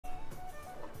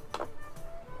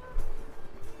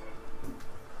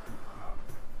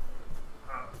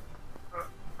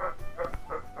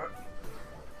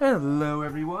Hello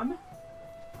everyone.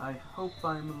 I hope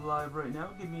I'm live right now.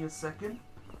 Give me a second.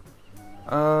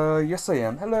 Yes I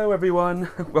am. Hello everyone.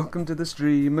 Welcome to the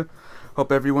stream.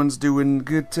 Hope everyone's doing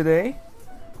good today.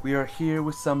 We are here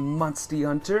with some Monster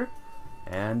Hunter.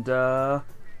 And,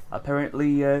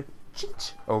 apparently,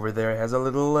 Cheech over there has a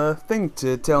little, thing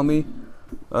to tell me.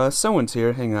 Someone's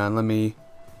here. Hang on, let me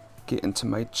get into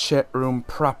my chat room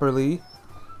properly.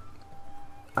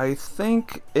 I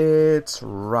think it's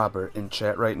Robert in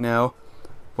chat right now.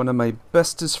 One of my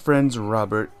bestest friends,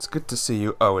 Robert. It's good to see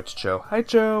you. Oh, it's Joe. Hi,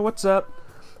 Joe. What's up?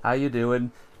 How you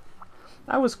doing?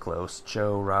 I was close.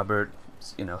 Joe, Robert,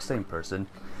 you know, same person.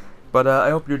 But, I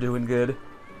hope you're doing good.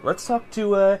 Let's talk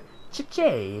to,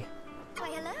 Chiche. Why,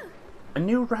 hello. A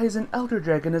new rising elder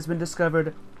dragon has been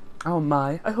discovered. Oh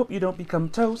my, I hope you don't become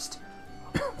toast.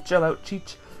 Chill out,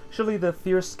 Cheech. Surely the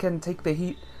fierce can take the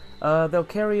heat. They'll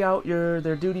carry out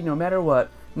their duty no matter what.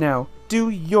 Now, do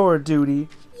your duty.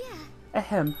 Yeah.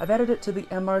 Ahem, I've added it to the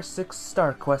MR6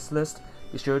 star quest list.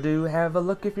 Be sure to have a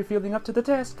look if you're feeling up to the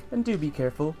task, and do be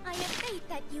careful. I have faith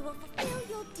that you will fulfill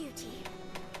your duty.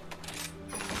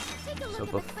 Take a look So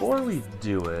at before we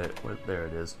do it, there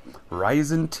it is.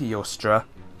 Rising Teostra.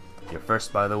 You're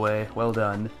first, by the way. Well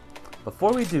done.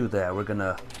 Before we do that, we're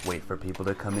gonna wait for people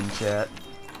to come in chat.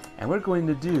 And we're going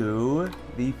to do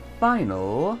the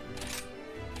final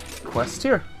quest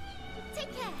here.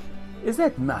 Take care. Is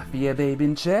that Mafia Babe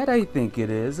in chat? I think it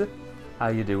is. How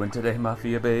you doing today,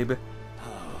 Mafia Babe?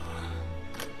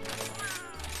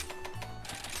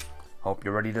 Hope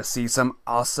you're ready to see some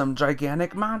awesome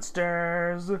gigantic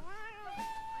monsters.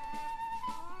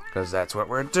 Because that's what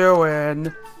we're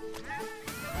doing.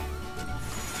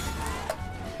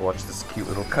 Watch this cute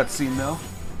little cutscene though.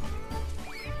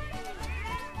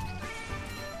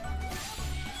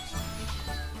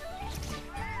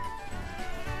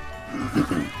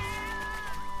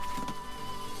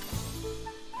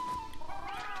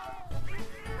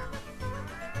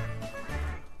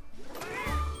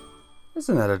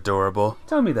 Isn't that adorable?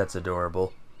 Tell me that's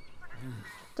adorable.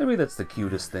 Tell me that's the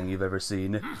cutest thing you've ever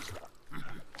seen.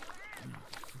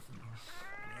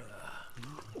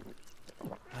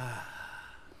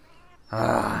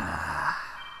 Not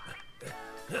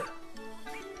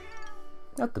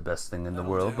the best thing in the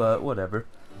world, but whatever.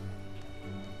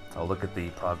 I'll look at the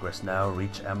progress now.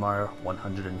 Reach MR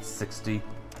 160.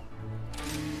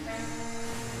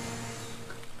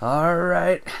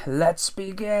 Alright, let's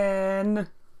begin.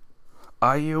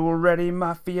 Are you ready,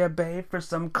 Mafia Babe, for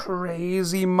some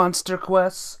crazy monster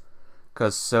quests?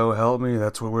 'Cause so help me,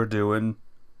 that's what we're doing.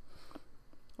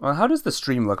 Well, how does the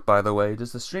stream look, by the way?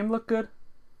 Does the stream look good?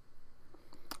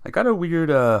 I got a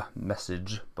weird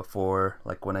message before,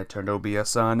 like when I turned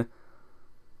OBS on.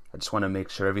 I just want to make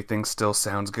sure everything still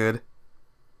sounds good.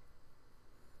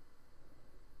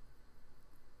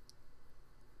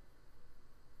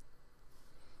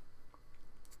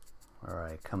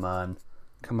 Alright, come on.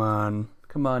 Come on.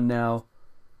 Come on now.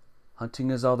 Hunting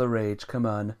is all the rage. Come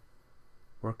on.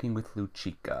 Working with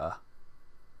Luchica.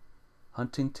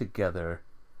 Hunting together.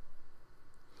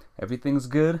 Everything's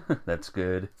good? That's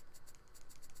good.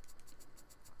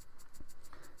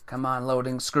 Come on,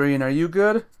 loading screen. Are you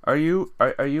good? Are you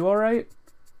alright?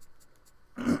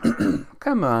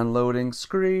 Come on, loading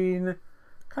screen.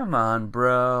 Come on,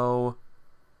 bro.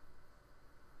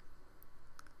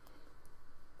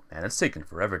 Man, it's taking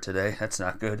forever today. That's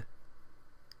not good.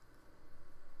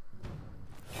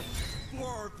 For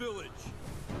our village.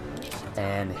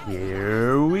 And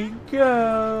here we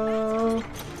go.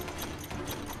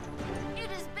 It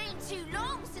has been too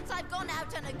long since I've gone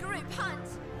out on a group hunt.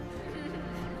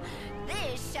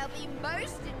 This shall be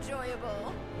most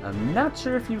enjoyable. I'm not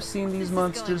sure if you've seen these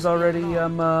monsters already,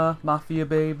 Mafia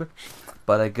Babe,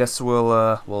 but I guess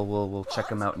we'll check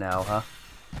them out now, huh?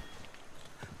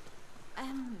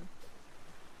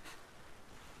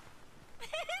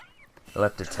 You'll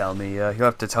have to tell me. You'll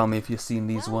have to tell me if you've seen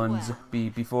these ones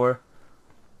before.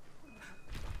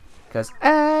 'Cause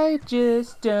I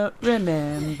just don't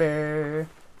remember.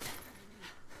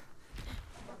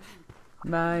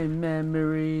 My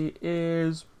memory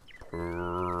is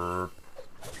perp.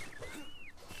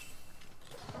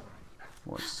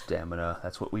 More stamina.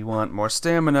 That's what we want. More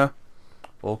stamina.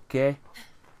 Okay.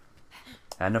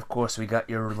 And of course we got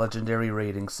your legendary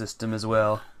rating system as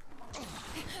well.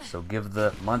 So give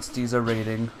the monsties a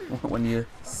rating when you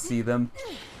see them.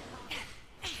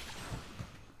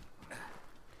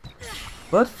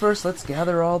 But first, let's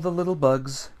gather all the little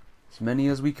bugs. As many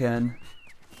as we can.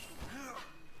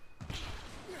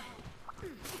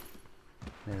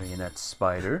 Marionette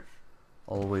spider.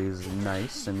 Always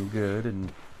nice and good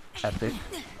and epic.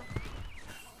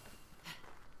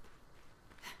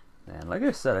 Man, like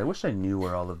I said, I wish I knew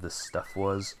where all of this stuff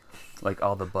was. Like,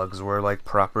 all the bugs were, like,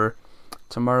 proper.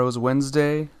 Tomorrow's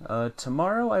Wednesday.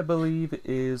 Tomorrow, I believe,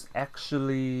 is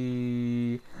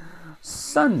actually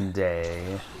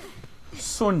Sunday.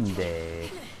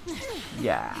 Sunday.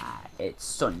 Yeah, it's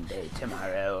Sunday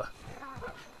tomorrow.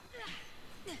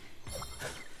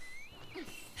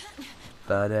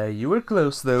 But, you were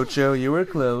close, though, Joe. You were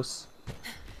close.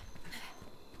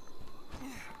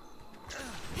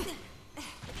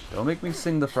 Don't make me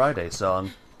sing the Friday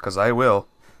song, 'cause I will.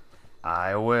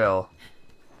 I will.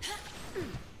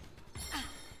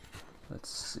 Let's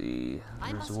see.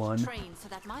 There's one. I must train so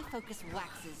that my focus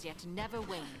waxes yet never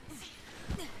wanes.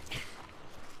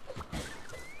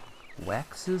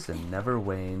 Waxes and never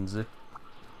wanes.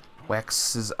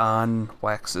 Waxes on,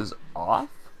 waxes off?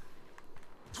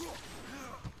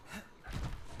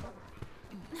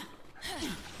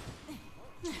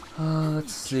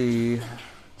 Let's see.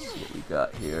 Let's see what we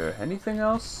got here. Anything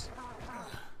else?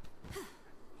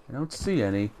 I don't see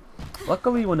any.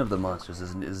 Luckily, one of the monsters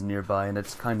is nearby, and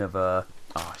it's kind of a...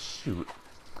 Aw, shoot.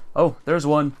 Oh, there's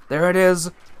one. There it is.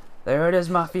 There it is,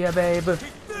 Mafia Babe.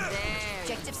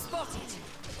 Objective spotted.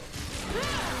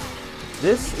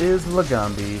 This is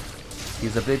Lagambi.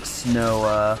 He's a big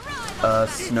snow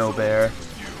bear.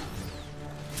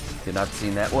 You've not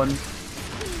seen that one?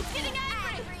 Getting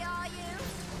angry, are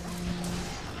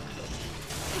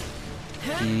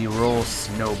you? He rolls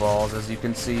snowballs, as you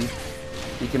can see.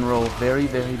 He can roll very,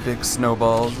 very big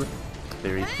snowballs.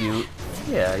 Very cute.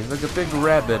 Yeah, he's like a big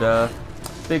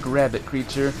rabbit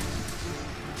creature.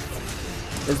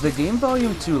 Is the game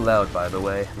volume too loud, by the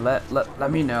way?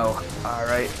 Let me know.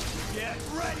 Alright. Get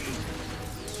ready!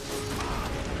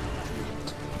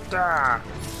 Ah.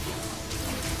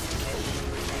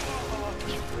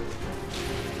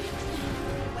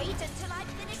 Wait until I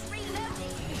finish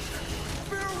reloading.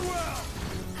 Farewell!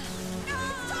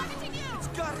 Targeting you! It's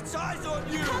got its eyes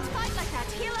on you! Can't fight like that.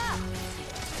 Heal up.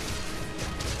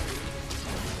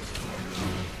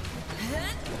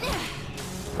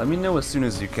 Let me know as soon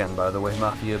as you can, by the way,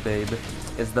 Mafia Babe.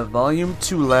 Is the volume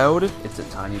too loud? It's a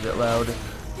tiny bit loud.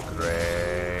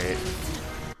 Great.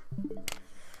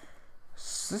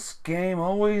 This game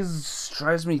always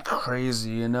drives me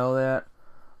crazy, you know that?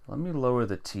 Let me lower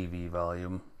the TV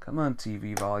volume. Come on,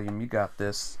 TV volume, you got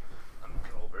this. Let me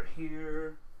go over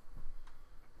here.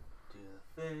 Do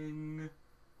the thing.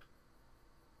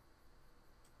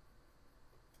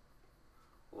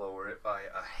 Lower it by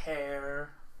a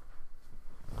hair.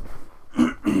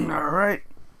 Alright.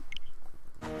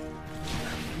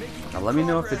 Now let me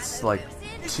know if it's like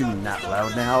too not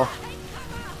loud now.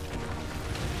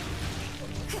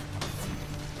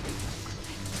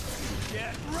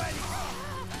 Get ready!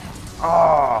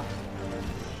 Oh!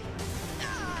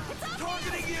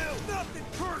 Targeting you! Nothing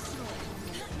personal!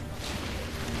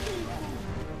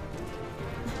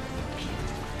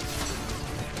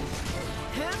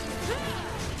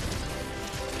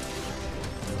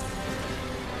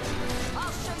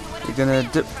 You're gonna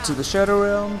dip to the Shadow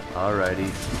Realm?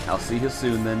 Alrighty. I'll see you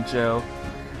soon then, Joe.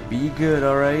 Be good,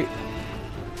 alright?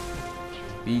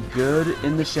 Be good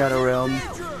in the Shadow Realm. Hit it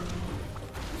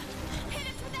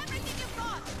with everything you've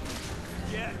got.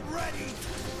 Get ready!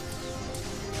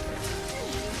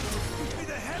 May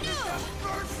the heavens have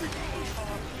mercy!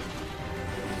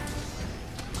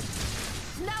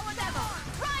 Now or never.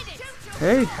 Ride it.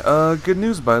 Hey, good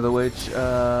news by the way,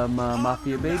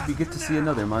 Mafia Babe. You get to see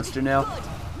another monster now. Good.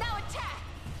 Now attack.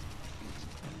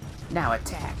 Now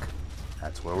attack.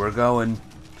 That's where we're going.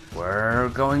 We're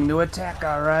going to attack,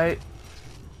 alright?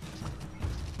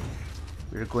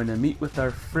 We're going to meet with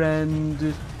our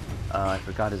friend... I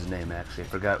forgot his name, actually. I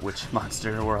forgot which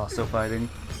monster we're also fighting.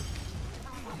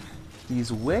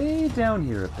 He's way down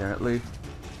here, apparently.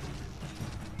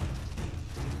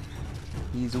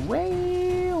 He's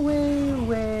way, way,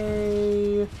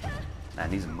 way...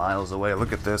 And he's miles away.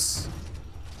 Look at this.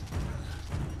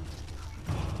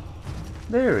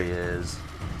 There he is.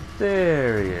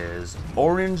 There he is.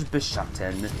 Orange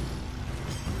Bishaten.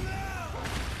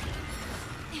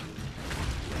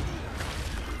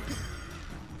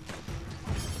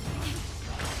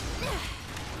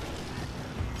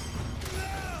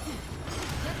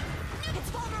 It's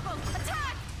vulnerable.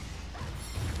 Attack.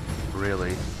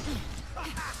 Really?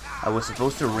 I was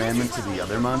supposed to ram into the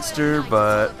other monster,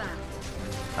 but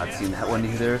not seen that one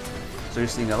either. So you're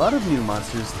seeing a lot of new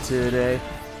monsters today.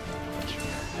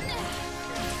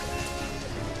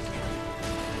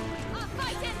 Our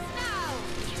fight ends now.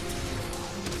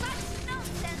 That's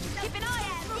nonsense. Keep an eye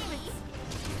out, Lily.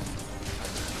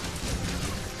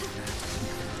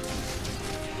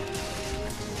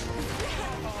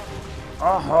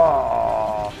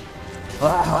 Aha!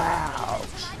 Ouch.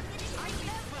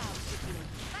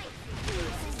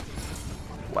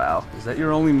 Wow, is that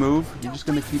your only move? You're just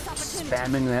gonna keep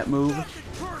spamming that move?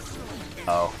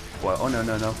 Oh, well, oh no,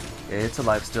 no, no. It's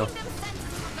alive still.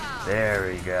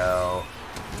 There we go.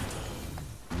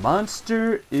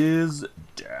 Monster is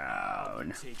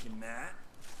down. Taking that.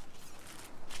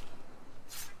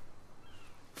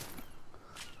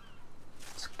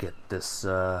 Let's get this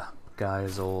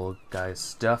old guy's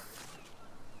stuff.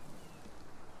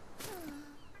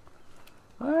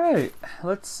 Alright,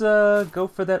 let's go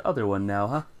for that other one now,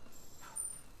 huh?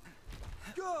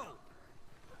 Go!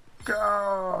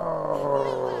 Go!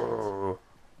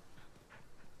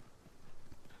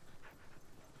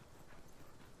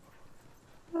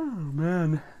 Oh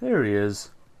man, there he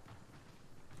is.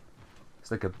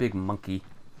 He's like a big monkey.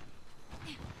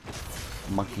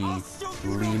 Monkey,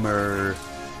 lemur.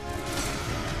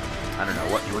 I don't know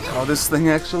what you would call this thing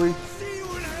actually. See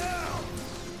you in hell!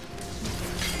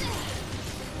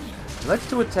 He likes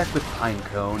to attack with pine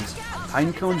cones.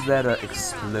 Pine cones that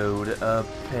explode,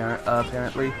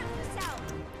 apparently.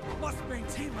 Must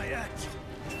maintain my edge.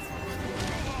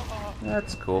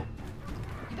 That's cool.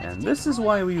 And this is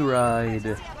why we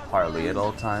ride Harley at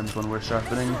all times when we're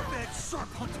sharpening. That sharp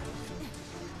hunter.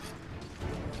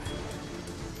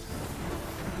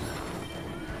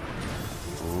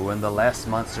 Ooh, and the last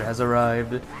monster has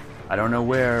arrived. I don't know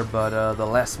where, but the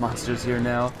last monster's here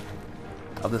now.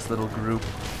 Of this little group.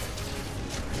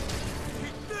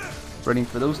 Rating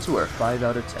for those two are 5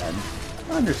 out of 10.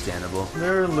 Understandable.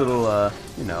 They're a little,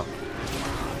 you know.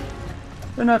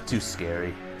 They're not too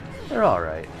scary. They're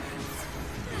alright.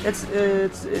 It's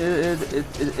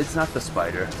not the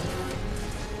spider.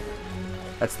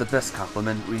 That's the best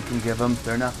compliment we can give them.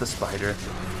 They're not the spider.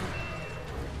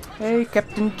 Hey,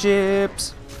 Captain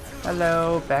Chips.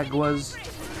 Hello, Bagwas.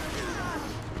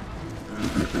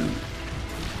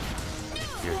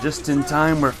 You're just in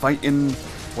time. We're fighting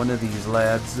one of these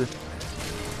lads.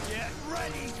 Get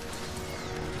ready.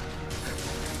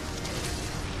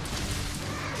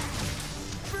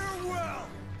 Farewell.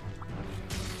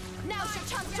 Now's your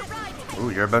chance to ride it.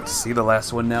 Ooh, you're about to see the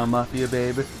last one now, Mafia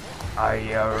babe. Are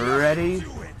you ready?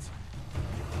 Do it.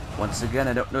 Once again,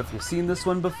 I don't know if you've seen this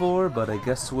one before, but I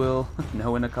guess we'll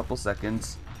know in a couple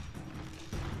seconds.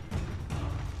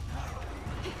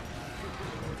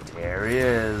 There he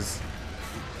is.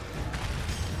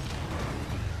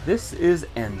 This is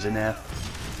Anjaneth.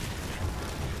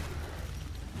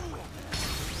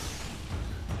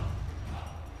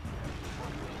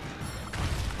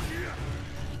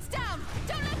 It's down.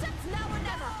 Don't let it. Now or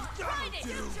never. Ride it.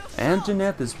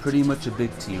 Anjaneth is pretty much a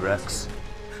big T-Rex.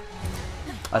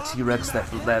 A T-Rex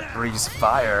that breathes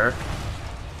fire.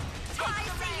 I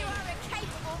see you are a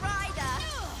capable rider.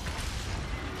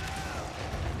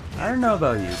 I don't know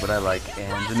about you, but I like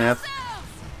Anjaneth.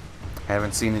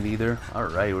 Haven't seen it either.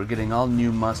 Alright, we're getting all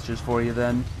new monsters for you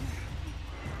then.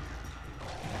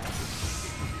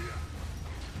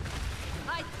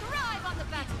 I thrive on the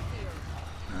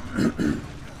battlefield.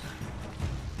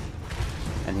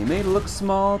 And he may look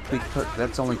small, because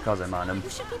that's only because I'm on him. You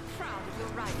should be proud of your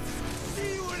riders.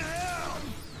 See you in hell.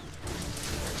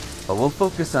 But we'll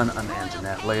focus on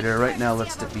Anjaneth later. Right now,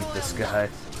 let's defeat this guy.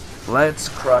 Let's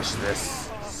crush this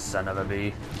son of a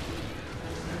bee.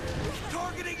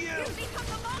 Targeting you. You become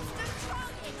the monster trunk.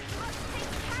 It must take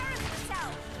care of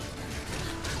itself.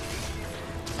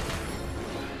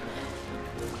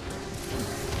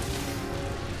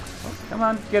 Come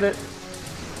on, get it.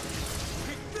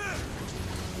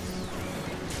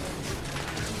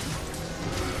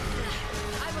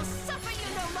 I will suffer you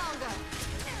no longer.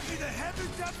 May the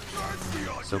heavens have mercy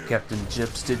on So, you. Captain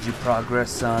Gyps, did you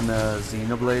progress on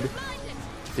Xenoblade?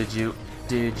 Did you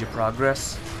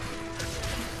progress?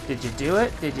 Did you do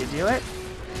it? Did you do it?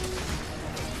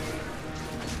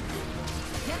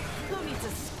 Who needs a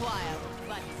squire with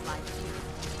buddies like you?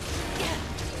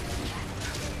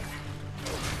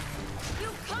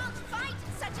 You can't fight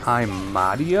such a Hi,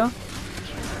 Madia?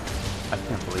 I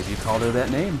can't believe you called her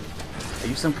that name. Are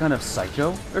you some kind of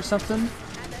psycho or something?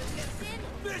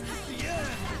 This is the end.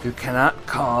 You cannot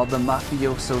call the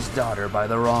mafioso's daughter by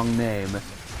the wrong name.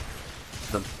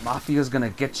 The mafia's gonna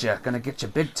get you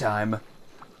big time.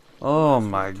 Oh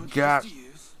my god. Just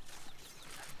use.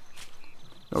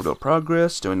 No real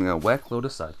progress, doing a whack load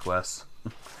of side quests.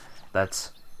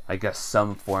 That's, I guess,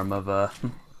 some form of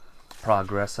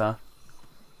progress, huh?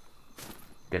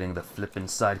 Getting the flippin'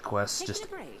 side quests just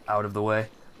out of the way.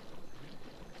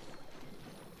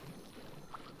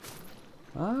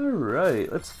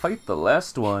 Alright, let's fight the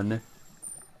last one.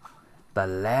 The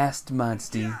last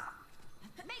monster.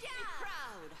 Make me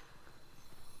proud.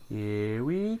 Here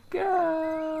we go.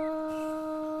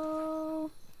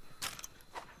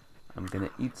 I'm gonna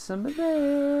eat some of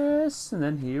this, and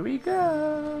then here we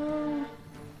go.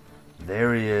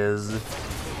 There he is.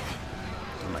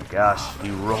 Oh my gosh, he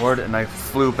roared and I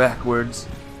flew backwards.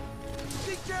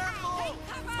 Be careful!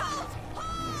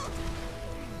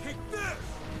 Take this!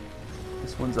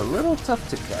 This one's a little tough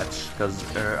to catch, a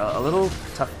little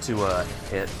tough to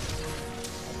hit.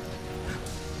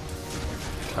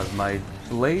 Because my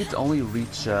blades only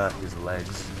reach his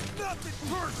legs. Nothing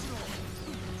personal!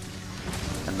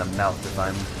 And the mouth if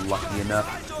I'm lucky enough.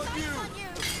 Eyes on you!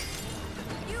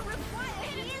 You require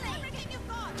healing. Everything you've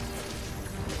got.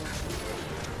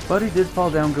 But he did fall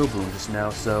down go boom just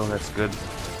now, so that's good.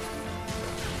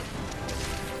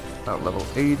 About level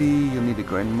 80, you'll need to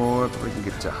grind more before you can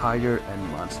get to higher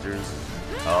end monsters.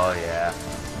 Oh yeah.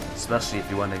 Especially if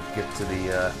you want to get to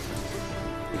the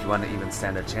if you want to even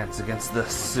stand a chance against the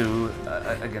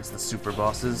super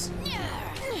bosses.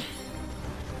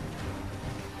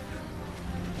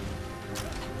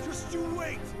 Just you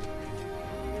wait!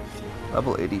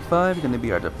 Level 85, gonna be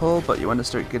hard to pull, but you want to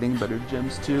start getting better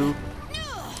gems too.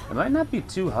 It might not be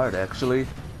too hard actually.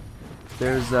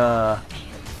 There's a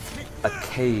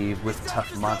cave with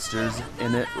tough monsters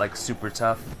in it, like super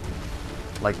tough.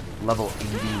 Like level 80,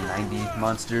 90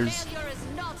 monsters. Failure is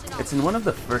not an It's in one of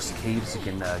the first caves you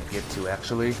can get to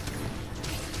actually.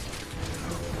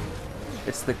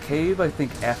 It's the cave, I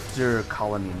think, after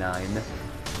Colony 9.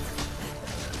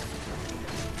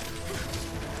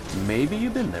 Maybe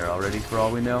you've been there already, for all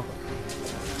we know.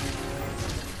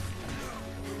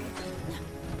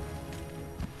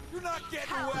 You're not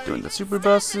getting away! Doing the super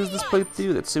bosses this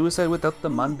playthrough, that's Suicide without the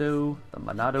Mondo, the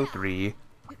Monado 3.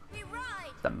 We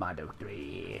ride. The Mondo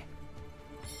 3.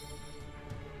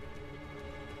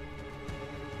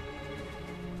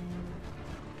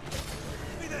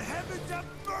 May the heavens have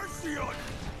mercy on you!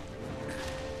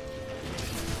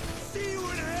 See you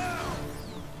in hell!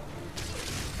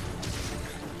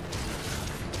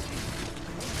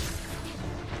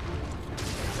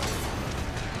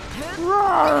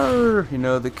 Roar! You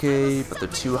know the cave, but they're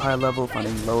too high level,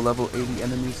 finding low level 80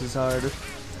 enemies is hard.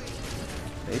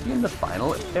 Maybe in the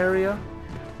final area?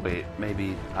 Wait,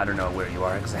 maybe, I don't know where you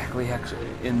are exactly actually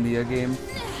in the game. Look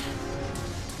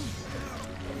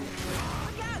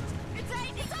out! It's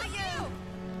aiming for you.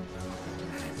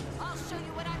 I'll show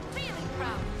you what I'm feeling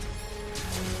from.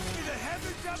 May the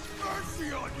heavens have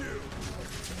mercy on you!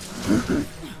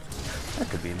 That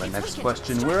could be my next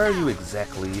question. Where are you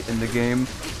exactly in the game?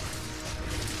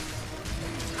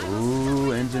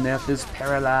 Ooh, Engine F is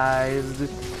paralyzed.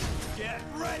 Get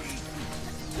ready!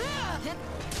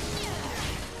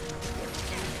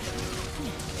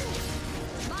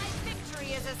 My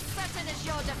victory is as certain as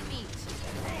your defeat.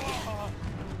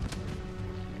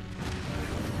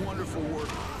 Wonderful work.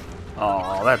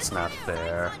 Oh, that's not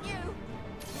fair. On you.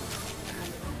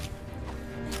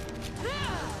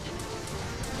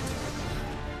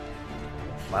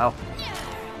 Wow.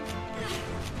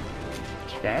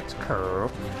 That's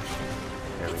cool.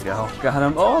 There we go. Got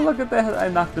him. Oh, look at that. I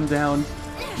knocked him down.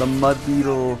 The mud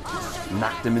beetle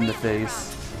knocked him in the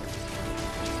face.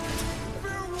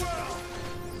 Farewell!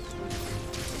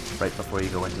 Right before you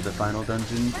go into the final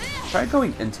dungeon. Try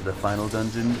going into the final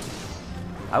dungeon.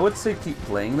 I would say keep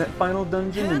playing that final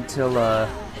dungeon until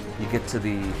you get to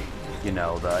the, you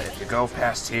know, the if you go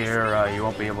past here, you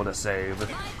won't be able to save. My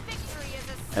victory is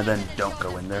as And then don't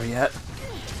go in there yet.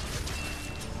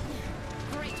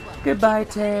 great work. Goodbye,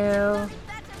 Tail.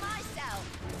 Better myself.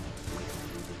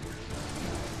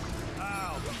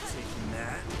 I'll be taking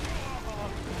that.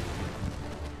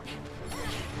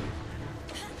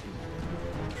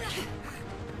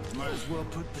 Might as well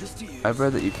put this to use. I've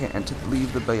read that you can't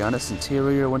leave the Bionis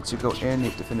interior once you go in. You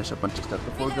have to finish a bunch of stuff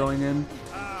before going in.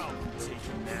 I'll be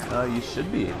taking that. You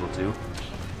should be able to.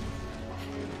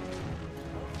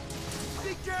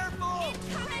 Be careful!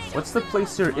 What's the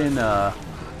place you're in,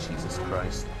 Jesus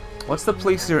Christ. What's the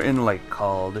place you're in, like,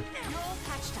 called? You're all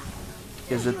patched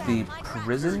up. Is it the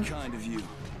prison? Kind of you.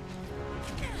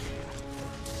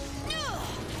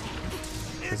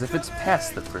 Because if it's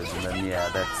past the prison, then yeah,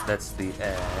 that's the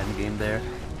end game there.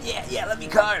 Yeah, let me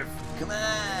carve! Come on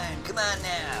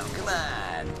now, come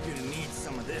on! Gonna need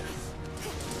some of this.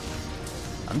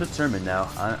 I'm determined now.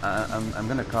 I'm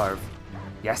gonna carve.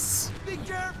 Yes! Be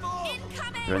careful!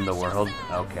 Incoming. You're in the world?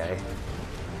 Okay.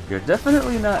 You're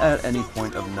definitely not at any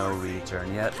point of no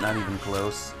return yet, not even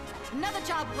close. Another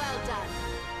job well done.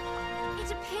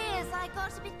 It appears I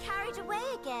got a bit carried away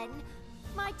again.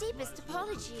 My deepest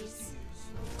apologies.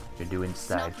 You're doing It's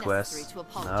not side quests. necessary to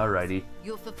apologize. Alrighty.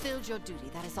 You've fulfilled your duty.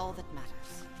 That is all that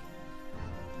matters.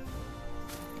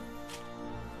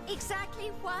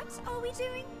 Exactly what are we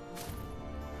doing?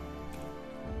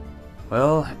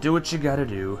 Well, do what you gotta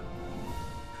do.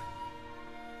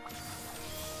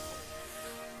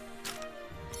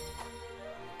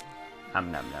 Nom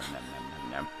nom nom nom nom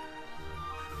nom nom.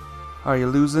 Are you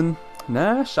losing?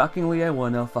 Nah, shockingly I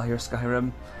won, Hellfire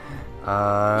Skyrim.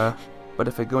 But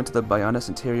if I go into the Bionis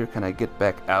interior, can I get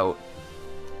back out?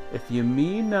 If you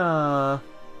mean,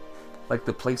 like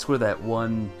the place where that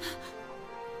one...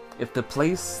 If the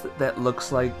place that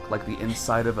looks like the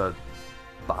inside of a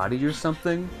body or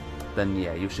something, then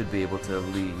yeah, you should be able to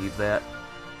leave that.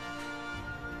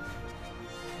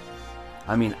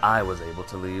 I mean, I was able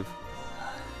to leave.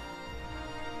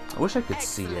 I wish I could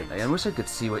see it. I wish I could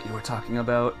see what you were talking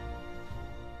about.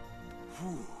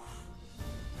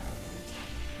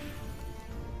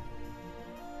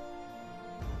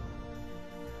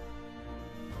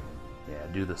 Yeah,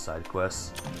 do the side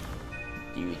quests.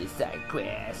 Do the side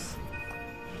quests.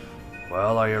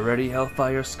 Well, are you ready,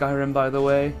 Hellfire Skyrim, by the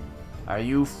way? Are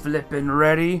you flippin'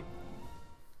 ready?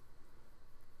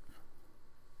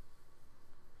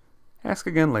 Ask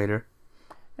again later.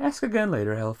 Ask again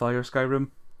later, Hellfire Skyrim.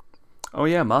 Oh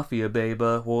yeah, Mafia babe.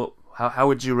 Well, how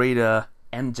would you rate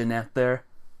engine out there?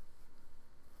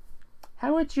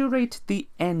 How would you rate the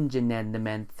engine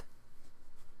element?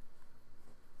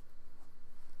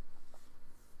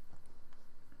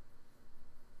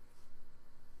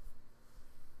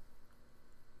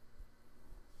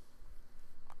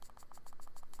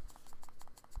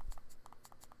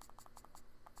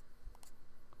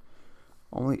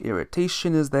 Only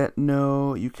irritation is that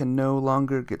you can no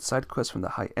longer get side quests from the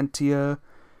High Entia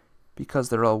because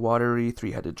they're all watery,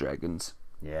 three-headed dragons.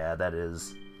 Yeah, that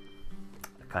is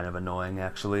kind of annoying,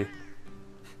 actually.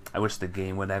 I wish the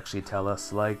game would actually tell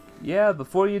us, like, yeah,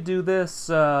 before you do this,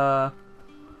 before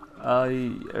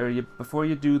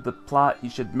you do the plot, you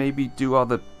should maybe do all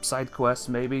the side quests,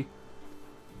 maybe.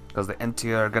 Because the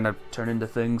Entia are gonna turn into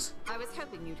things. I was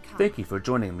hoping you'd come. Thank you for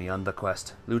joining me on the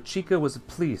quest. Luchika was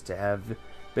pleased to have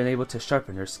been able to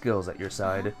sharpen her skills at your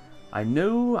side. I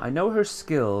know her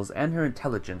skills and her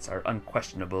intelligence are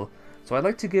unquestionable, so I'd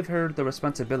like to give her the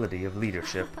responsibility of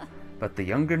leadership. But the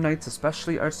younger knights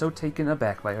especially are so taken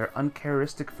aback by her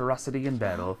uncharacteristic ferocity in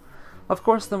battle. Of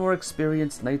course, the more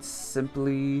experienced knights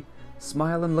simply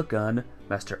smile and look on.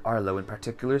 Master Arlo in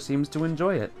particular seems to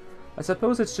enjoy it. I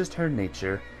suppose it's just her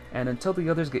nature, and until the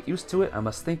others get used to it, I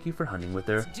must thank you for hunting with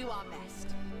her. Let's do our best.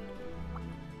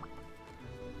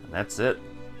 And that's it.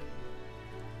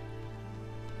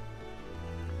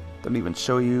 Don't even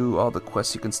show you all the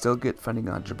quests you can still get. Finding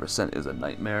 100% is a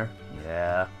nightmare.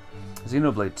 Yeah.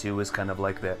 Xenoblade 2 is kind of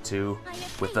like that too,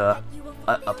 with a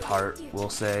part, we'll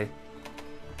say.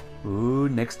 Ooh,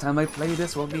 next time I play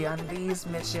this, we'll be on these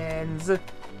missions.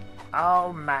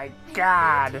 Oh my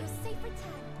god!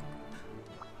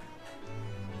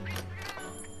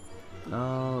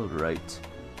 Alright.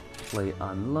 Play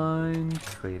online,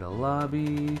 create a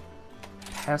lobby,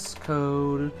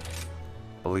 passcode.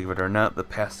 Believe it or not, the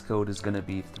passcode is going to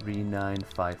be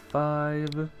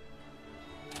 3955.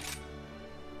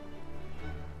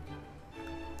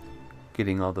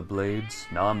 Getting all the blades.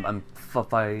 No,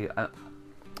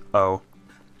 oh.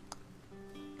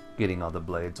 Getting all the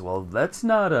blades. Well, that's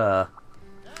not a...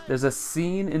 There's a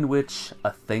scene in which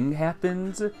a thing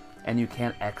happens and you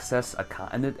can't access a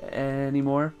continent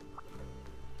anymore.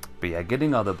 But yeah,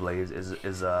 getting all the blades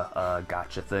is a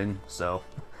gotcha thing, so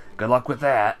good luck with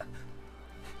that.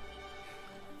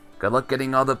 Good luck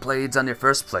getting all the blades on your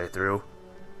first playthrough.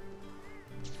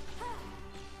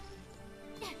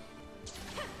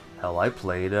 Hell, I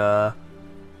played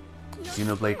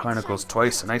Xenoblade Chronicles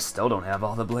twice and I still don't have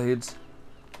all the blades.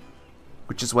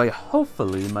 Which is why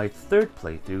hopefully my third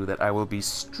playthrough that I will be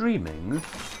streaming,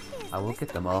 I will get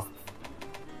them all.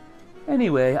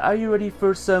 Anyway, are you ready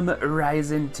for some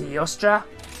Rising Teostra?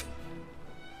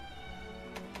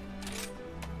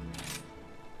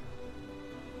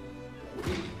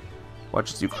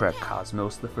 Watch as you crack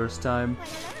Cosmos the first time.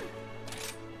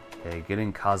 Hey,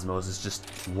 getting Cosmos is just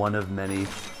one of many.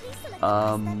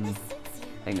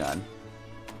 Hang on.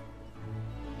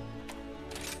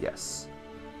 Yes.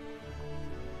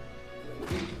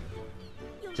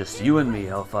 Just you and me,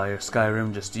 Hellfire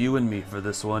Skyrim, just you and me for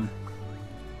this one.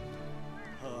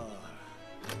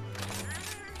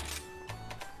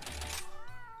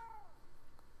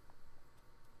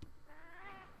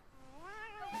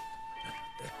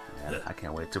 Man, I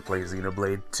can't wait to play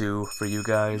Xenoblade 2 for you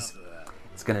guys.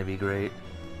 It's gonna be great.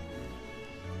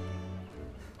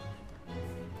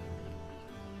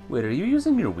 Wait, are you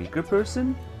using your weaker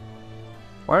person?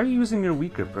 Why are you using your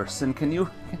weaker person? Can you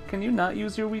not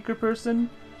use your weaker person?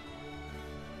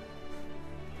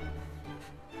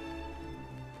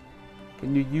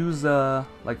 Can you use,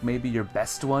 like maybe your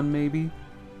best one, maybe?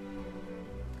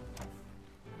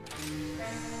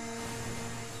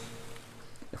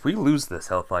 If we lose this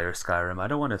Hellfire Skyrim, I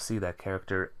don't want to see that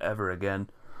character ever again.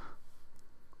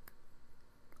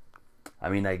 I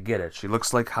mean, I get it. She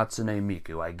looks like Hatsune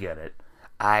Miku. I get it.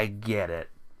 I get it.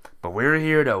 But we're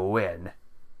here to win.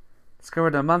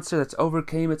 Discovered a monster that's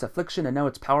overcame its affliction and now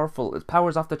it's powerful. Its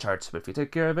power's off the charts. But if you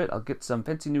take care of it, I'll get some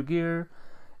fancy new gear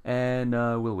and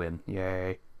we'll win.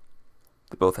 Yay.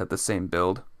 They both have the same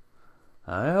build.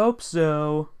 I hope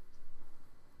so.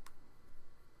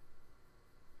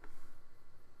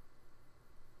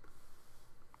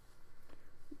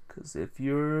 Because if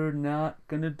you're not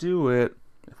gonna do it,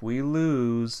 if we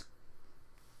lose,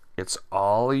 it's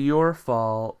all your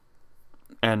fault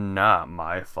and not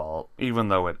my fault, even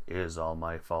though it is all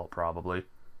my fault probably.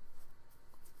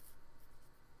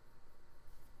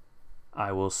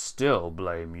 I will still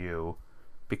blame you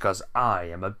because I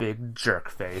am a big jerk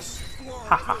face.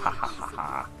 Ha ha ha ha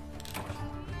ha.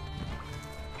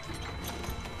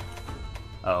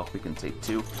 Oh, we can take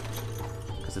two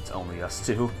because it's only us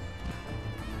two.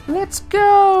 Let's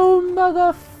go,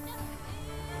 mother...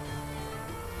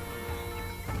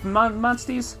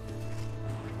 Monsties.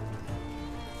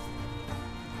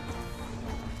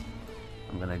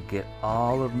 I'm gonna get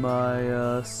all of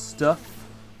my stuff,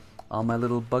 all my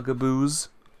little bugaboos.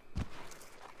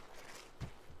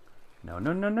 No,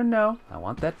 no, no, no, no. I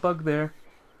want that bug there.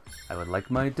 I would like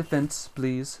my defense,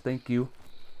 please. Thank you.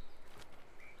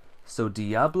 So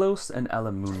Diablos and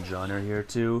Alamunjon are here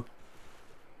too.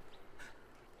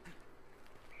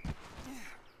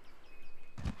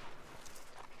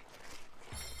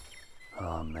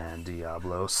 Oh man,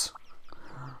 Diablos.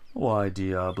 Why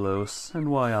Diablos? And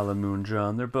why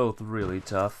Alamunjon? They're both really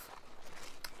tough.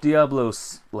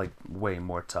 Diablos, like, way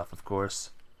more tough, of course.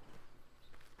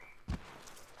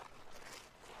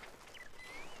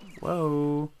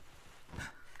 Whoa.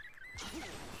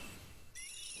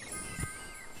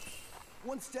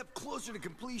 One step closer to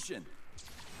completion.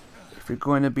 If you're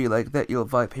going to be like that, you'll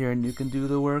vibe here and you can do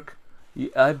the work.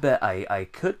 I bet I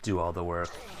could do all the work.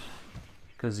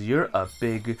 Because you're a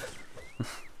big...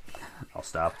 I'll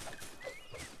stop.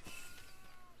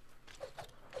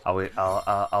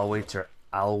 I'll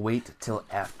wait till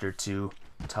after to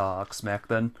talk smack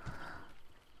then.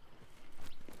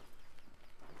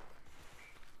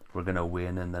 We're gonna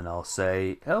win and then I'll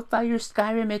say, Hellfire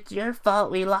Skyrim, it's your fault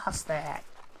we lost that.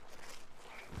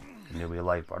 And you'll be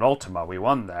like, but Ultima, we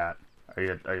won that. Are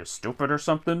you stupid or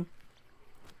something?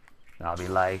 And I'll be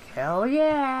like, hell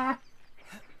yeah!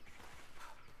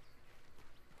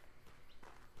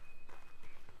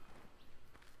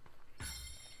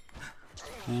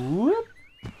 Whoop.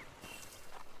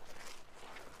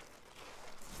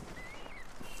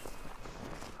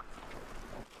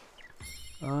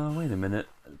 Wait a minute.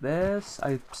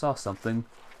 I saw something.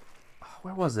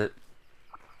 Where was it?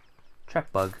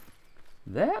 Trap bug.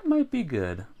 That might be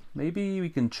good. Maybe we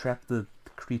can trap the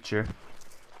creature.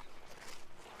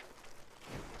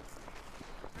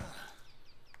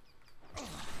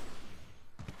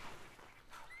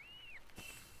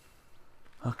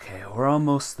 Okay, we're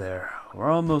almost there.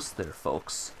 We're almost there,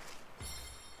 folks.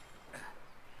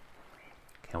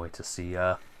 Can't wait to see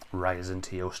Rise in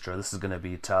Teostra. This is gonna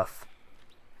be tough.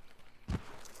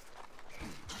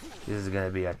 This is gonna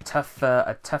be a tough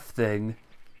thing.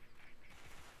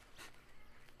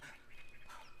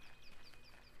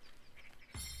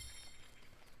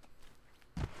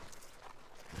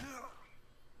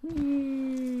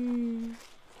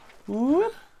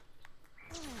 Whoop.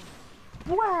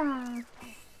 Wow.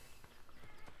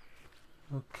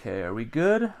 Okay, are we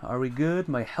good? Are we good?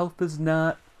 My health is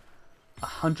not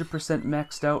 100%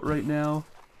 maxed out right now.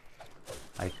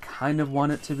 I kind of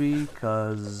want it to be,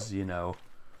 because, you know,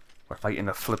 we're fighting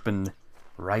a flippin'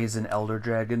 Ryzen Elder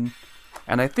Dragon.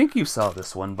 And I think you saw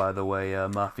this one, by the way,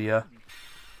 Mafia.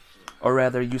 Or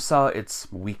rather, you saw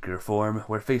its weaker form.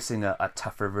 We're facing a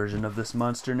tougher version of this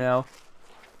monster now.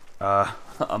 A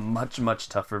much, much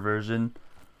tougher version.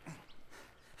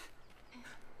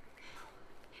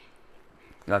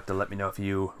 You'll have to let me know if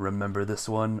you remember this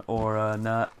one or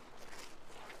not.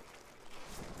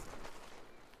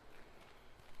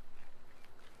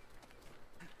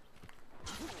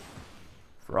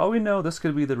 For all we know, this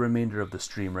could be the remainder of the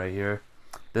stream right here.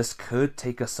 This could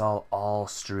take us all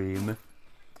stream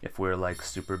if we're like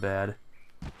super bad.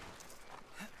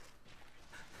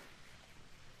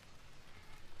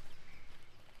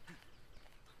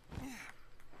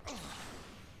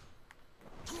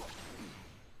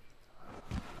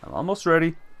 I'm almost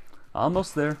ready.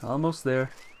 Almost there. Almost there.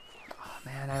 Oh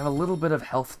man, I have a little bit of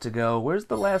health to go. Where's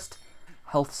the last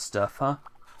health stuff, huh?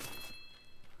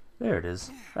 There it is.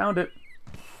 Found it.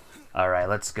 Alright,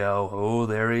 let's go. Oh,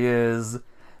 there he is.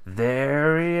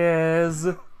 There he is.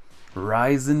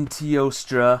 Rising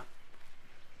Teostra.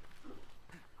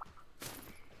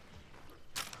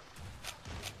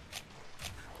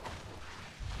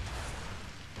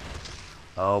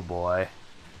 Oh boy.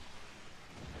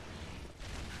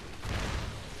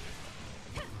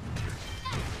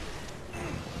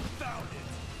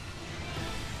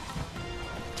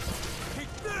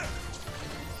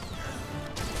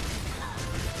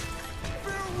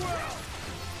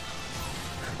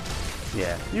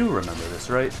 Yeah, you remember this,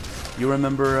 right? You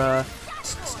remember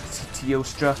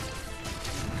Teostra?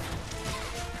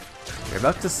 You're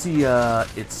about to see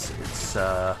its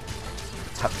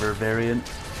tougher variant.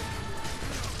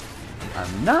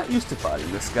 I'm not used to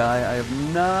fighting this guy. I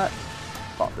have not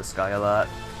fought this guy a lot.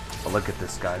 But look at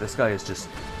this guy. This guy is just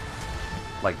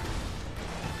like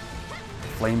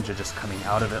flames are just coming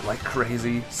out of it like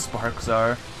crazy. Sparks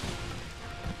are.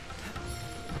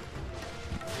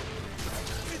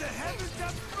 May the heavens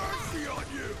have mercy on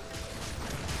you.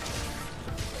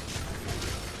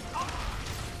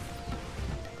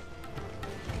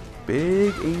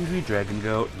 Big angry dragon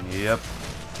goat. Yep.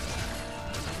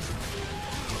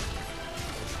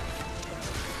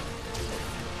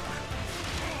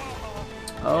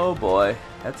 Oh boy,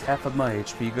 that's half of my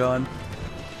HP gone.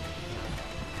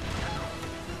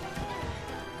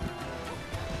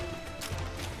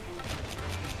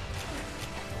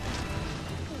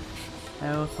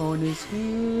 Hellthorn is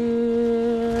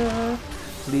here.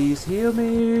 Please heal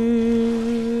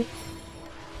me.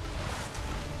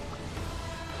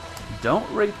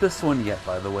 Don't rate this one yet,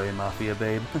 by the way, Mafia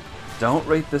Babe. Don't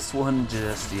rate this one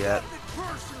just yet.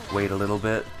 Wait a little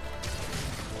bit.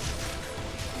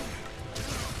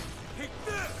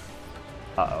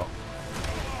 Uh-oh.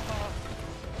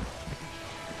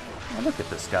 Oh, look at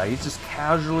this guy. He's just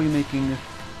casually making,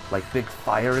 like, big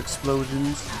fire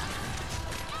explosions.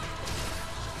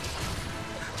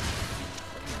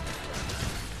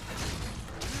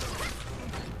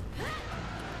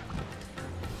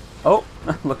 Oh,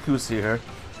 look who's here.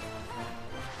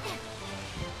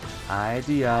 Hi,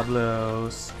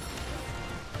 Diablos.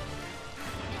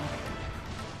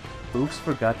 Oops,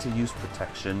 forgot to use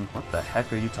protection. What the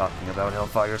heck are you talking about,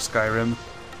 Hellfire Skyrim?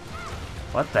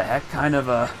 What the heck kind of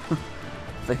a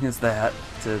thing is that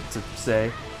to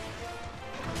say?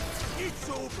 It's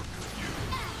over for you.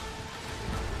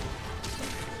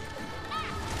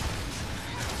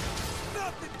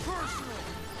 Nothing personal.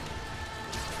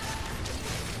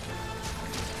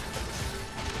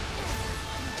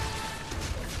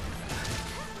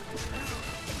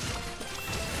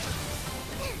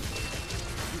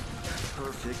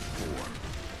 Perfect form.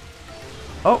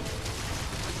 Oh!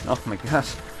 Oh my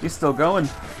gosh, he's still going.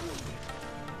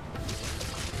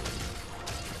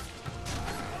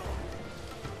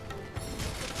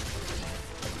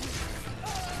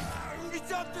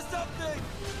 It's up to something.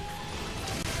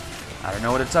 I don't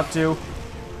know what it's up to.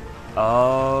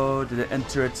 Oh, did it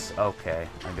enter its... Okay,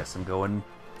 I guess I'm going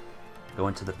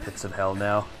to the pits of hell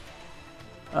now.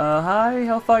 Hi,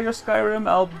 Hellfire Skyrim.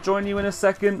 I'll join you in a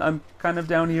second. I'm kind of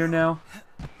down here now.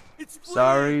 It's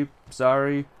Sorry.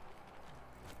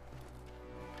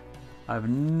 I have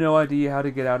no idea how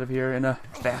to get out of here in a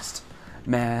fast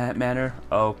manner.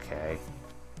 Okay.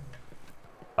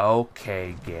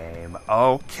 Okay, game.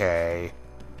 Okay.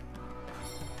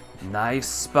 Nice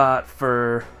spot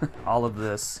for all of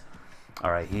this.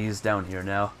 Alright, he's down here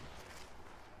now.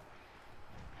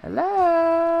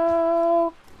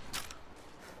 Hello?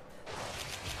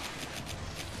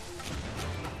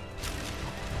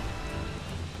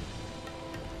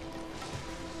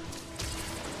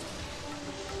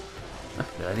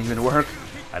 Did that even work?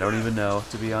 I don't even know,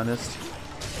 to be honest.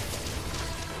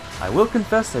 I will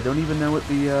confess, I don't even know what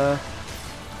the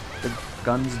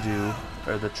guns do,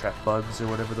 or the trap bugs, or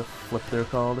whatever the flip they're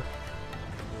called.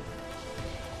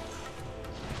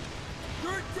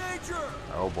 You're in danger.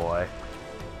 Oh boy.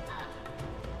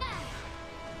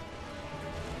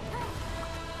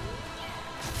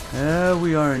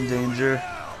 We are in danger.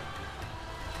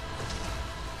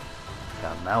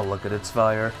 God, now look at its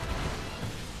fire.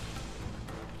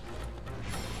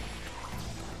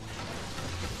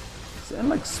 Is it in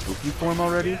like spooky form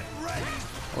already? I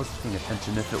wasn't paying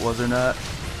attention if it was or not.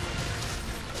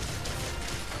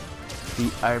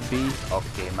 BRB.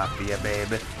 Okay, Mafia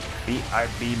babe.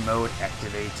 BRB mode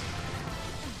activate.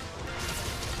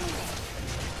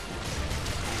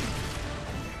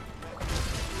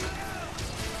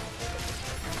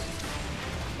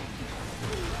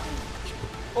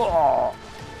 Oh!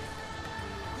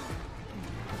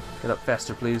 Get up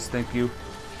faster, please. Thank you.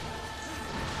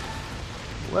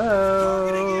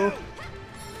 Whoa!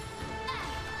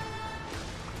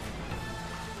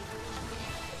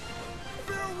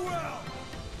 Farewell.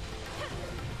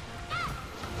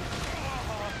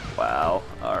 Wow.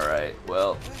 Alright,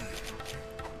 well.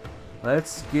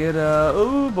 Let's get,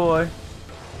 oh boy.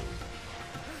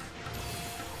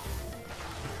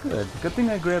 Good. Good thing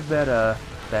I grabbed that,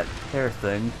 that hair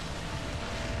thing.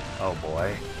 Oh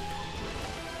boy.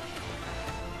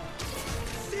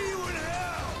 See you in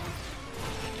hell.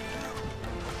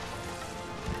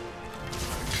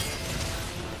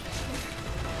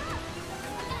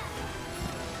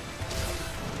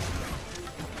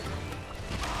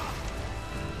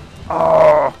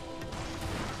 Oh!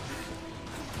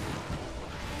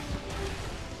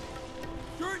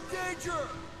 You're in danger.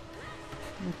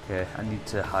 Okay, I need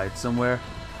to hide somewhere.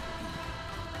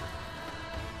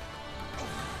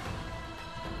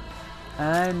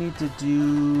 I need to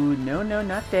do... No,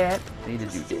 not that. I need to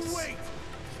do this. Wait.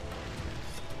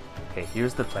 Okay,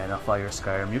 here's the plan. I'll fire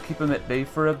Skyrim. You keep him at bay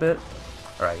for a bit.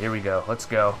 Alright, here we go. Let's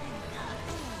go.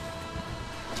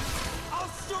 I'll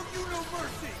show you no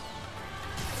mercy.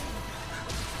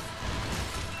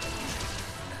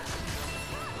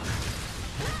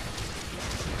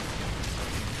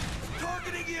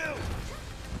 Targeting you.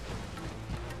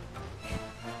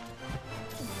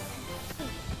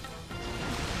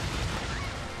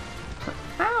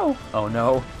 Ow! Oh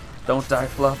no. Don't die,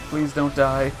 Fluff. Please don't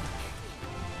die.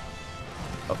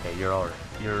 Okay, you're all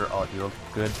healed.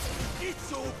 Good.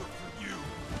 It's over for you.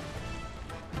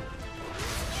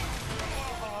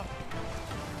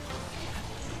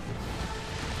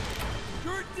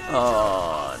 You're in danger.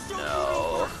 Oh, I'll show you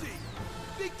no. mercy.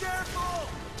 Be careful.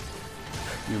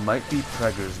 You might be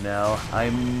preggers now.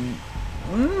 I'm...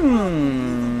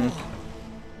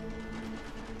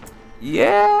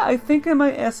 Yeah, I think I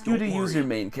might ask you to use your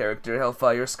main character,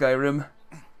 Hellfire Skyrim.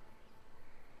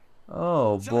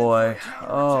 Oh boy.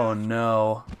 Oh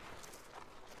no.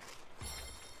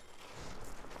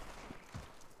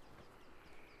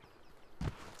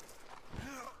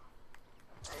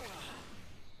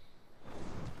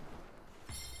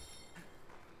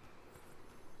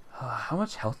 How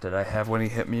much health did I have when he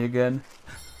hit me again?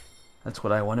 That's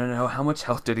what I want to know. How much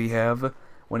health did he have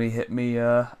when he hit me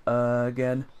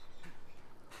again?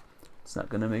 It's not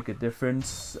gonna make a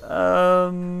difference.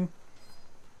 I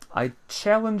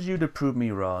challenge you to prove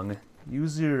me wrong.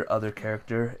 Use your other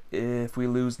character if we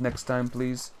lose next time,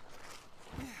 please.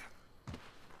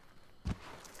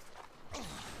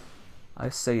 I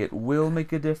say it will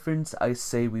make a difference. I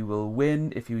say we will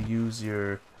win if you use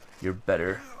your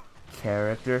better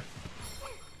character.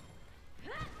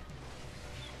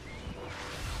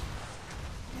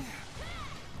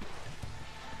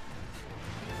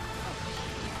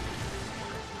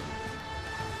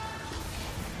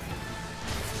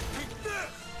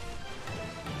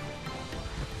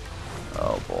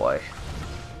 Oh boy.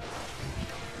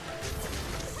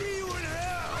 See you in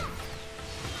hell.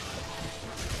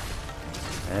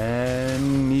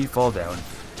 And me fall down.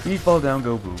 Me fall down,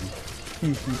 go boom.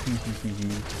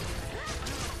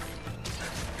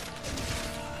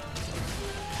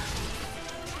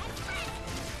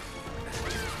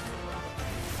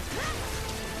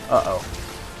 Uh-oh.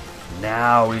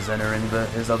 Now he's entering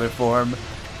his other form.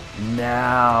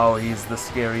 Now he's the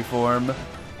scary form.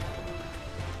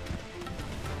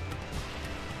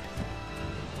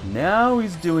 Now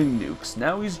he's doing nukes.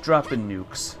 Now he's dropping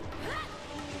nukes.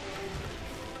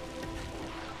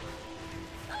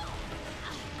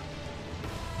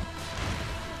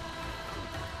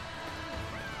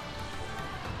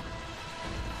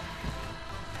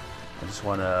 I just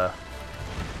want to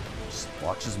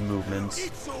watch his movements.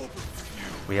 It's over for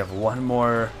you. We have one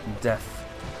more death.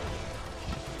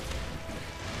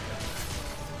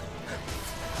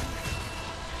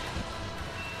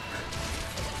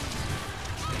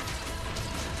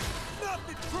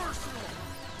 Nothing personal.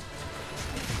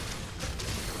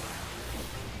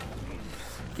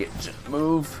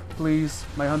 Move, please,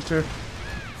 my hunter.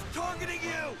 Targeting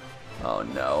you. Oh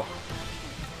no.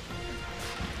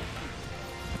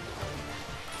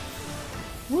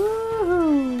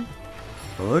 Woohoo!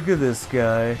 Look at this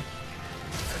guy.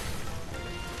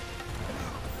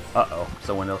 Uh-oh,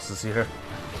 someone else is here.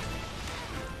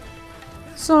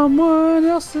 Someone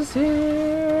else is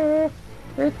here.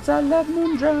 It's a Love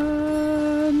Moon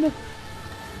John.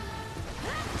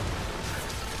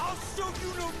 I'll show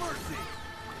you no mercy.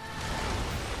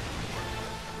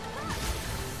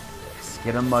 Yes,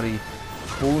 get him muddy.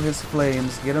 Pull his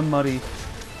flames. Get him muddy.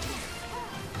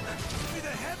 May the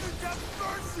heavens have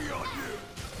mercy on you.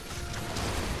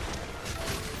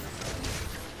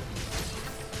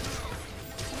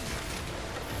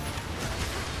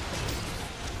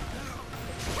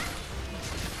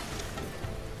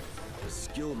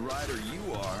 skilled rider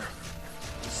you are.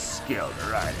 Skilled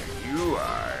rider, you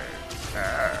are.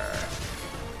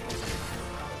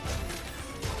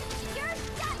 You're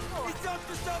done for! He's up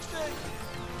to something!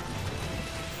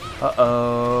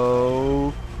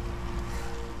 Uh-oh.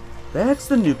 That's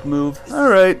the nuke move.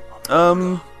 Alright.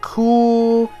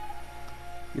 Cool.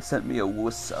 You sent me a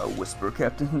whisper,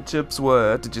 Captain Chips.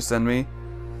 What did you send me?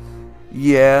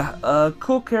 Yeah,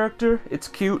 cool character. It's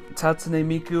cute. Tatsune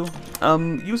Miku.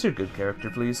 Use your good character,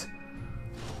 please.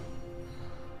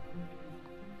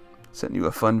 Sent you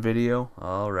a fun video.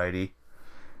 Alrighty.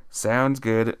 Sounds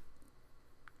good.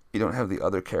 You don't have the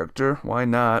other character. Why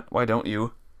not? Why don't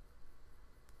you?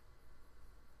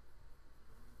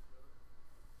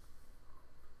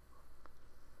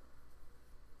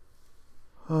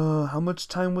 How much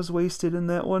time was wasted in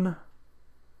that one?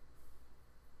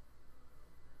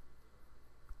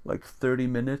 Like 30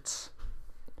 minutes?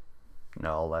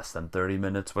 No, less than 30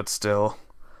 minutes, but still.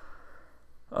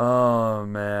 Oh,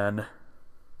 man.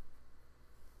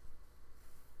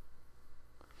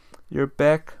 You're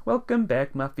back. Welcome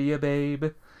back, Mafia babe.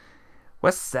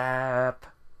 What's up?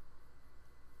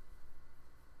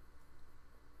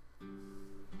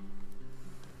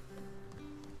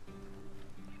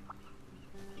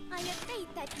 I have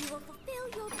faith that you will fulfill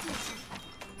your duty.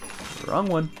 Wrong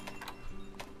one.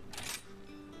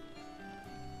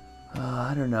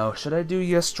 I don't know. Should I do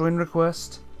yes join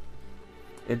request?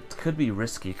 It could be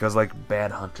risky because like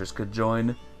bad hunters could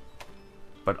join.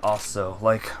 But also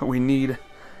like we need...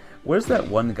 Where's that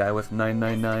one guy with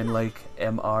 999 like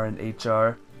MR and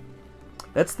HR?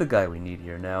 That's the guy we need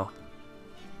here now.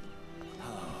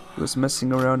 He was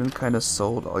messing around and kind of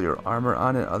sold all your armor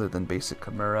on it other than basic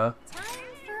Kimura. Time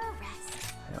for a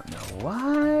rest. I don't know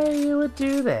why you would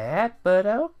do that, but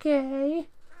okay.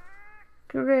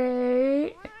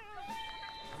 Great.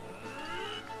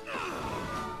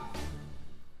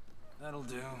 That'll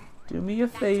do. Do me a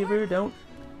favor, don't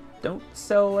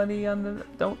sell any on the...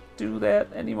 Don't do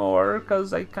that anymore,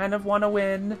 because I kind of want to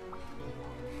win.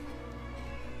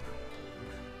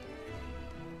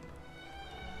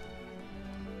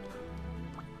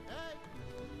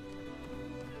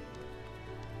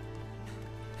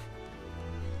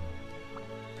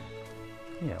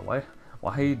 Yeah,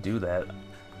 why you do that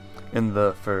in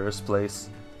the first place?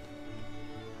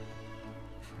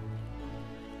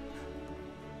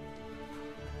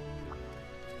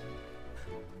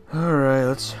 Alright,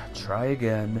 let's try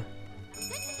again.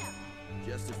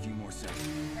 Just a few more seconds.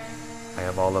 I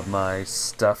have all of my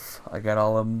stuff. I got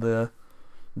all of the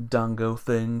Dongo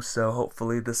things, so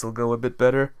hopefully this will go a bit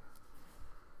better.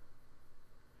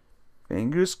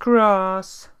 Fingers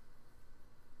crossed.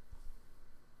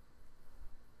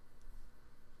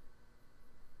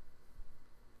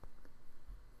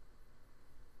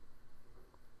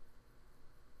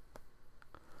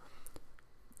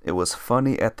 It was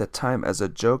funny at the time as a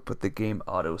joke, but the game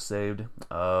auto-saved.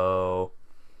 Oh.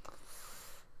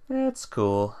 That's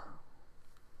cool.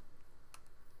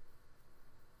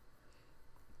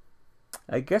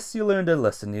 I guess you learned a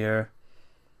lesson here.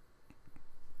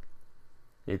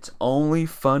 It's only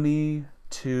funny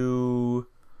to...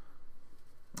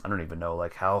 I don't even know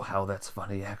like how that's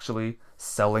funny actually.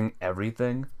 Selling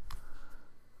everything.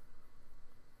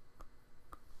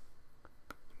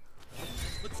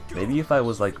 Maybe if I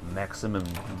was like maximum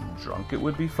drunk it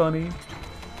would be funny.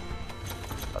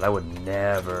 But I would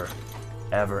never,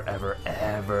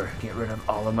 ever get rid of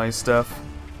all of my stuff.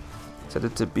 Set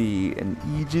it to be, and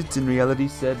Egypt in reality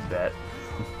said bet.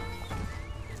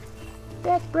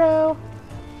 Bet, bro.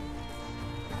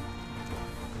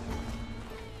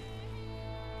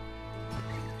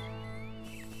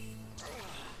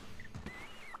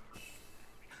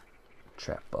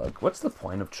 Trap bug. What's the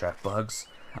point of trap bugs?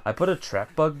 I put a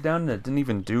trap bug down and it didn't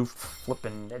even do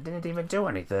it didn't even do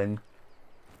anything.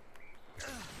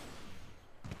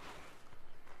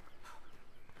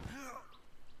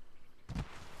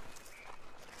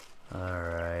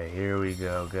 Alright, here we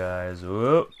go, guys.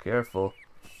 Whoa, careful.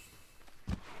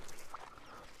 You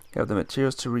have the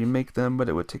materials to remake them, but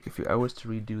it would take a few hours to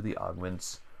redo the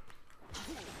augments.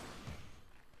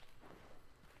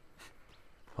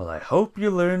 Well, I hope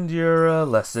you learned your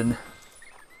lesson.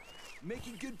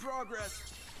 Making good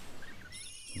progress.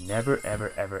 Never,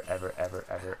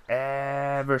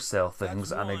 ever sell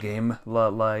things on a game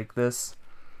like this.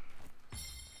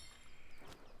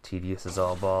 Tedious as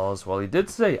all balls. Well, he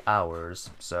did say hours,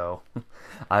 so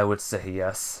I would say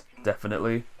yes,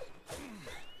 definitely.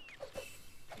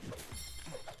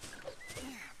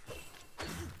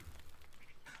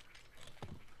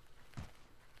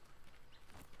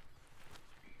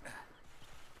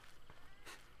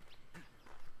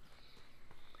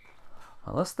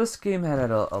 Unless this game had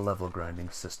a level grinding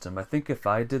system. I think if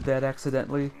I did that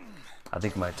accidentally, I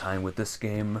think my time with this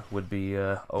game would be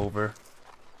over.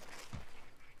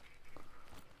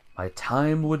 My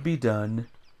time would be done.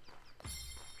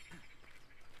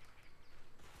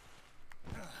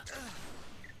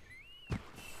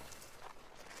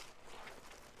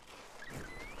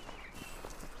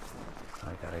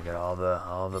 I gotta get all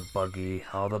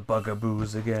the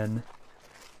bugaboos again.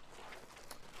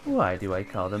 Why do I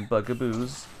call them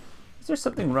bugaboos? Is there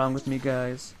something wrong with me,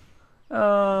 guys?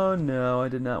 Oh no, I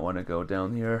did not want to go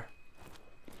down here.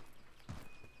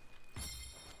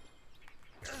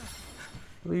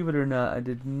 Believe it or not, I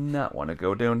did not want to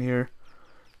go down here.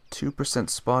 2%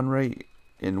 spawn rate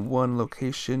in one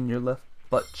location, your left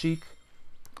butt cheek.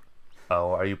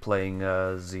 Oh, are you playing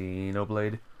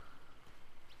Xenoblade?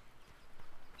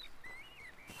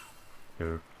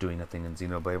 You're doing a thing in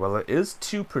Xenoblade. Well, it is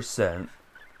 2%.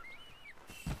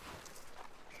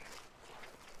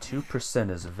 2%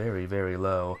 is very, very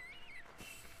low.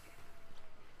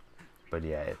 But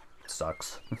yeah, it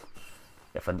sucks.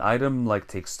 If an item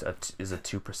like is a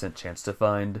 2% chance to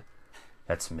find,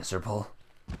 that's miserable.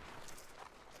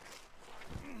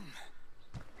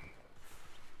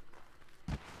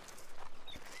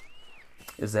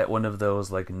 Is that one of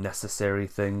those like necessary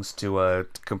things to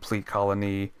complete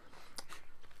colony?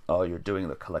 Oh, you're doing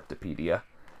the Collectopedia.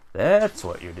 That's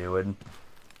what you're doing.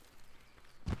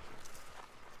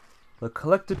 The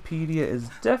Collectopedia is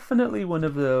definitely one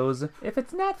of those, if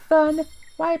it's not fun,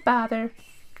 why bother?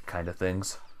 Kind of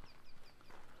things.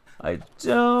 I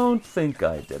don't think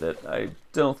I did it. I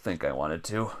don't think I wanted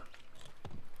to.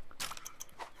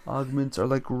 Augments are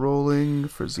like rolling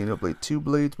for Xenoblade 2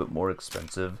 blades, but more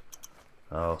expensive.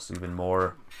 Oh, so even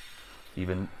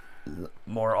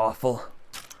more awful.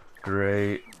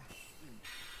 Great.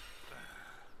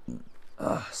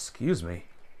 Excuse me.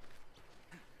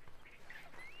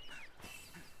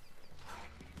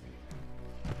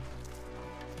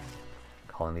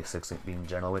 Colony 6 ain't being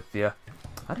gentle with you.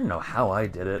 I don't know how I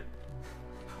did it.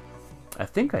 I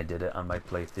think I did it on my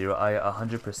playthrough. I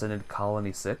 100%ed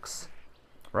Colony 6.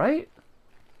 Right?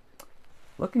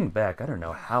 Looking back, I don't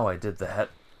know how I did that.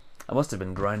 I must have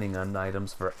been grinding on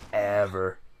items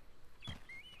forever.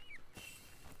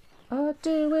 I'll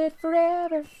do it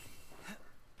forever.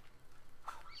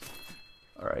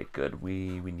 Alright, good.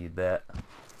 We need that.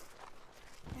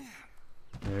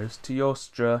 There's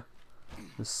Teostra.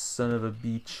 The son of a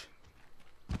beach.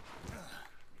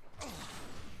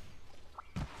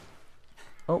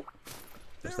 Oh,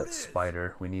 there's that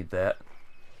spider. We need that.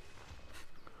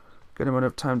 Good amount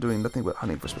of time doing nothing but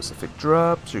hunting for specific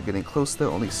drops. You're getting close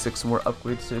though. Only 6 more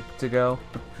upgrades to go.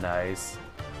 Nice.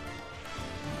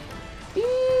 Eek!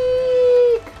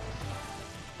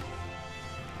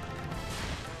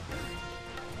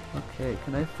 Okay,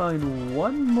 can I find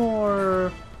one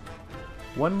more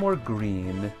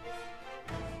green?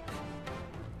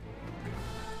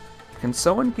 Can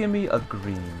someone give me a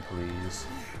green, please?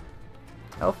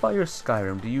 Hellfire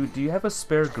Skyrim, do you have a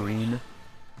spare green?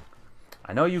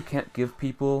 I know you can't give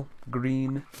people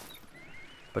green,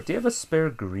 but do you have a spare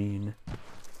green?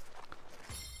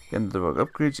 Again, the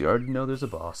upgrades, you already know there's a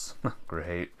boss.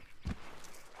 Great.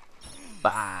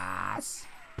 Boss!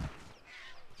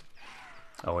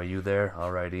 Oh, are you there?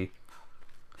 Alrighty.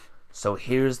 So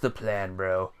here's the plan,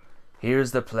 bro.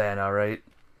 Here's the plan, alright?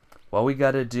 What we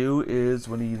gotta do is,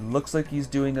 when he looks like he's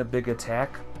doing a big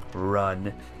attack,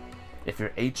 run. If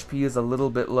your HP is a little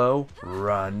bit low,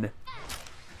 run.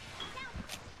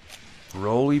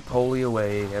 Roly-poly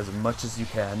away as much as you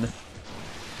can.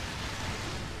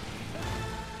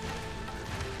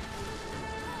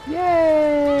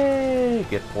 Yay!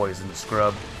 Get poisoned,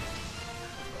 scrub.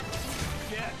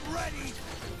 Get ready.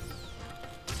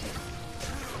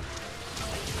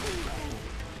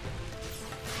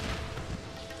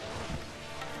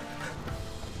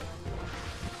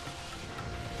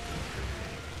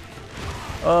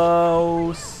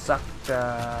 Oh,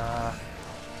 sucker.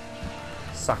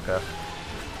 Sucker.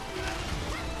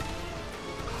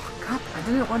 God, I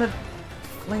didn't want to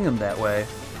fling him that way.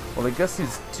 Well, I guess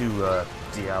he's too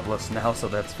Diablos now, so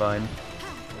that's fine.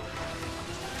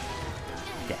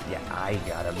 Yeah, I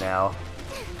got him now.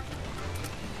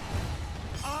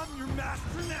 I'm your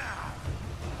master now.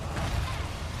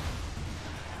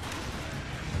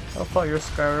 Hellfire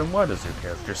Skyrim, why does your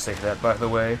character say that, by the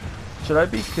way? Should I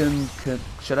be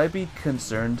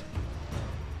concerned?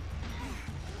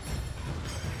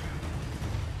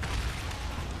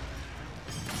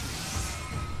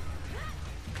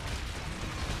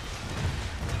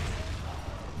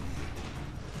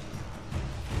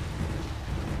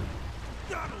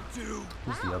 That'll do.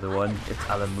 Who's the other one? It's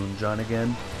Alamunjan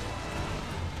again.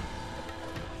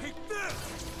 Take this.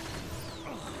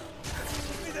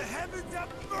 May the heavens have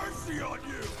mercy on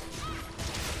you.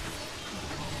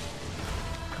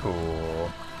 Cool.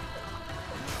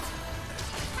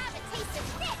 Have a taste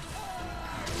of this!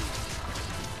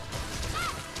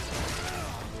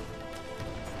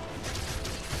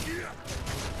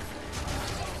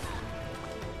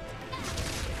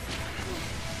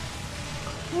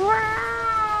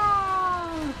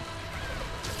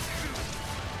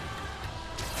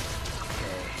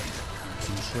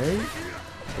 Concentrate.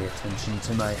 Pay attention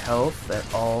to my health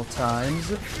at all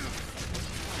times. If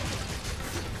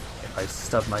I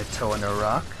stub my toe in a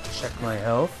rock, check my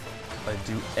health. If I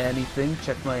do anything,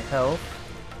 check my health.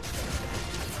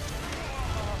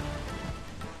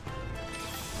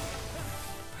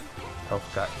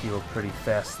 Health got healed pretty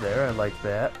fast there, I like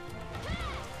that.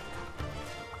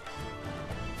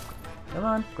 Come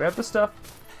on, grab the stuff.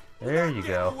 There you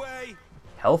go.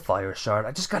 Hellfire Shard.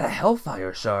 I just got a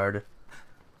Hellfire Shard.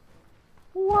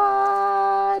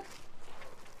 What?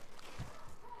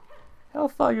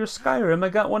 Hellfire Skyrim, I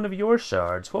got one of your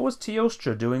shards. What was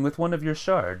Teostra doing with one of your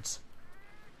shards?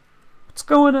 What's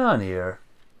going on here?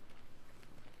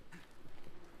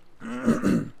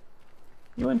 You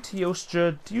and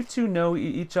Teostra, do you two know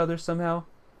each other somehow?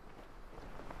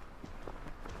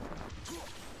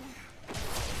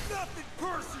 Nothing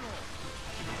personal.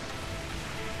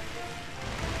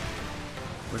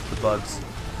 Where's the bugs?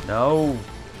 No!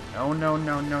 No, no,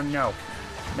 no, no, no.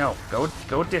 No, go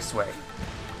this way.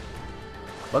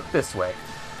 Look this way.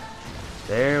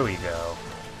 There we go.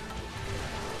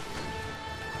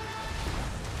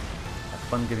 Have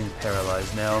fun getting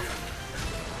paralyzed now.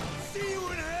 See you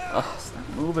in hell. Ugh, stop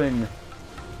moving.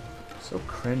 So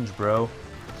cringe, bro.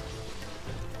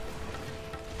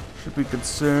 Should be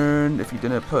concerned if you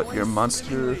didn't put your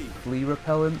monster flea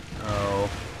repellent. Oh.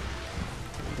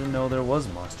 Didn't know there was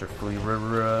monster flea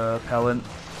repellent.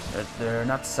 They're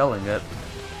not selling it.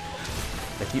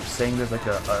 They keep saying there's like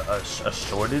a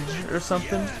shortage or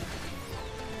something.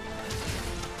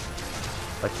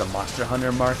 Like the Monster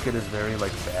Hunter market is very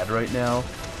like bad right now.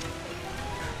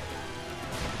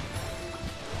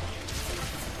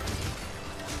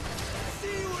 See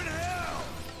you in hell.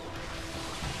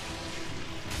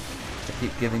 They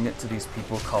keep giving it to these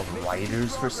people called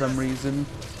writers for some reason.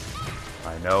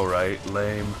 I know, right?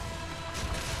 Lame.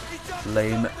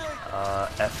 Lame.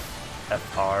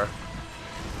 FR.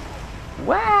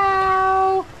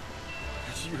 Wow!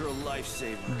 You're a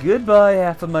lifesaver. Goodbye,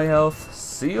 half of my health.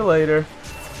 See you later.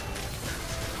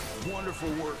 Wonderful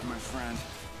work, my friend.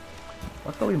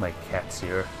 Luckily, my cat's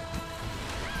here.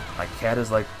 My cat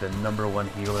is like the #1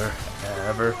 healer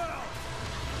ever.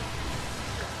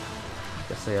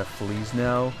 Guess I have fleas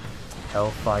now.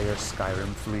 Hellfire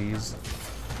Skyrim fleas.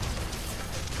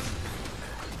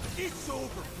 It's over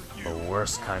for you. The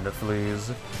worst kind of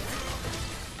fleas.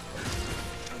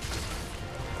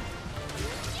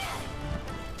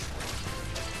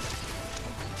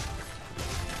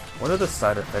 What are the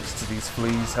side effects to these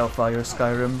fleas, Hellfire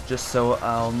Skyrim? Just so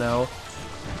I'll know.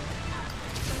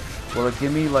 Will it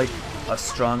give me like a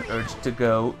strong urge to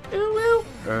go ooh, ooh,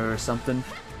 or something?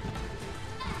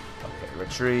 Okay,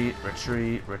 retreat,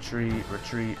 retreat, retreat,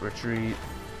 retreat, retreat.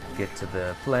 Get to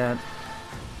the plant.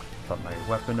 Put my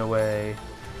weapon away.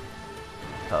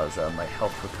 Because my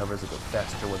health recovers a bit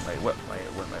faster when my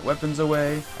weapon's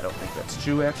away. I don't think that's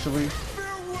true actually.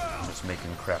 I'm just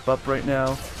making crap up right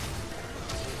now.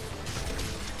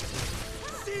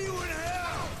 See you in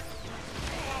hell.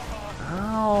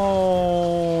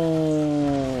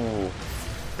 Ow!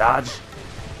 Dodge.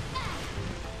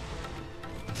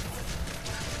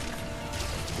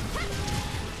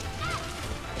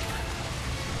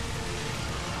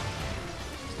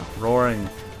 Stop roaring.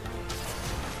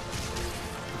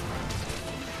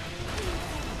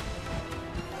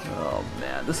 Oh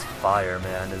man, this fire,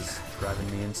 man, is driving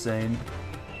me insane.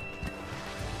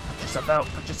 Put yourself out!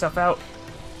 Put yourself out!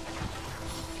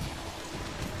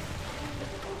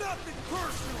 Nothing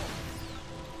personal.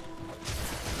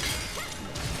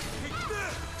 Take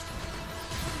this.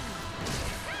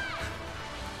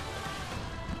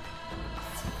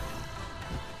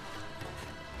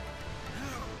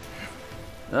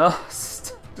 Oh,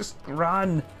 just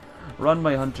run! Run,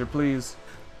 my hunter, please.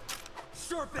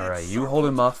 Alright, you hold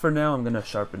him off for now. I'm gonna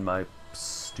sharpen my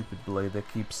stupid blade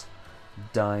that keeps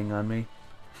dying on me.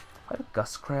 I have a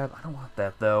gust crab? I don't want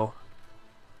that, though.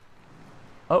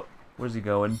 Oh, where's he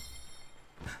going?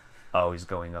 Oh, he's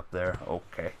going up there.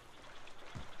 Okay.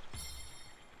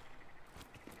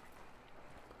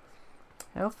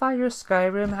 Hellfire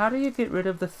Skyrim, how do you get rid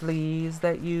of the fleas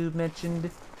that you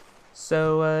mentioned?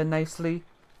 so nicely.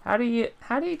 How do you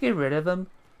get rid of them?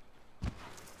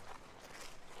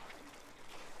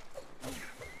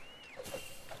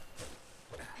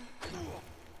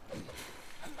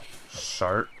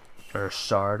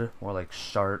 Shard, more like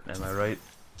shart, am I right?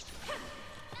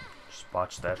 Just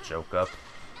botch that joke up.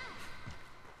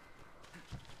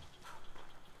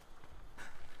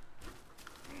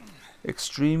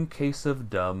 Extreme case of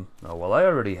dumb. Oh, well, I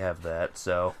already have that,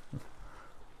 so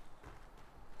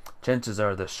chances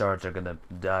are the shards are gonna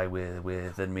die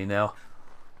within me now.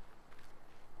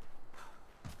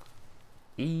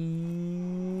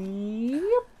 Yep.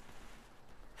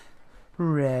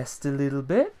 Rest a little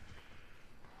bit.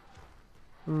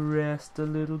 Rest a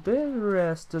little bit.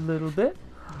 Rest a little bit.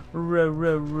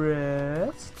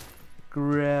 Rest.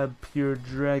 Grab pure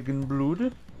dragon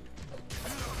blood.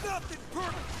 Nothing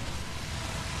perfect.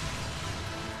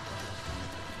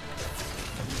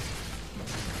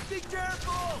 Be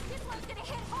careful. This one's gonna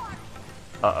hit hard.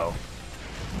 Uh-oh.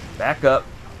 Back up.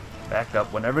 Back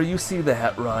up. Whenever you see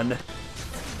that, run.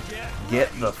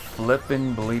 Get the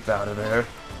flipping bleep out of there.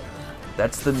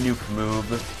 That's the nuke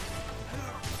move.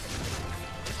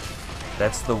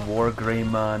 That's the War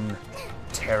Greymon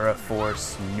Terra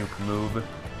Force nuke move.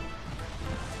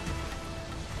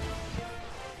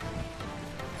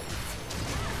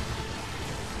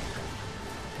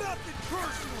 Nothing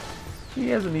personal. He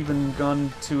hasn't even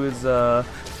gone to his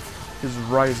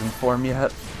Ryzen form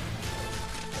yet.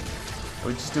 Are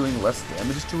we just doing less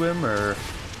damage to him, or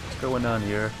what's going on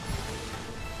here?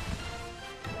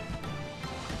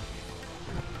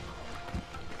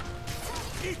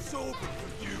 It's over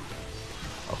for you.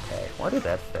 Okay, why did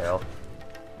that fail?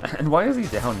 And why is he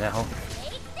down now?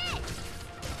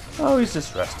 Oh, he's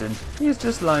just resting. He's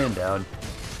just lying down.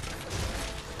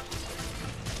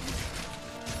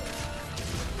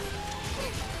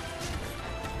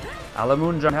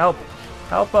 Alamundra, help!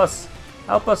 Help us!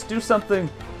 Help us do something!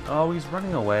 Oh, he's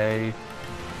running away.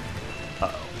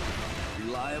 Uh-oh.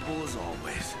 Reliable as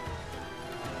always.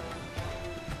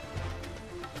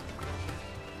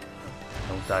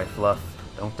 Don't die, Fluff.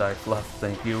 Don't die, Fluff.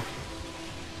 Thank you.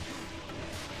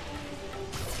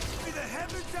 May the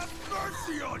heavens have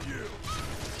mercy on you.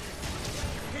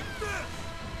 Take this.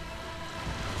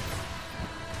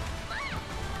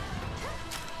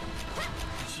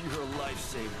 You're a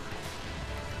lifesaver.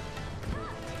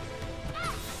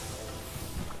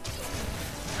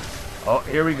 Oh,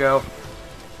 here we go.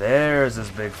 There's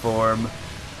his big form.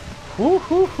 Whoo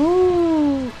hoo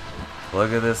hoo!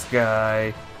 Look at this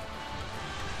guy.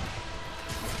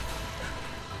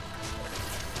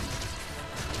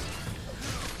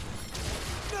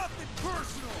 Nothing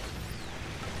personal.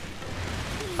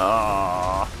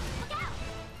 Aww.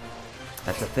 I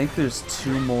have to think there's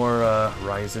 2 more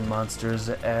Ryzen monsters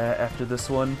after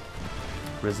this one.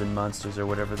 Risen monsters, or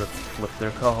whatever the flip they're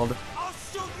called. I'll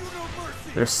show you no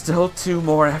mercy. There's still 2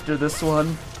 more after this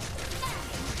one.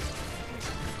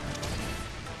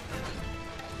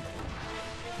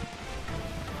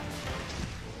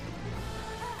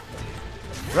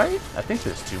 Right? I think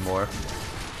there's 2 more.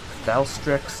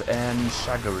 Valstrix and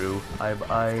Shagaru,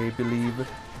 I believe.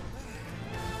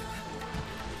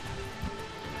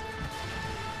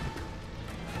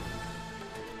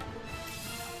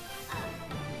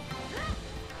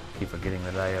 Keep forgetting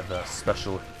that I have a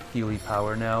special Healy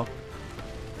power now.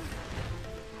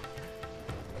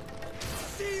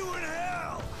 See you in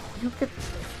hell. You could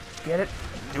get it.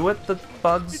 Do it, the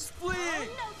bugs. It's fleeing.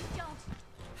 No, you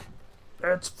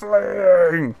don't. It's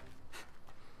fleeing!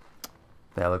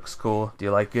 That looks cool. Do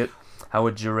you like it? How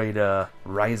would you rate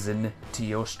Ryzen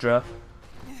Teostra?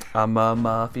 I'm a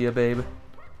Mafia, babe.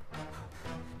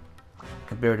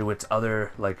 Compared to its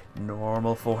other, like,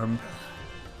 normal form.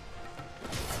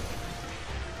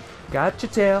 Got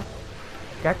your tail.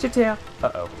 Got your tail.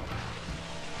 Uh-oh.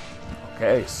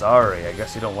 Okay, sorry. I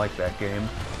guess you don't like that game.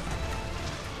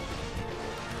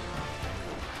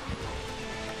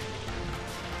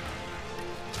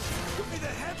 May the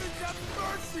heavens have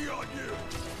mercy on you.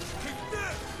 Take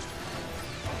this.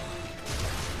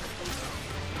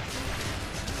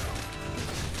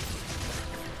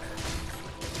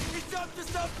 It's up to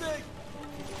something.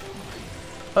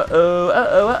 Uh-oh,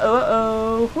 uh-oh, uh-oh,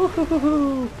 uh-oh.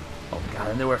 Hoo-hoo-hoo-hoo. Oh god,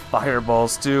 and there were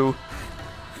fireballs too.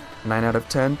 9 out of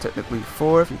 10, technically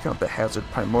 4 if you count the Hazard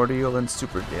Primordial and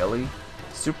Super Daily.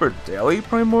 Super Daily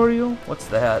Primordial? What's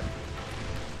that?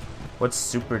 What's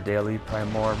Super Daily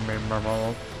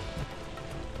Primordial?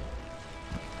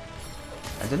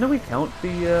 And didn't we count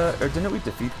the, or didn't we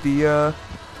defeat the,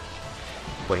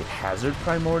 wait, Hazard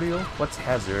Primordial? What's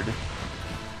Hazard?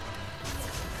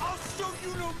 I'll show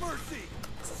you no mercy.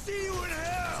 See you in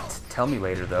hell. tell me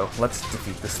later, though. Let's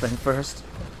defeat this thing first.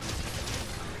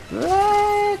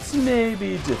 Let's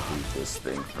maybe defeat this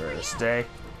thing first, eh?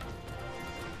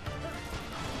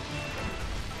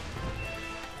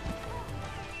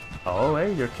 Oh,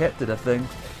 hey, your cat did a thing.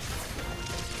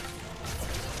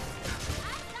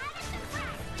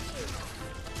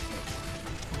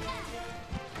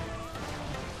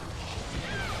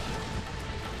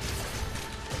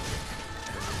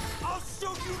 I'll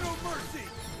show you no mercy.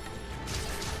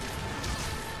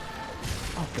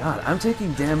 Oh god, I'm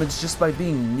taking damage just by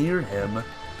being near him.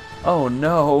 Oh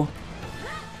no.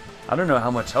 I don't know how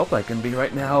much help I can be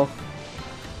right now.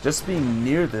 Just being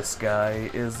near this guy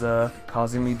is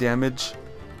causing me damage.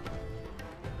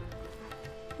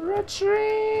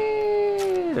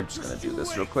 Retreat! I'm just gonna do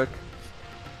this real quick.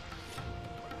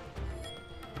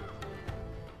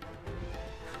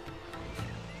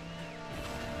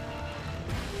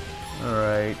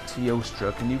 Alright,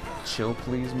 Teostra, can you chill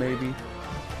please, maybe?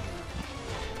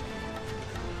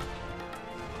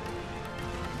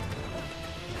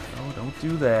 Oh, don't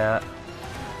do that.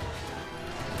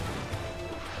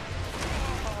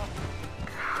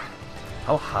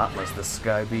 How hot must this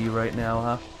sky be right now,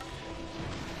 huh?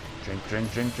 Drink,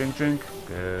 drink, drink, drink, drink.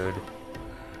 Good.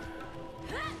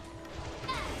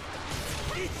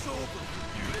 It's over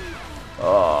for you.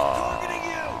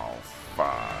 Oh,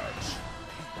 fudge.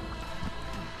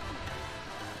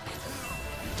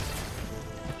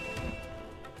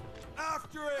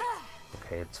 After it.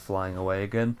 Okay, it's flying away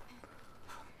again.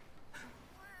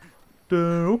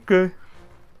 Okay.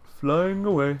 Flying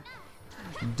away.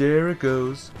 There it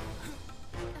goes.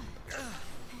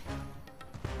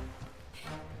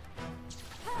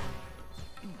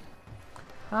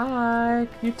 Hi,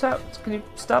 can you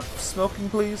stop smoking,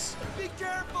 please? Be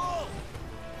careful.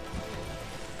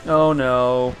 Oh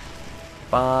no.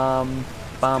 Bomb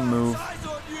move. Eyes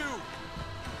on you.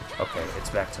 Okay, it's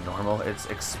back to normal. It's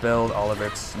expelled all of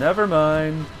its... Never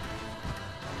mind.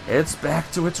 It's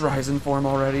back to its Ryzen form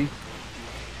already.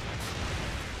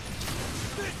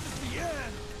 This is the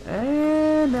end.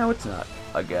 And now it's not.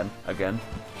 Again. May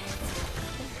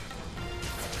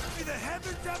the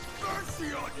heavens have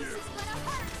mercy on you.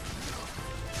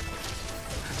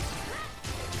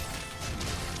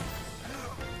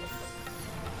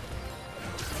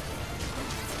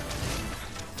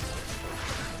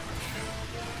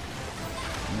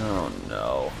 Oh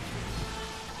no.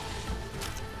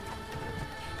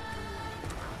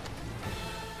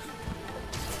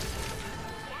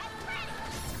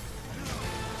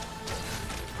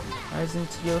 Rising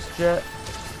Teostra,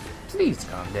 please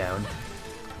calm down.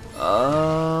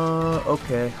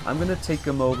 Okay. I'm gonna take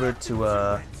him over to,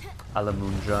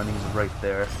 Alamundra, and he's right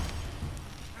there.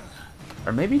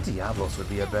 Or maybe Diablos would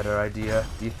be a better idea,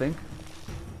 do you think?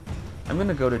 I'm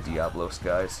gonna go to Diablos,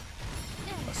 guys.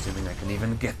 Assuming I can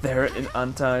even get there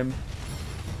on time.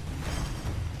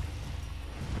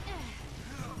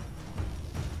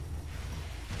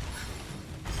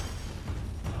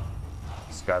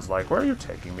 This guy's like, where are you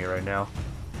taking me right now?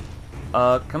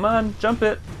 Come on, jump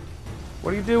it!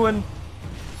 What are you doing?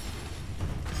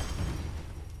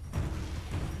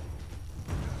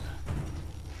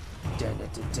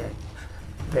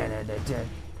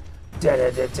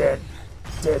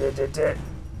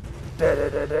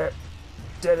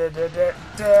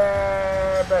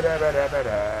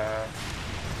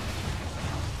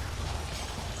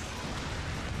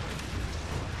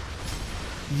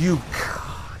 You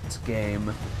cunt, game.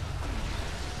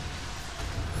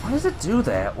 Why does it do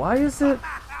that? Why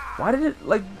did it,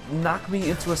 like, knock me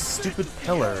into a stupid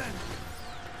pillar?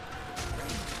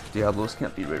 Diablos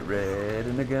can't be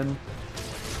ridden again.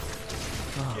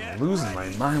 Oh, I'm losing my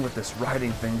mind with this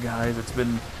riding thing, guys. It's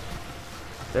been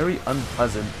very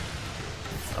unpleasant.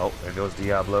 Oh, there goes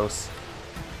Diablos.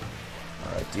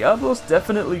 Alright, Diablos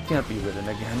definitely can't be ridden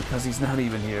again, because he's not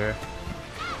even here.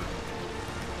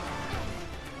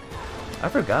 I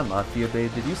forgot, Mafia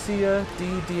Babe. Did you see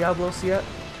Diablos yet?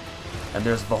 And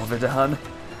there's Volvidon.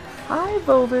 Hi,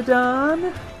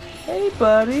 Volvidon! Hey,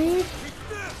 buddy!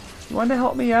 You want to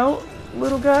help me out,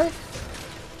 little guy?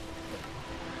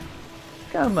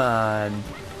 Come on.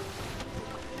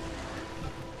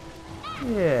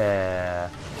 Yeah.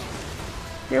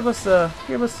 Give us a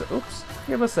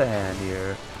hand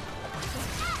here.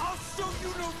 I'll show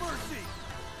you no mercy.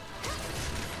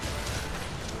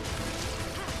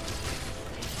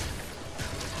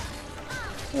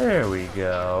 There we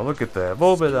go. Look at that.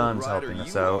 Volvidon's helping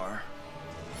us out.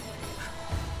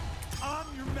 I'm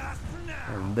your master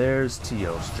now. And there's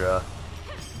Teostra.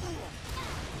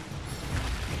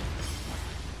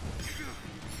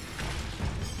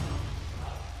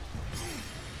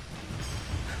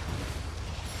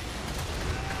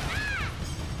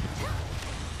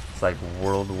 It's like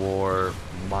World War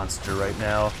monster right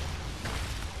now.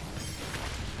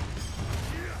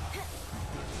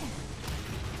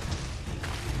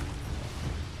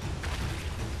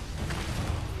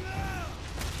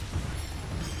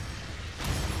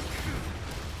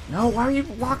 No, why are you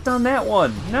locked on that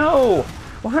one? No!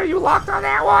 Why are you locked on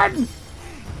that one?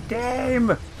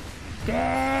 Game!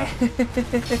 Game!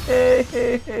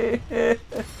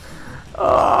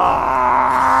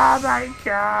 Oh my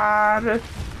god!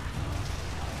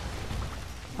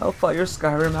 Hellfire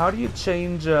Skyrim, how do you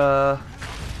change,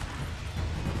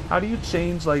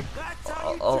 like,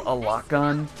 a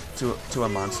lock-on to a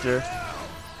monster?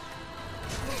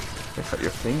 They cut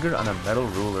your finger on a metal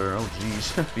ruler. Oh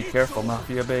jeez. Be careful,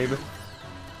 Mafia babe.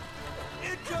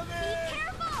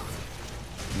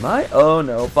 Oh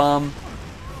no, bomb.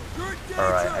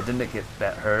 Alright, I didn't get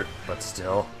that hurt, but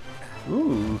still.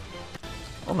 Ooh.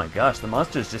 Oh my gosh, the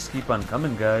monsters just keep on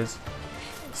coming, guys.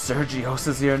 Sergios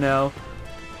is here now.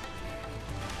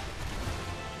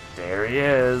 There he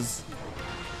is.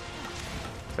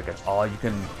 It's like an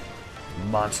all-you-can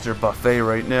monster buffet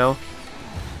right now.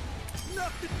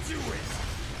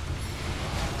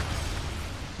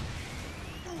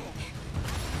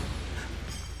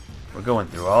 We're going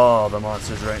through all the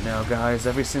monsters right now, guys.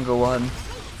 Every single one.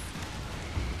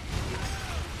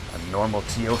 A normal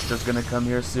Teostra's gonna come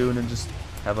here soon and just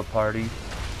have a party.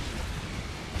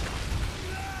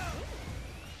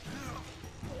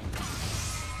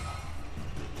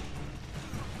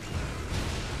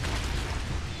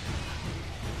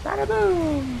 Bada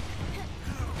boom!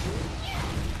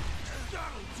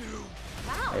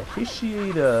 I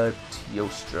appreciate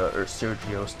Teostra or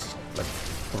Sergios like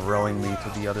throwing me to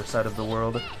the other side of the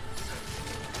world. May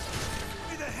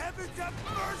the heavens have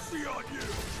mercy on you.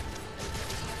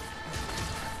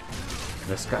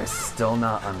 This guy's still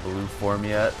not on blue form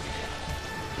yet.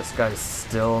 This guy's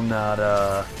still not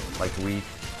like weak.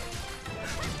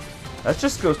 That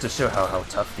just goes to show how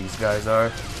tough these guys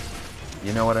are.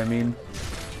 You know what I mean?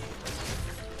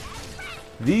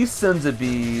 These sons of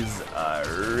bees are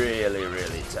really,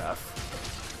 really tough.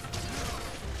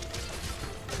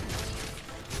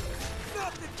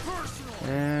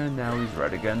 And now he's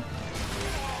red again.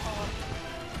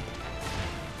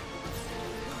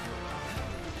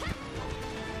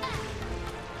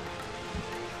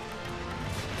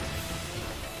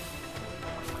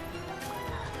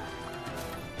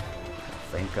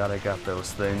 Thank God I got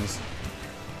those things.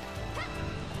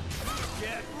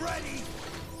 Get ready.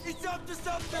 It's up to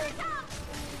something.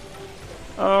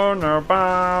 Oh no,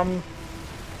 bomb!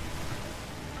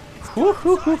 Whoo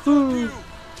hoo hoo hoo!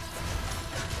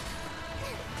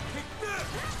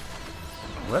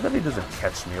 Glad that he doesn't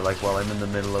catch me like while I'm in the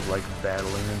middle of like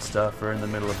battling and stuff, or in the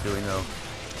middle of doing a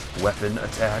weapon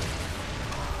attack.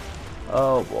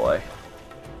 Oh boy.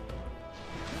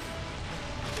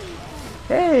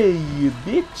 Hey, you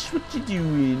bitch! What you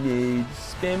doing?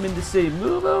 Spamming the same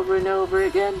move over and over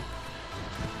again?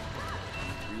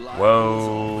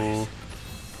 Whoa!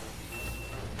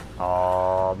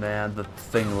 Oh man, the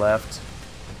thing left.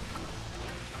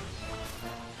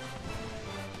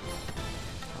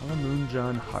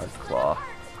 Moonjohn Hearthclaw.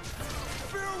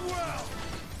 Farewell.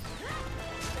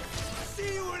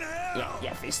 See you in hell.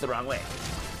 Yeah, face the wrong way.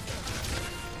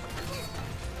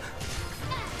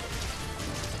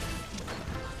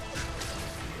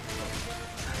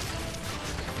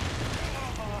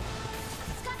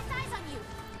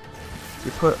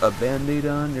 You put a band-aid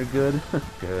on, you're good?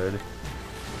 Good.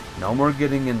 No more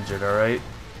getting injured, alright?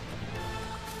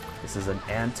 This is an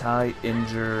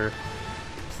anti-injure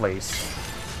place.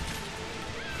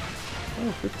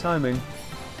 Oh, good timing.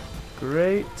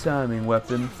 Great timing,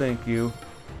 weapon. Thank you.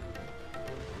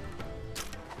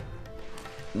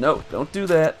 No, don't do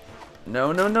that.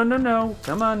 No, no, no, no, no.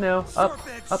 Come on now. Up,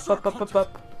 up, up, up, up,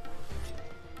 up.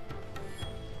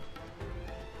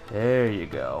 There you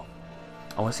go.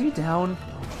 Oh, is he down?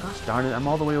 Oh, gosh darn it. I'm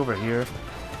all the way over here.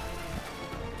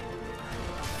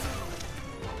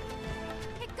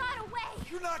 It got away.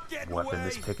 You're not getting Weapon away.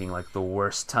 is picking like the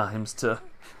worst times to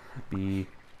be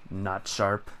not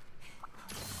sharp.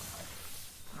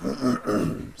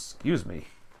 Excuse me.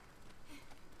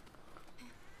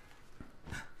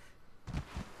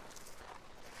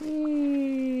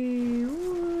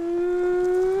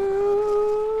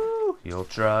 You'll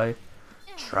try.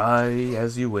 Try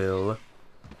as you will.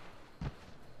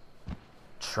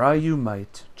 Try you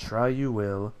might. Try you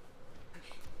will.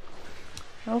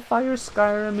 Hellfire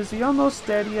Skyrim, is he almost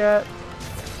dead yet?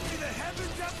 May the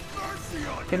heavens have mercy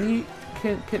on Can you.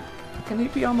 can he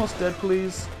be almost dead,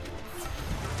 please?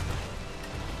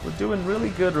 We're doing really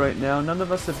good right now. None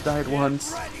of us have died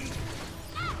once. Ready.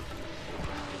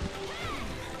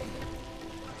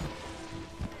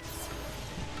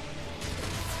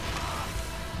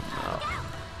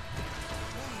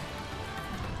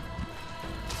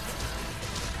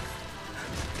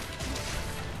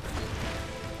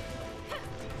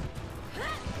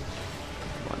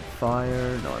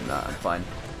 fire. No, I'm not. I'm fine.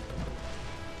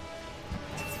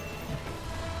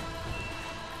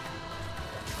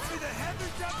 May the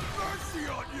heavens have mercy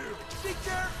on you! Be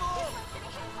careful!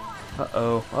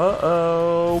 Uh-oh.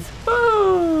 Uh-oh.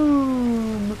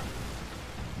 Boom!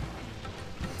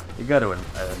 You gotta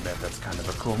admit that's kind of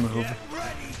a cool move. Get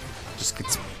ready! Just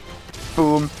gets...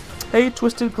 Boom. Hey,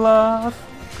 Twisted Cloth!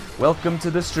 Welcome to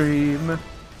the stream.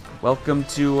 Welcome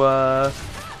to,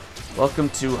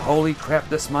 holy crap,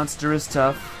 this monster is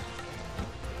tough.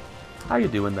 How you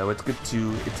doing, though? It's good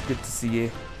to see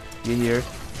you here.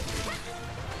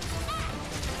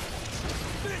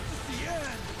 This is the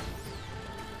end!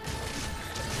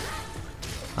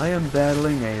 I am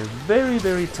battling a very,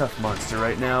 very tough monster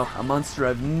right now. A monster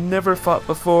I've never fought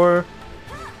before.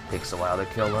 Takes a while to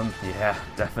kill him. Yeah,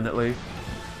 definitely.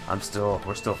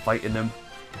 We're still fighting him.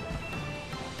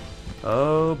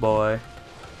 Oh boy.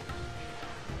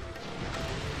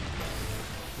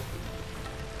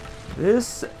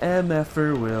 This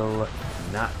MFer will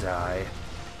not die.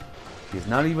 He's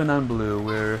not even on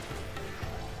blue.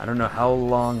 I don't know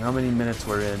how many minutes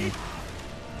we're in.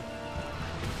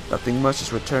 Nothing much,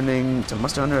 just returning to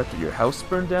Monster Hunter after your house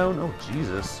burned down? Oh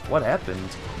Jesus, what happened?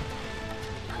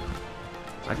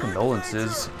 My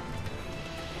condolences.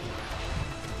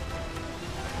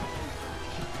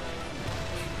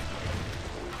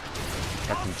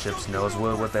 Captain Chips knows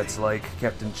what that's like.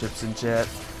 Captain Chips in chat.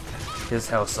 His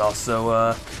house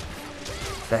also,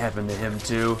 that happened to him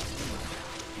too.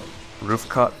 Roof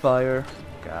caught fire.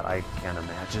 God, I can't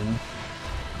imagine.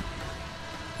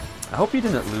 I hope you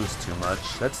didn't lose too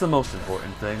much. That's the most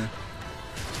important thing.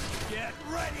 Get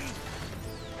ready!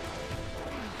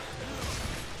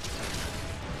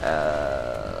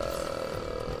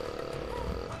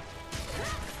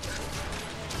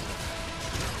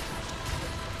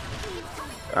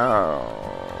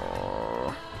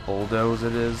 Oh, bulldoze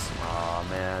it is. Aw,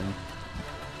 man.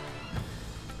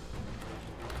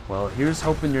 Well, here's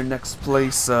hoping your next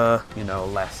place,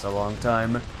 lasts a long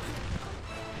time.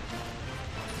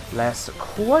 Lasts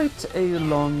quite a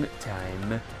long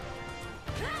time.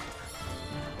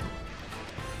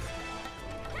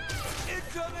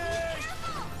 Incoming!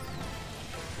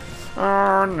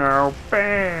 Oh no,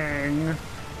 bang!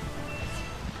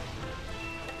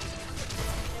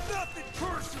 Nothing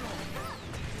personal!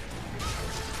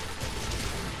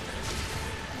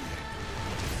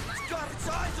 It's got its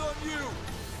eyes on you!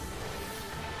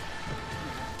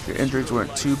 Your injuries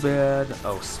weren't too bad.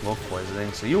 Oh, smoke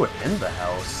poisoning. So you were in the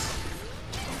house.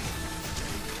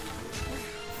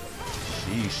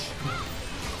 Sheesh.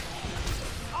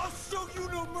 I'll show you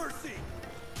no mercy!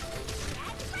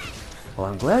 Well,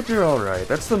 I'm glad you're alright.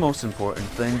 That's the most important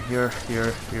thing. You're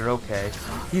okay.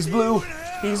 He's blue!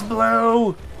 He's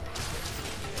blue!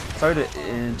 Sorry to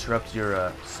interrupt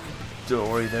your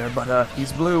story there, but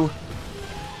he's blue.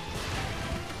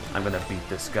 I'm gonna beat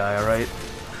this guy, alright?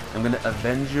 I'm gonna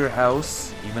avenge your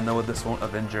house, even though this won't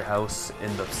avenge your house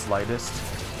in the slightest.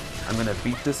 I'm gonna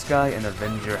beat this guy and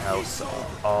avenge your house,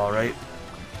 alright?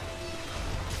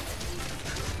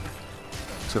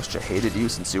 Teostra hated you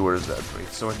since you were the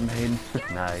greatsword main.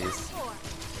 Nice.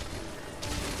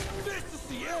 This is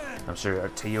the end! I'm sure our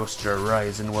Teostra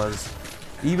Ryzen was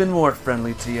even more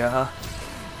friendly to you, huh?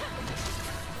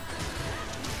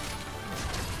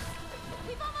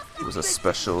 It was a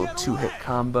special 2-hit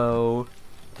combo.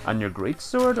 On your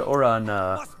greatsword or on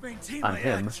Must maintain my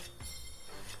him? edge.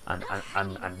 On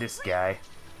this guy.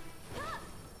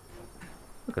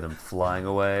 Look at him flying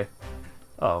away.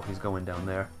 Oh, he's going down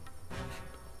there.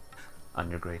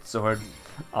 On your greatsword.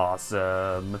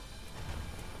 Awesome.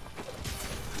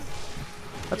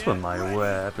 That's what my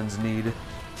weapons need.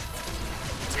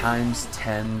 Times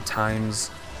 10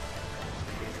 times.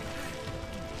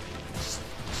 Just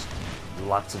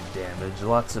lots of damage,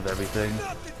 lots of everything.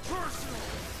 Nothing personal!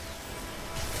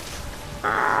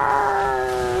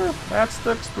 That's the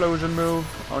explosion move.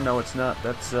 Oh no, it's not.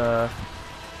 That's the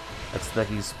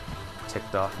he's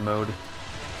ticked off mode.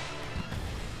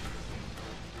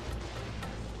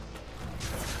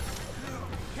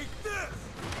 Take this!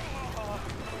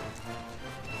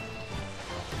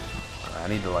 I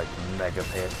need to like mega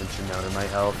pay attention now to my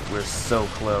health. We're so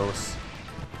close.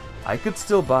 I could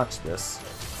still botch this.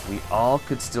 We all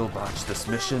could still botch this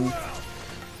mission.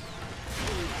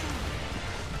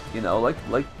 You know, like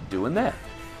doing that.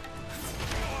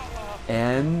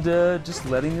 And just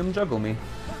letting him juggle me.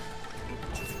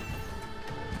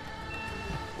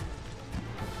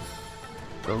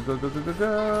 Go, go, go, go, go,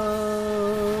 go!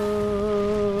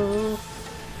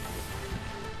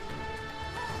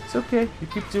 It's okay. You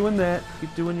keep doing that.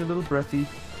 Keep doing your little breathy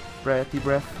breath.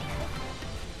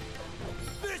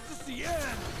 This is the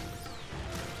end!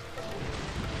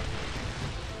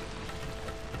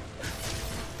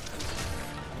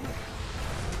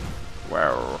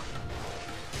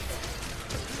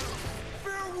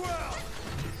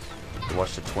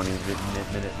 watched a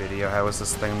 20-minute video. How is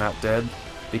this thing not dead?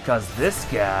 Because this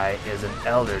guy is an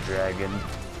Elder Dragon.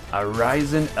 A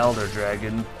Ryzen Elder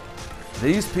Dragon.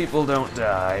 These people don't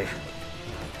die.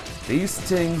 These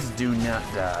things do not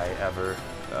die ever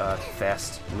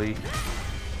fastly.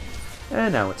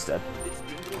 And now it's dead.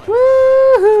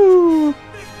 Woohoo!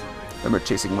 Remember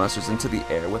chasing monsters into the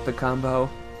air with the combo?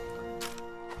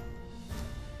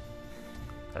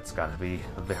 That's gotta be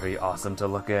very awesome to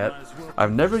look at.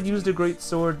 I've never used a great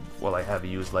sword. Well, I have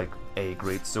used like a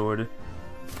great sword.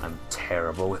 I'm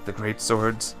terrible with the great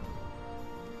swords.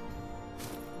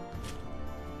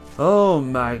 Oh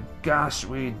my gosh,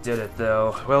 we did it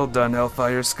though. Well done,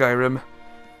 Hellfire Skyrim.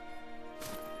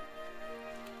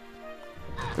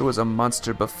 There was a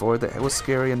monster before that was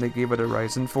scary and they gave it a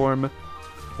Ryzen form.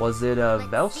 Was it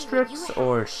Velstrix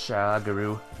or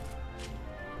Shagaru?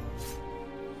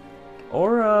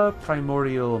 Or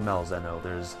Primordial Malzeno,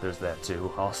 there's that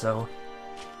too, also.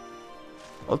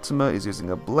 Ultima is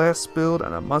using a blast build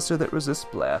on a monster that resists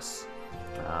blasts.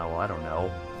 Well, I don't know.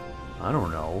 I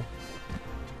don't know.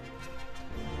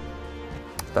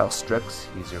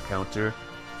 Velstrix, he's your counter.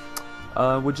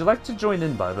 Would you like to join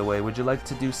in, by the way? Would you like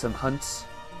to do some hunts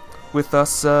with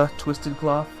us, Twisted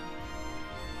Cloth?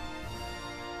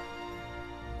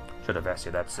 Should have asked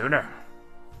you that sooner.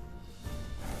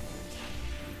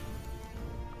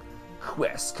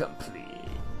 Quest complete.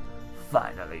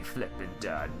 Finally flipping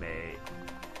done, mate.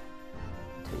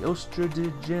 Teostra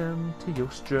did gem.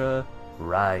 Teostra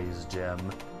rise gem.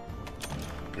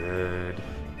 Good.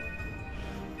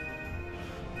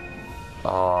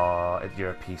 Aw, if you're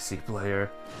a PC player.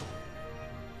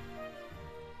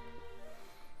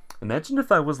 Imagine if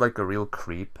I was like a real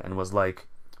creep and was like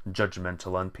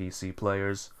judgmental on PC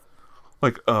players.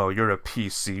 Like, oh, you're a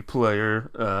PC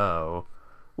player? Oh.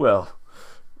 Well,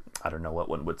 I don't know what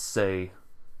one would say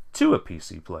to a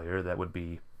PC player. That would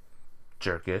be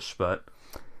jerkish, but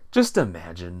just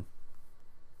imagine.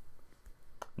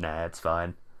 Nah, it's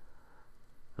fine.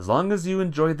 As long as you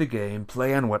enjoy the game,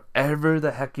 play on whatever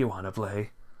the heck you want to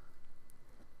play.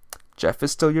 Jeff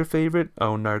is still your favorite?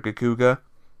 Oh, Nargacuga.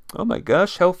 Oh my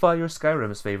gosh, Hellfire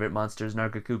Skyrim's favorite monster is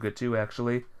Nargacuga too,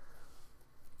 actually.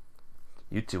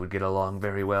 You two would get along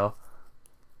very well.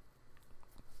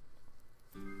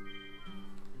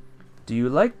 Do you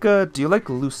like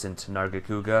Lucent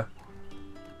Nargacuga?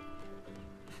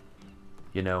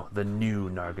 You know, the new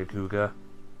Nargacuga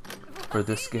for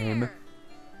this game.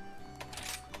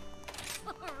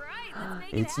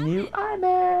 It's new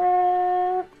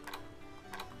armor!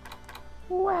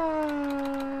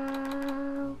 Wow!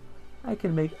 I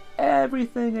can make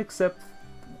everything except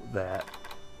that.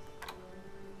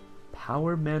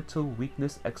 Power Mantle,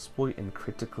 Weakness, Exploit, and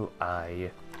Critical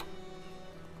Eye.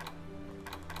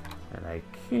 And I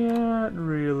can't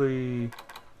really...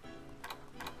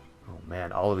 Oh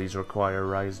man, all of these require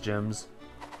Rise Gems.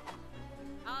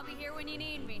 I'll be here when you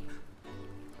need me.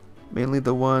 Mainly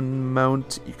the one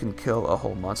mount you can kill a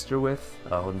whole monster with.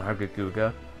 Oh,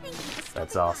 Nargacuga.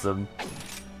 That's awesome.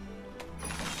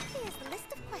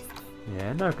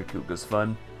 Yeah, Nargacuga's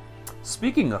fun.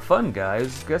 Speaking of fun,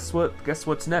 guys, guess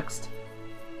what's next?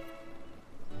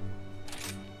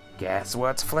 Guess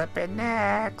what's flipping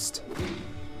next?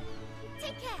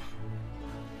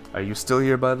 Are you still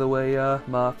here, by the way,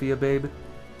 Mafia babe?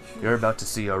 You're about to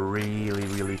see a really,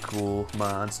 really cool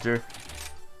monster.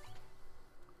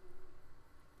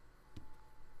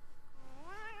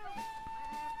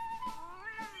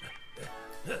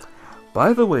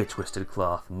 By the way, Twisted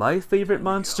Cloth, my favorite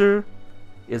monster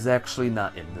is actually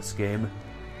not in this game,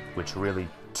 which really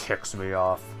ticks me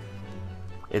off.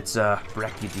 It's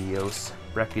Brachydios.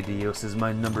 Brachydios is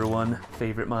my #1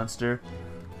 favorite monster.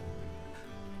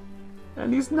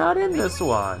 And he's not in this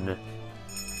one.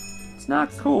 It's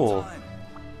not cool.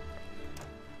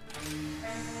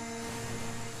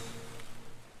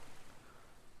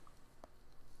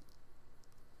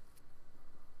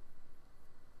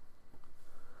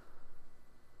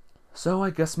 So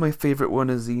I guess my favorite one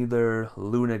is either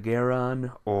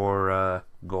Lunagaron or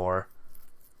Gore.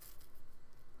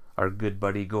 Our good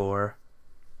buddy Gore.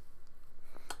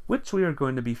 Which we are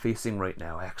going to be facing right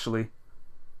now, actually.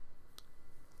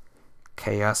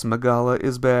 Chaos Magala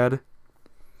is bad.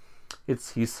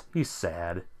 He's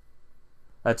sad.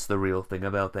 That's the real thing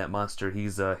about that monster.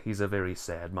 He's a very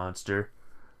sad monster.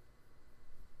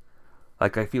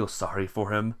 Like, I feel sorry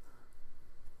for him.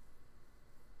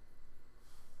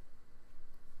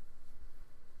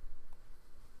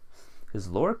 His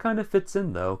lore kind of fits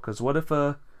in though, because what if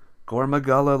Gore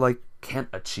Magala like can't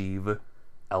achieve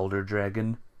Elder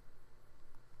Dragon?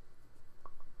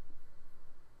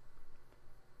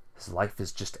 His life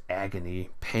is just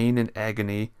agony. Pain and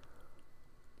agony.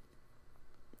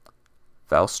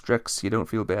 Valstrex, you don't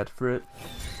feel bad for it?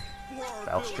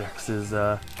 Valstrex is,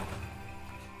 I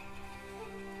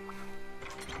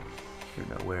don't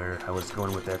know where I was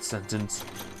going with that sentence.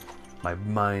 My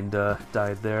mind,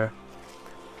 died there.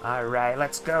 Alright,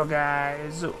 let's go,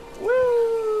 guys!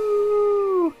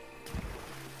 Woo!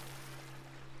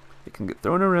 You can get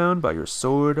thrown around by your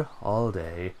sword all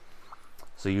day.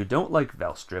 So you don't like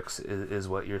Valstrex, is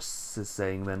what you're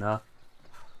saying then, huh?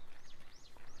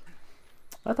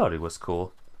 I thought he was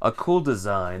cool. A cool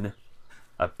design.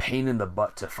 A pain in the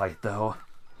butt to fight, though.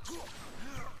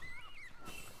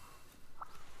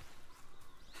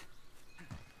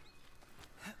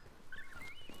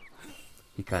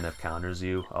 He kind of counters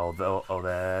you, although, oh,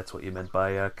 that's what you meant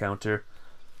by counter.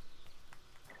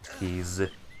 He's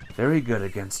very good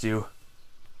against you.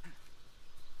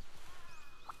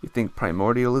 You think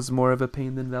Primordial is more of a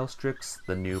pain than Valstrex?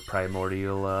 The new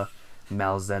Primordial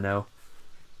Malzeno.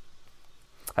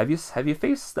 Have you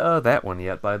faced that one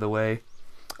yet, by the way?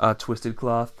 Twisted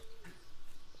Cloth.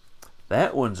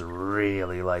 That one's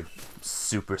really, like,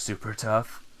 super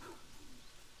tough.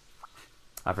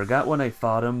 I forgot when I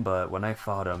fought him, but when I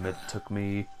fought him, it took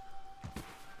me...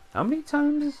 How many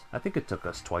times? I think it took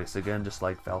us twice again, just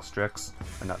like Valstrex.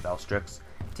 Or not Valstrex.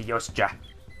 Teostra.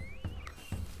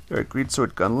 Alright,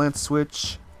 Greatsword Gunlance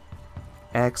switch.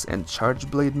 Axe and Charge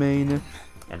Blade main.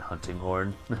 And Hunting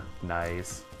Horn.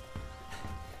 Nice.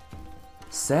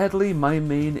 Sadly, my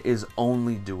main is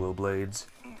only dual blades.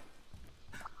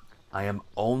 I am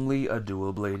only a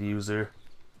dual blade user.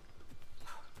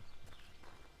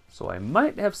 So I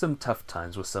might have some tough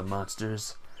times with some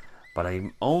monsters, but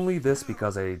I'm only this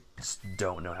because I just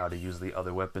don't know how to use the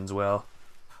other weapons well.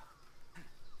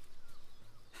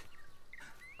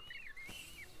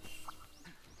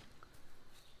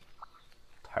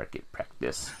 Target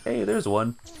practice. Hey, there's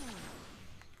one.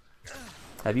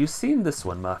 Have you seen this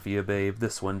one, Mafia Babe?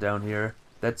 This one down here?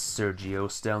 That's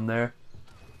Sergios down there.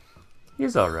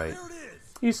 He's alright.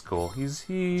 He's cool.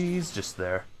 He's just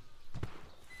there.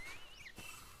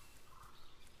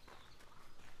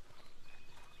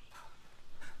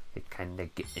 It kinda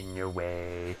get in your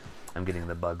way. I'm getting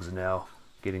the bugs now.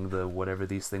 Getting the whatever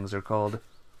these things are called.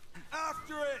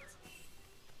 After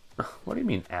it! What do you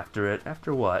mean after it?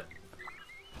 After what?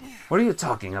 What are you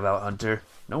talking about, Hunter?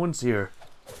 No one's here.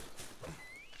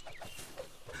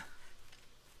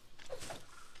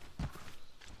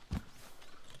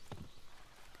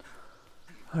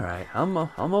 Alright, I'm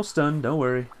almost done. Don't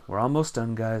worry. We're almost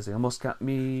done, guys. They almost got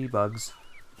me bugs.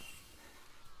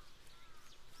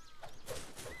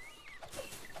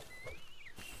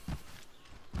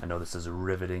 I know this is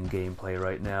riveting gameplay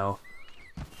right now.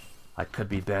 I could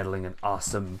be battling an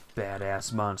awesome,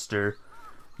 badass monster.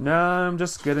 No, I'm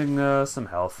just getting some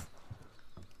health.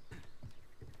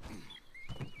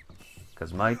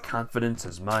 Because my confidence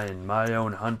is my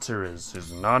own Hunter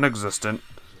is non-existent.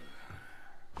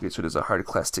 Greatsword is a hard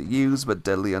class to use, but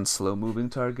deadly on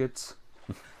slow-moving targets.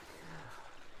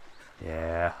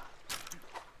 Yeah.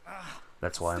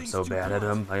 That's why I'm so bad at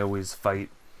him. I always fight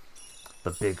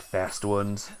the big, fast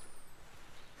ones.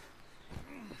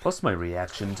 Plus my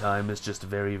reaction time is just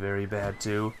very, very bad,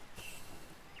 too.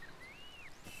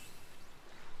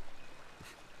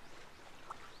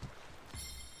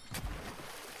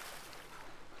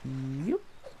 Yep.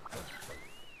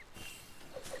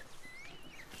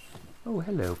 Oh,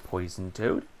 hello, Poison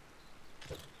Toad.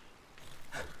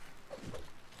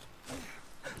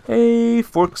 Hey,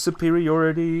 Fork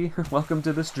Superiority. Welcome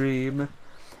to the stream.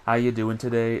 How you doing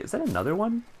today? Is that another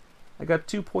one? I got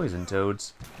 2 Poison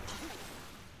Toads.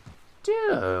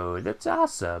 Dude, that's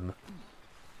awesome.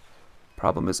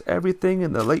 Problem is everything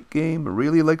in the late game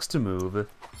really likes to move.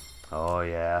 Oh,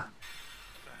 yeah.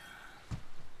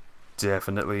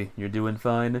 Definitely. You're doing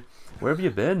fine. Where have you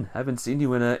been? Haven't seen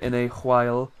you in a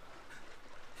while.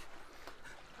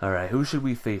 Alright, who should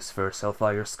we face first?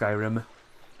 Hellfire Skyrim?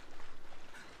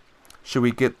 Should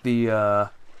we get the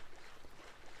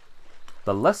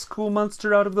less cool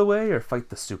monster out of the way, or fight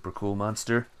the super cool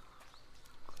monster?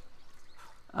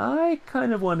 I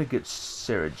kind of want to get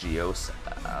Sergios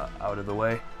out of the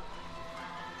way.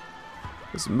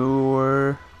 There's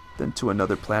more than to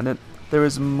another planet. There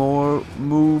is more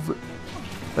move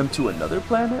them to another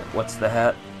planet? What's the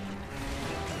hat?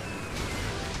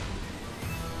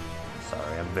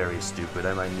 Sorry, I'm very stupid.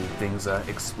 I might need things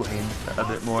explained a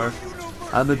bit more.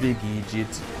 I'm a big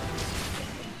idiot.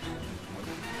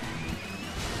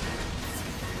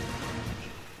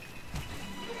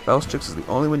 Valstrex is the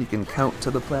only one you can count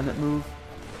to the planet move.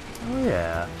 Oh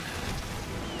yeah.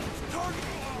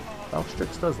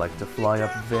 Valstrix does like to fly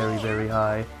up very, very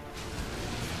high.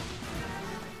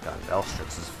 God,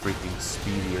 Valstrix is freaking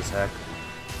speedy as heck.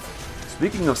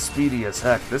 Speaking of speedy as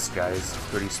heck, this guy's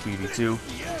pretty speedy too.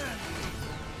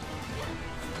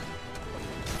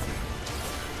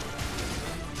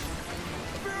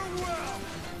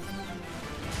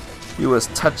 You was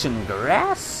touching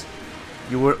grass?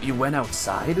 You went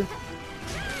outside?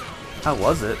 How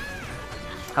was it?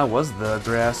 How was the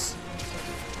grass?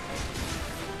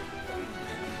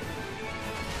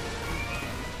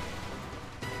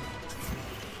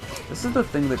 This is the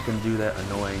thing that can do that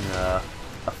annoying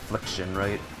affliction,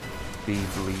 right? The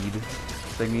bleed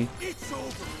thingy.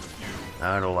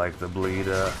 I don't like the bleed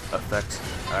effect.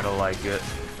 I don't like it.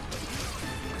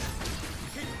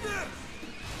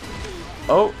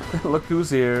 Oh, look who's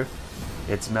here.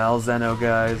 It's Malzeno,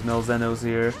 guys. Malzeno's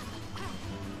here.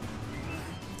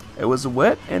 It was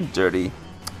wet and dirty.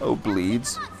 Oh,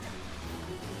 bleeds.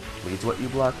 Bleeds what you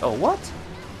block. Oh, what?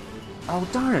 Oh,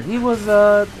 darn it. He was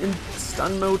in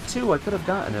stun mode too. I could have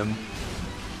gotten him.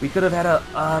 We could have had a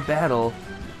battle.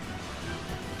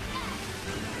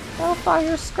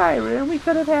 Hellfire Skyrim, we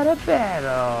could have had a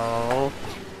battle.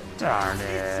 Darn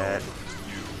it.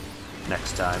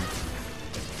 Next time.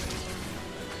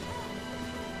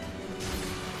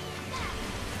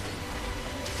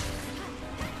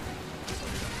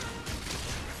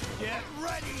 Get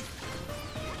ready.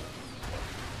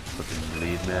 Fucking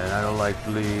bleed, man. I don't like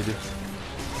bleed.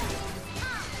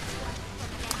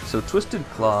 So Twisted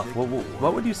Claw,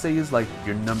 what would you say is like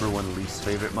your #1 least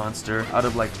favorite monster out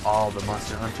of like all the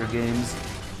Monster Hunter games?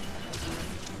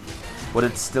 Would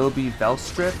it still be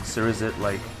Valstrix, or is it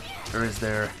like, or is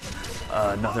there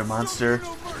another monster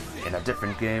in a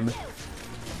different game?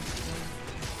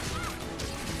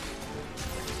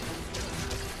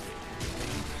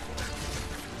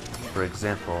 For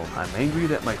example, I'm angry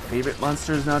that my favorite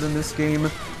monster is not in this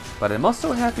game, but I'm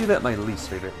also happy that my least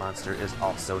favorite monster is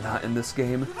also not in this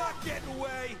game. Not getting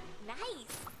away. Nice.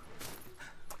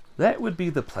 That would be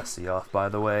the Plesioth, by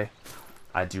the way.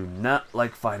 I do not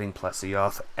like fighting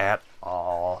Plesioth at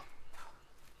all.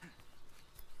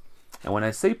 And when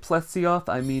I say Plesioth,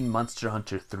 I mean Monster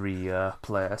Hunter 3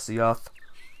 Plesioth.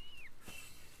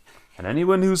 And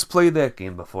anyone who's played that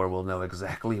game before will know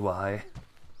exactly why.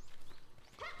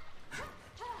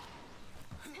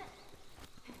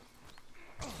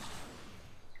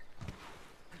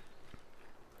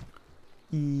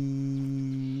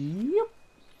 Yep.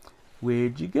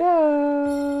 Where'd you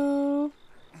go?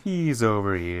 He's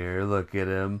over here. Look at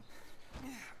him.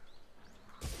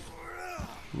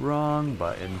 Wrong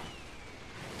button.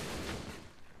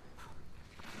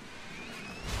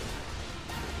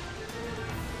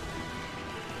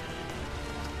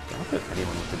 Look at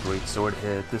anyone with a great sword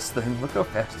hit this thing. Look how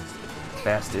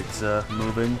fast it's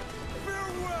moving.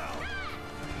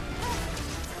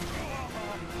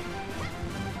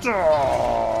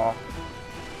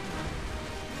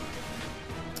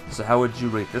 So how would you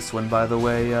rate this one, by the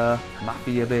way,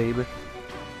 Mafia Babe?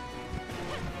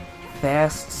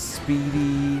 Fast,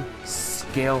 speedy,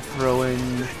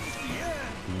 scale-throwing,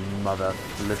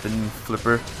 mother-flippin'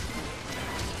 flipper.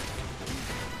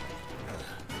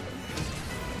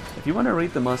 If you want to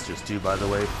rate the monsters too, by the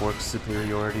way, Fork's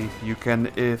superiority, you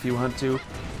can if you want to.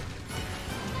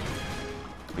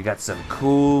 We got some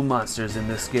cool monsters in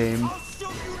this game.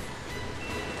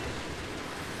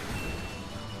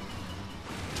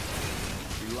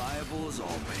 Reliable as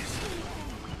always.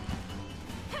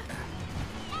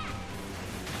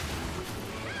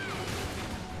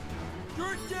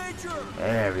 You're in danger.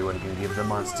 Everyone can give the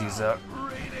monsties a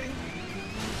Rating.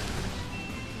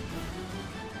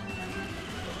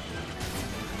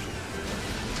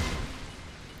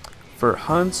 For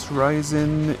Hunts,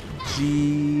 Ryzen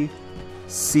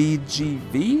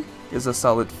CGV is a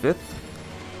solid 5th.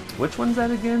 Which one's that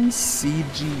again?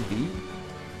 CGV?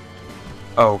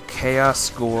 Oh, Chaos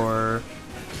Score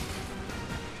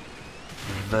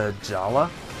Vajala?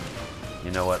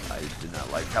 You know what? I did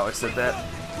not like how I said that.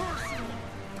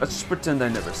 Let's just pretend I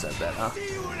never said that, huh?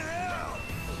 See you in hell.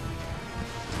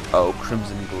 Oh,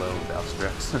 Crimson Glow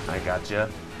Valstrix. I gotcha.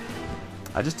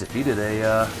 I just defeated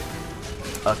a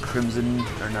Crimson,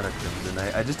 or not a Crimson,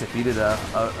 I just defeated a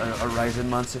Ryzen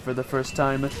monster for the first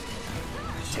time.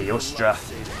 Teostra.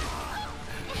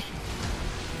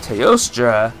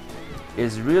 Teostra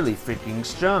is really freaking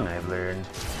strong, I've learned.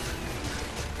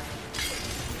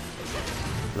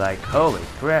 Like, holy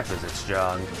crap is it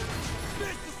strong.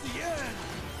 This is the end.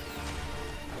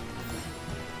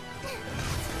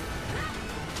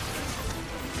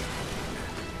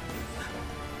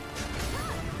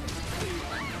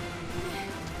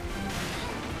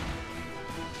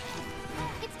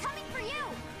 It's coming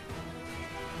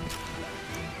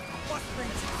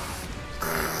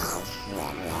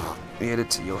We had a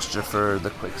Teostra for the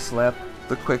quick slap.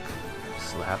 The quick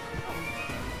slap.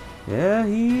 Yeah,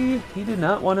 he did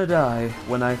not want to die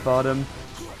when I fought him.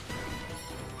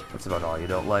 That's about all you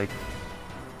don't like.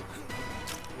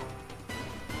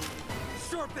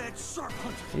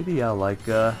 Maybe I'll like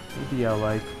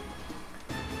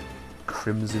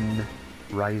Crimson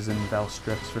Ryzen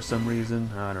Valstrex for some reason.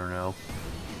 I don't know.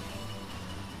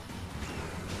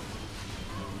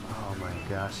 Oh my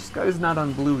gosh, this guy's not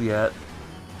on blue yet.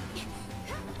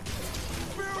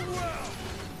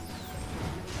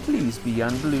 Please be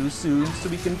on blue soon so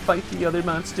we can fight the other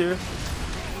monster.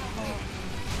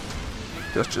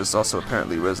 Teostra is also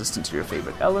apparently resistant to your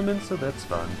favorite element, so that's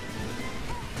fun.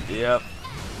 Yep.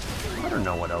 I don't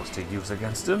know what else to use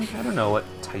against him. I don't know what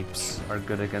types are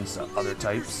good against other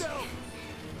types.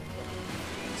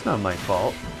 It's not my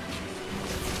fault.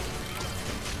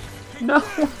 No!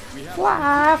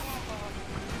 Fluff!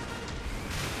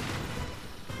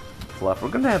 Fluff, we're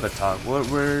gonna have a talk.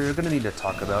 We're gonna need to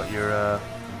talk about your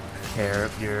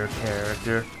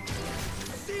character.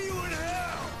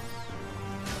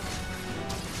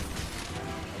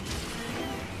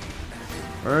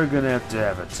 We're gonna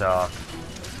have a talk.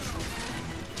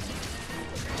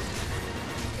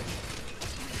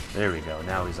 There we go,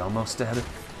 now he's almost dead.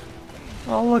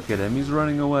 Oh, look at him, he's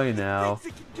running away now.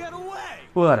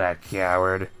 What a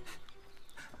coward.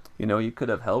 You know, you could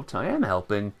have helped. I am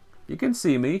helping. You can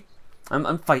see me.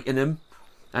 I'm fighting him.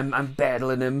 I'm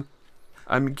battling him.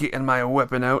 I'm getting my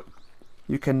weapon out.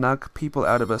 You can knock people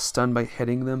out of a stun by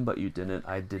hitting them, but you didn't.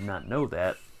 I did not know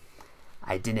that.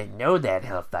 I didn't know that,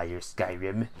 Hellfire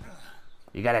Skyrim.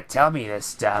 You gotta tell me this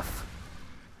stuff.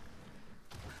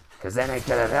 Cause then I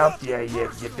could have helped you,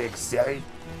 you big silly.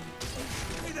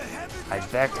 In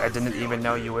fact, I didn't even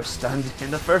know you were stunned in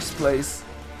the first place.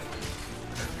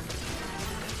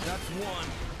 That's one.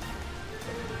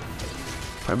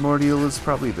 Primordial is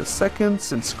probably the second,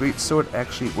 since Greatsword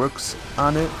actually works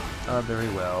on it very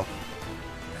well.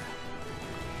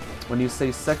 When you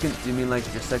say second, do you mean like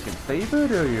your second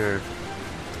favorite, or your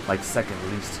like second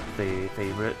least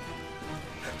favorite?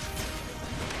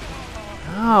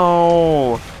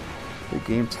 Ow! The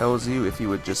game tells you if you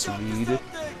would just read.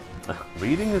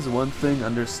 Reading is one thing,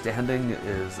 understanding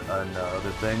is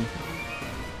another thing.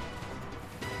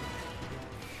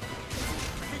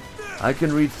 I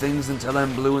can read things until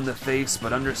I'm blue in the face,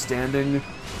 but understanding,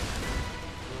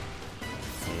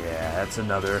 yeah, that's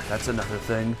another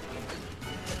thing.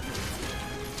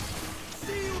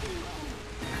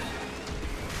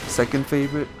 Second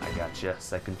favorite? I gotcha.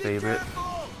 Second favorite.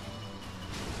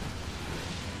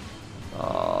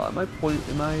 Am I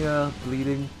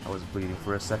bleeding? I was bleeding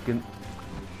for a second.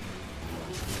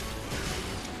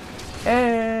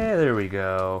 Hey, there we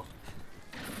go.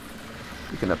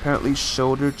 You can apparently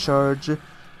shoulder charge to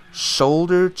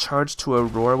a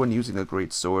roar when using a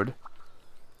greatsword.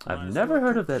 I've never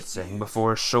heard of that saying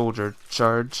before, shoulder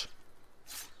charge.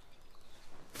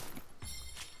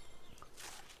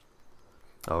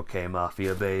 Okay,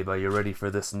 Mafia Babe, are you ready for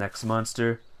this next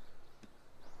monster?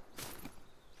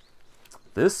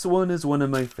 This one is one of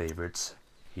my favorites.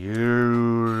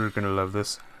 You're gonna love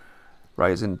this.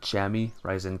 Ryzen Kami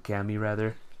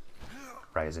rather.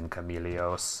 Ryzen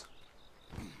Chameleos.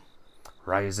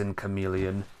 Ryzen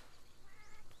Chameleon.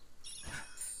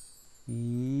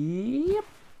 Yep.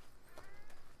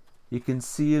 You can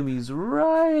see him, he's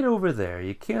right over there.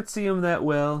 You can't see him that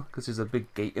well because there's a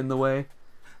big gate in the way.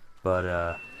 But,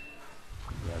 yeah,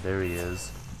 there he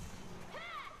is.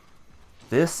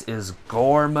 This is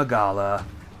Gore Magala.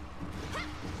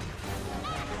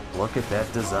 Look at that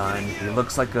design. He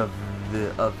looks like a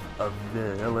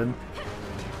villain.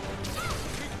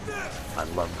 I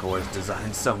love Gore's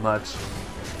design so much.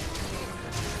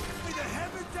 May the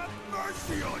heavens have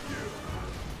mercy on you.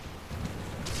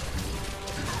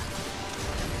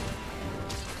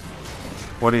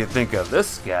 What do you think of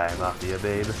this guy, Mafia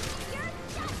Babe?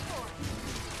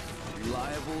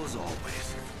 Reliable as always.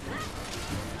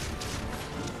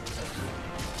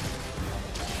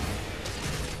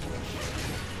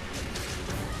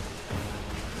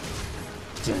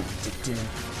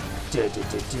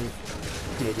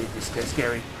 This guy's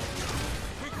scary.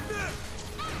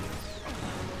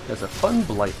 There's a fun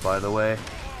blight, by the way.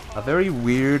 A very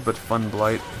weird but fun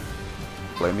blight.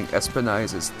 Flaming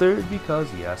Espinaz is third because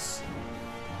yes.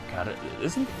 God,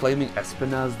 isn't Flaming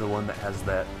Espinaz the one that has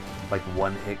that like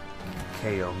one-hit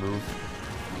KO move?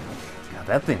 God,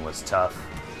 that thing was tough.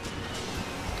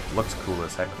 Looks cool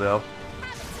as heck though.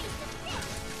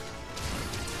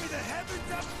 May the heavens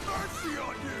have mercy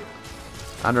on you.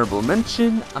 Honorable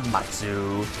mention,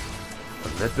 Amatsu.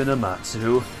 Flippin'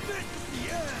 Amatsu. This is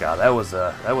the end. God, that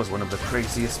was one of the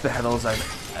craziest battles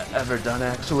I've ever done,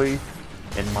 actually,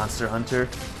 in Monster Hunter.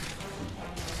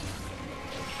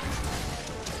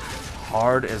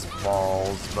 Hard as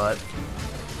balls, but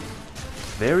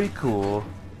very cool.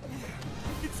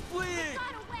 It's fleeing.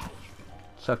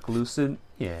 Chuck Lucent,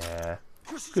 yeah,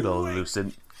 good old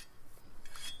Lucent.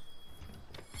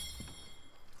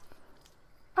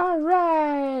 All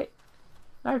right,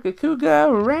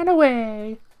 Nargacuga ran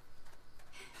away.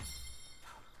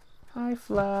 Hi,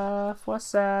 Fluff.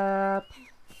 What's up?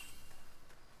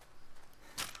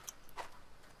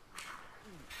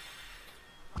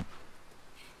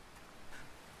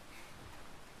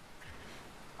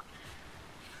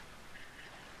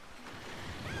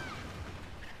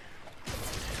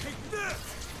 Take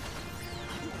this.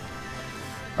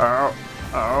 Oh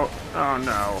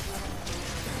no.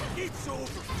 It's over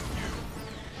for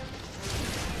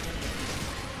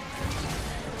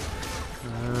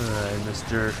Alright,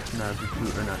 Mr.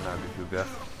 Nargacuga, not Nargacuga.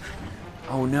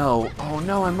 Oh no,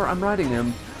 I'm riding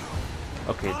him.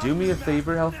 Okay, do me a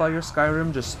favor, Hellfire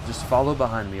Skyrim, just follow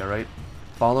behind me, alright?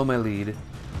 Follow my lead.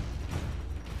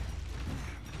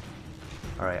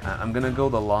 Alright, I'm gonna go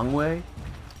the long way,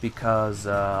 because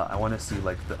I want to see,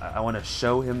 like, I want to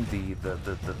show him the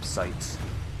sights.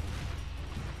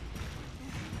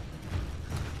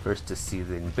 First to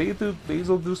seething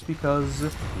Basil Goose, because,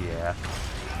 yeah.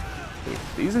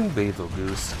 Seething Basil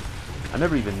Goose. I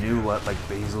never even knew what, like,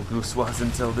 Basil Goose was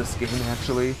until this game,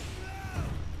 actually.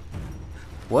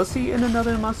 Was he in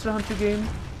another Monster Hunter game?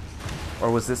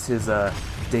 Or was this his,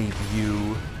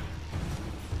 debut?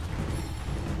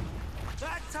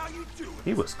 That's how you do it.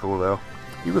 He was cool, though.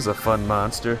 He was a fun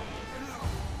monster.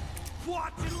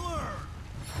 Watch and learn.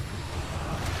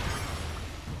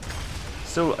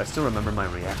 I still remember my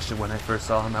reaction when I first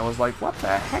saw him. I was like, what the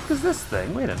heck is this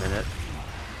thing? Wait a minute.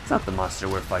 It's not the monster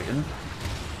we're fighting.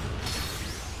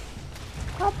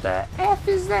 What the F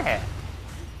is that?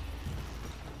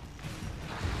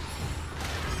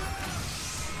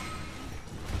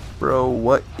 Bro,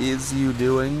 what is you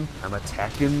doing? I'm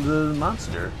attacking the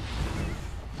monster.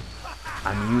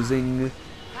 I'm using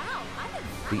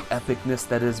the epicness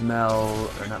that is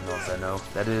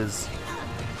that is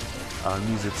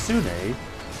Mizitsune.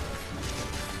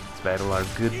 Let's battle our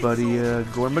good buddy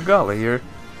Gore Magala here.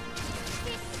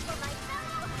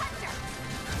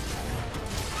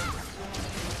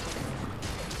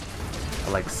 I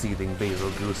like seething Basil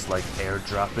Goose, like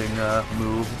airdropping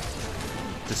move.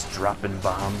 Just dropping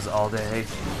bombs all day.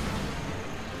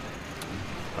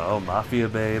 Oh, Mafia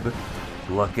babe.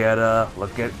 Look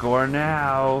at Gore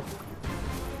now.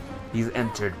 He's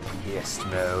entered pissed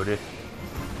mode.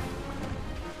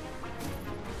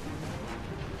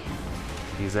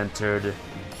 He's entered,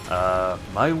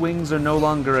 my wings are no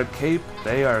longer a cape,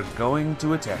 they are going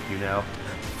to attack you now.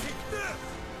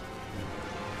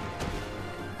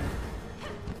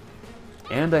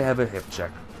 And I have a hip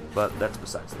check, but that's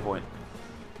besides the point.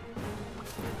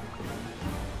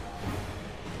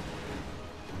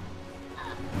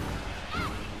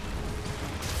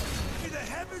 May the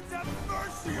heavens have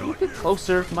mercy Can you on get you.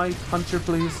 closer, my hunter,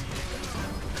 please?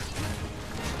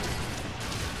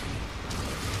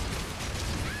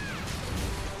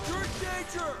 You're in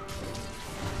danger.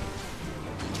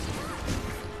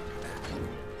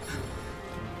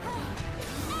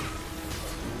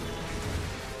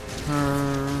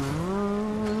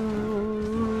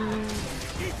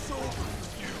 It's over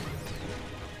for you.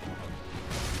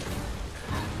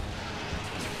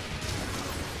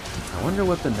 I wonder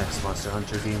what the next Monster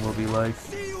Hunter game will be like.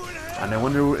 See you in hell. And I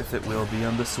wonder if it will be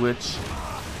on the Switch.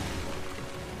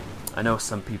 I know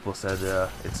some people said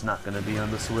it's not going to be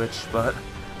on the Switch, but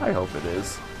I hope it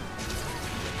is.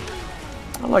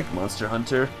 I like Monster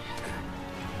Hunter.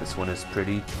 This one is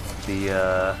pretty.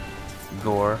 The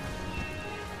Gore.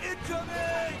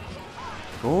 Incoming.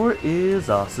 Gore is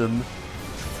awesome.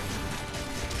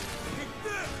 Take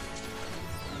this.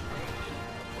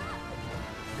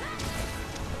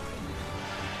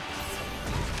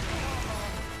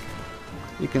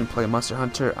 You can play Monster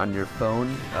Hunter on your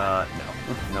phone. No.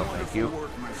 No, thank you.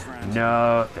 Work, my friend.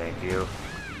 No, thank you.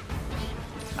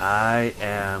 I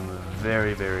am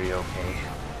very, very okay.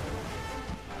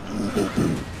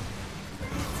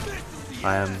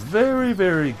 I am very,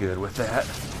 very good with that.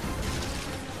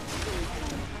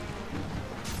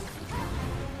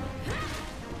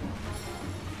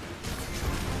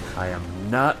 I am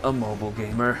not a mobile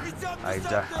gamer. I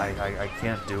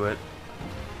can't do it.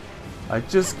 I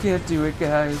just can't do it,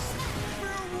 guys.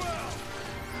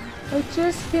 I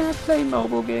just can't play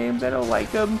mobile games. I don't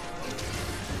like them.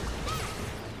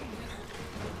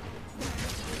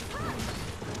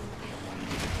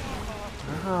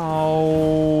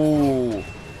 Oh.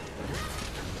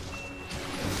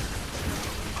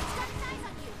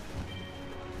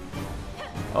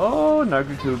 Oh,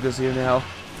 Nargacuga's here now.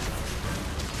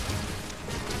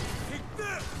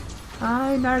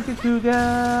 Hi,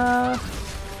 Nargacuga.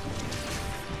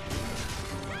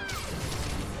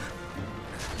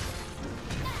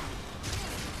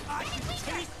 I can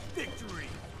taste victory.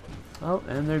 Oh,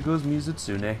 and there goes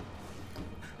Mizutsune.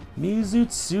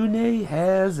 Mizutsune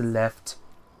has left.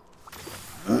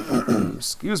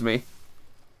 Excuse me.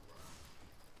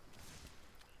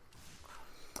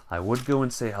 I would go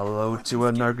and say hello to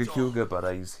a Nargacuga, but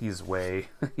he's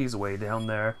way down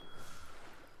there.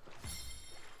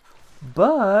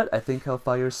 But I think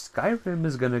Hellfire Skyrim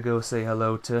is gonna go say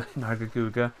hello to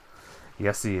Nargacuga.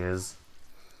 Yes, he is.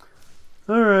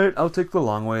 Alright, I'll take the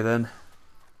long way then.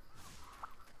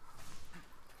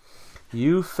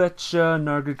 You fetch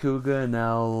Nargacuga and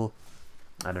I'll,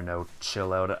 I don't know,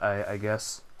 chill out, I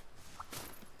guess.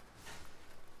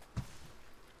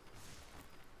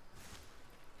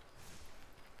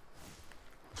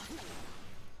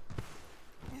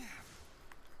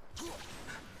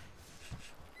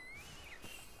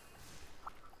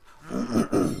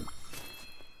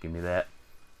 Give me that.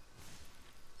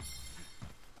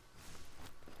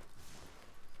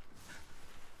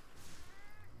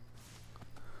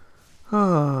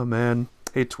 Oh man.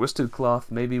 Hey, Twisted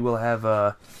Cloth, maybe we'll have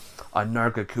a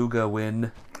Nargacuga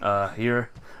win here,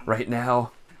 right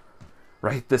now.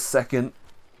 Right this second.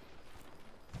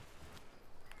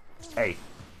 Hey,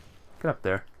 get up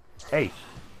there. Hey,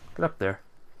 get up there.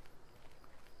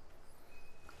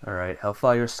 Alright,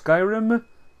 Hellfire Skyrim,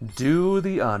 do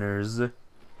the honors.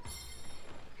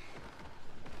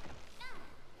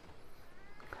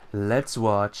 Let's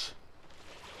watch.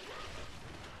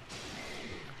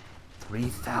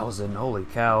 3,000, holy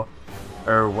cow.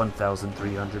 Or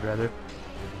 1,300 rather.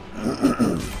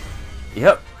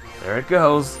 Yep, there it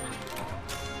goes.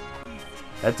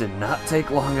 That did not take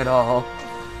long at all.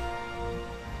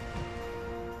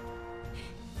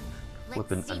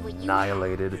 Flippin'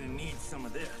 annihilated. Gonna need some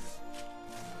of this.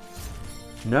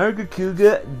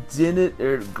 Nargacuga didn't,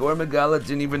 or Gormagala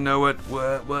didn't even know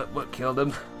what killed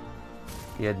him.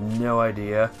 He had no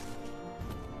idea.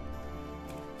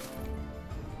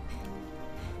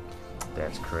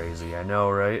 That's crazy, I know,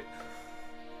 right?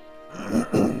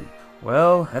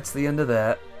 Well, that's the end of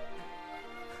that.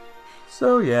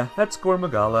 So yeah, that's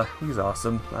Gormagala. He's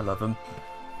awesome. I love him.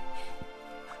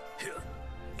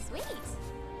 Sweet.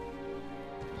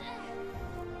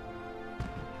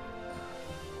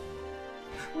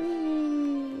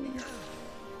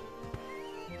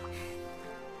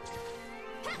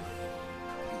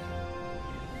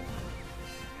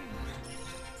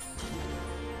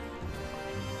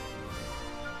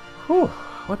 Whew,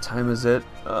 what time is it?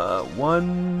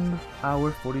 1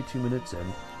 hour 42 minutes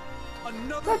in.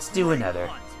 Another Let's do great another.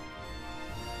 hunt.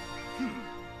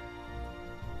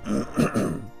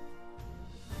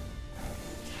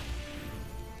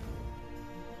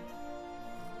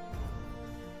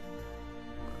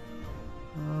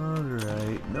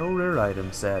 Alright, no rare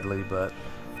item sadly, but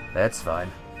that's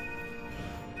fine.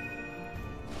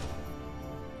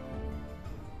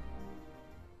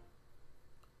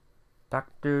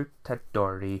 Dr.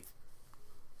 Tadori.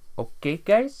 Okay,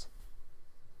 guys?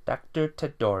 Dr.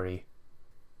 Tadori.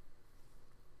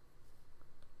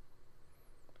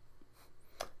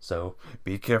 So,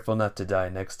 be careful not to die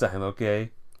next time,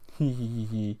 okay?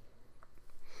 And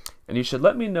you should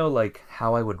let me know, like,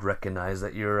 how I would recognize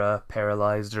that you're,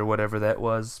 paralyzed or whatever that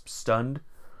was. Stunned?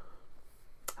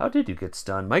 How did you get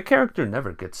stunned? My character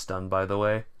never gets stunned, by the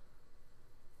way.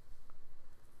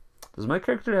 Does my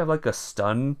character have, like, a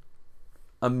stun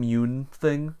immune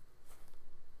thing?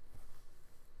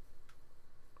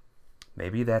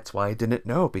 Maybe that's why I didn't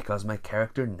know, because my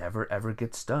character never ever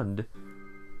gets stunned.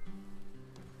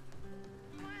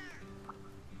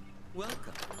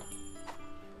 Welcome.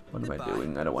 What am I Goodbye.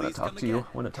 doing? I don't want to Please talk come to you. again.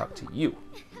 I want to talk to you.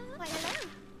 Why,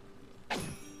 hello.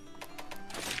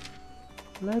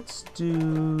 Let's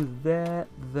do that,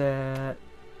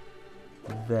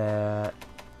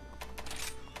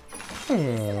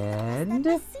 and...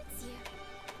 That suits you.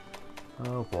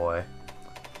 Oh boy.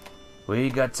 We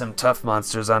got some tough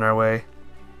monsters on our way.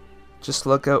 Just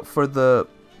look out for the...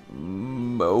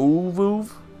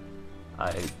 Movuv?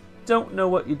 I don't know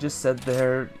what you just said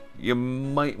there. You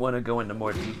might want to go into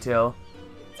more detail.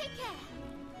 Take care.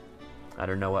 I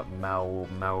don't know what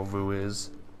Mauvu is.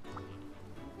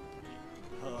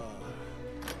 Uh.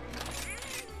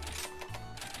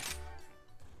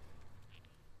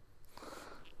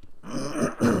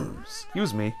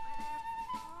 Excuse me.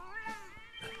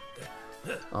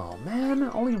 Oh man,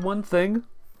 only one thing?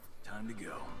 Time to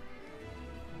go.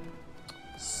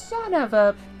 Son of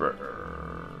a...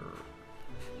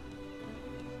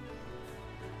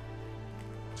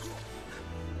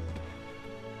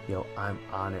 Yo, I'm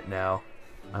on it now.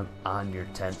 I'm on your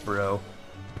tent, bro.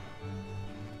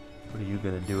 What are you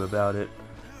gonna do about it?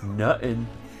 Nothing.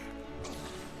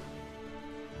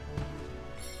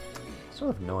 Still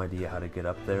have no idea how to get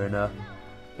up there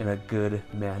in a good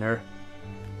manner.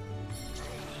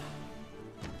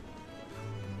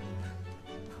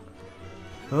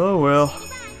 Oh well.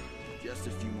 Just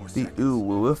a few more The seconds.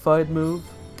 ooh-wooified move?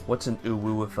 What's an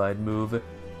ooh-wooified move?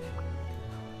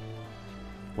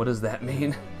 What does that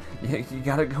mean? You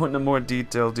gotta go into more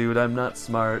detail, dude. I'm not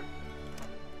smart.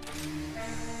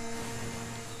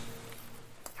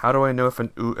 How do I know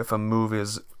if a move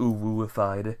is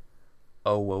ooh-wooified?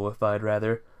 Oh-wooified,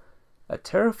 rather. A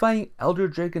terrifying elder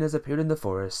dragon has appeared in the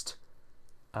forest.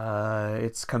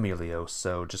 It's Chameleos,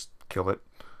 so just kill it.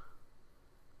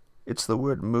 It's the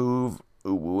word move,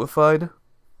 ooh-wooified.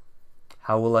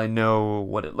 How will I know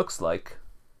what it looks like?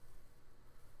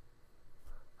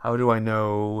 How do I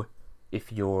know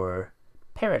if you're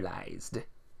paralyzed?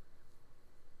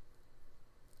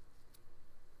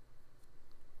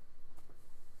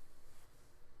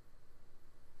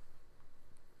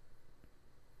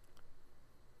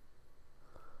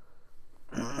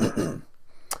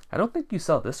 I don't think you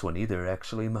saw this one either,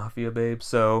 actually, Mafia Babe,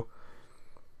 so...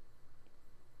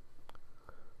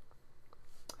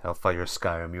 Hellfire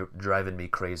Skyrim, you're driving me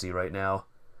crazy right now.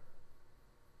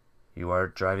 You are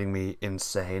driving me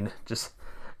insane. Just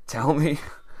tell me,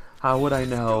 how would I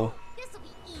know? This'll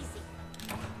be easy.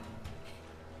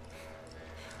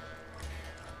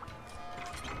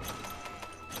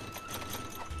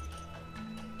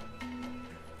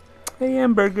 Hey,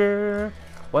 hamburger!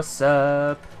 What's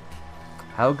up?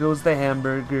 How goes the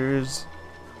hamburgers?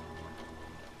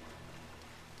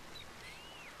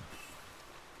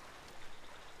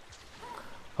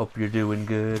 Hope you're doing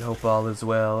good. Hope all is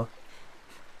well.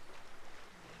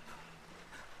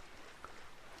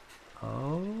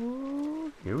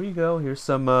 Oh, here we go. Here's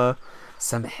some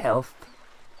health.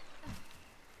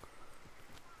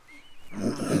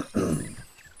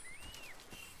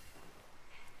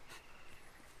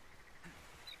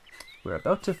 We're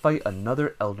about to fight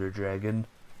another Elder Dragon,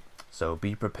 so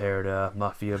be prepared,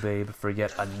 Mafia Babe, for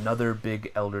yet another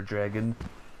big Elder Dragon.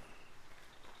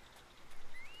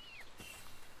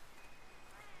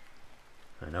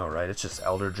 I know, right? It's just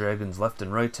Elder Dragons left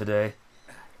and right today.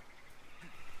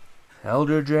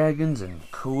 Elder Dragons and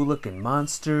cool-looking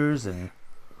monsters and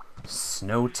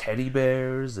snow teddy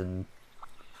bears and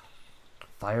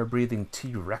fire-breathing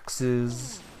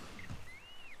T-Rexes.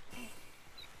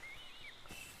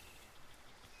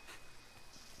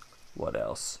 What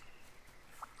else?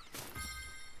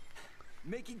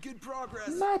 Making good progress.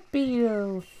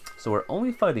 Matbio! So we're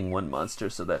only fighting one monster,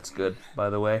 so that's good,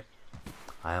 by the way.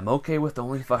 I am okay with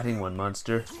only fighting one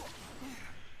monster.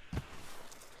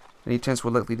 Any chance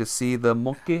we're likely to see the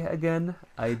monkey again?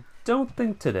 I don't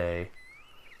think today.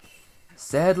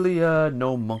 Sadly,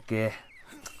 no monkey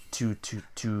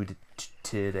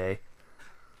today.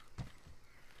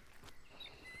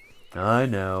 I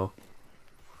know.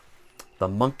 The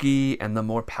monkey and the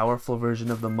more powerful version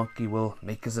of the monkey will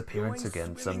make his appearance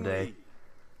again someday.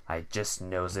 I just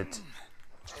knows it.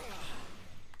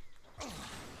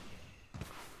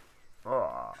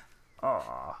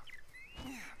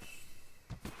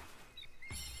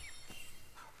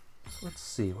 Let's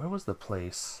see, where was the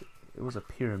place? It was a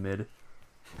pyramid.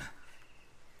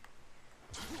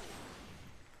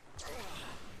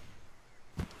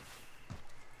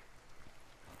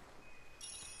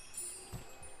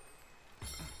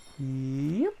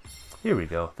 Yep. Here we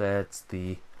go. That's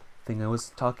the thing I was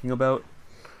talking about.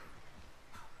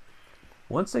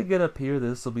 Once I get up here,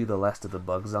 this will be the last of the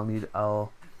bugs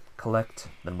I'll collect.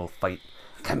 Then we'll fight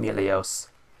Chameleos.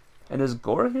 And is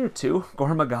Gore here too?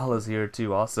 Gore Magala's here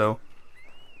too also.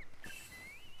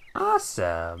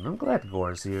 Awesome. I'm glad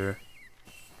Gore's here.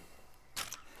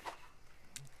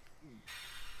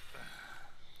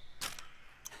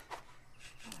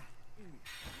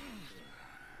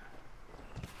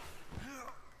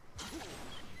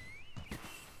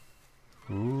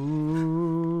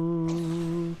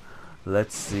 Ooh.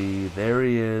 Let's see. There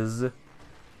he is.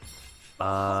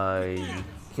 I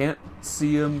can't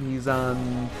see him. He's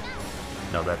on...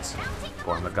 No, that's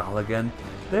Gore Magala again.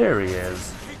 There he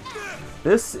is.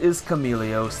 This is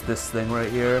Chameleos, this thing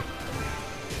right here.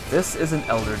 This is an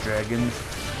Elder Dragon.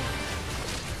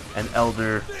 An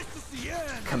Elder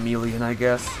Chameleon, I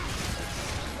guess.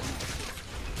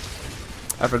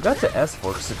 I forgot to ask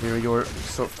Fork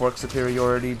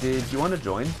Superiority, did you want to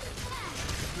join?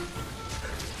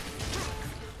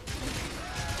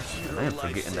 I am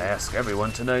forgetting to ask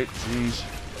everyone tonight, jeez.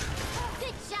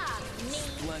 Good job, me.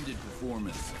 Splendid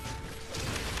performance.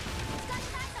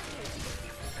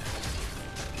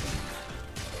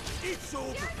 It's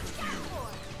over.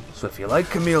 So if you like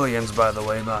chameleons, by the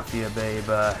way, Mafia babe,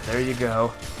 there you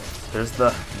go. There's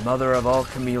the mother of all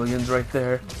chameleons right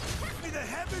there. May the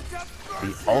heavens have The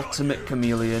mercy on ultimate you.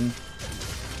 chameleon.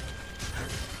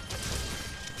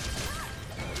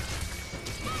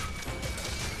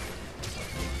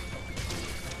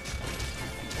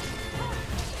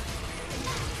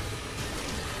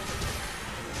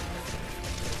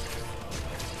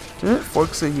 Didn't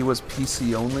Fork say he was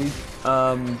PC only?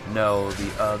 No,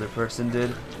 the other person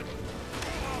did.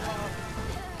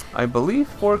 I believe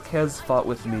Fork has fought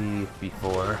with me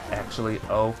before, actually.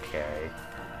 Okay.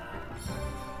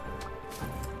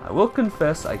 I will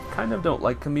confess, I kind of don't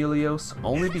like Chameleos,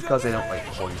 only because I don't like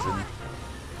poison.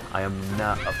 I am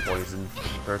not a poison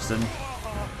person.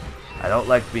 I don't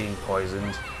like being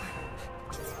poisoned.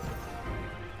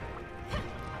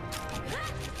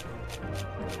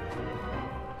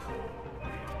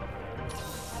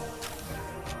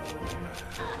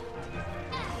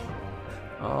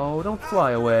 Oh, don't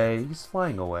fly away. He's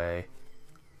flying away.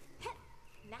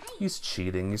 He's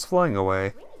cheating. He's flying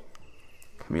away.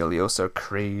 Chameleos are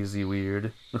crazy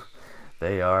weird.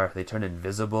 They are. They turn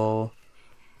invisible.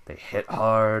 They hit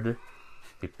hard.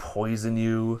 They poison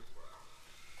you.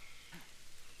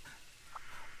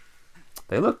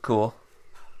 They look cool.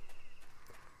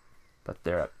 But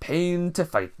they're a pain to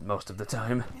fight most of the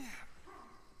time.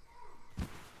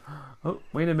 Oh,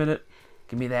 wait a minute.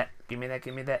 Give me that. Give me that.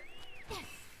 Give me that.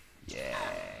 Yeah,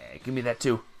 give me that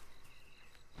too.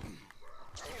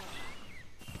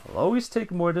 I'll always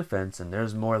take more defense and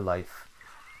there's more life.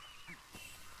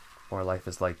 More life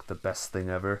is like the best thing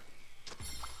ever.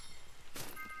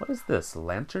 What is this?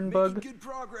 Lantern bug? Making good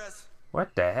progress.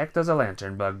 What the heck does a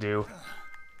lantern bug do?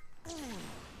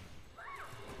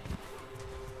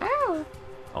 Ow!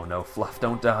 Oh no, Fluff,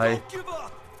 don't die. Don't give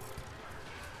up.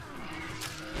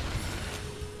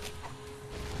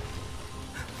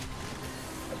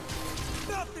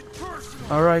 Nothing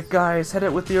personal. Alright guys, hit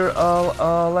it with your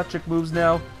electric moves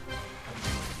now.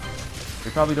 You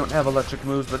probably don't have electric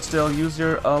moves, but still, use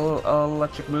your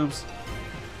electric moves.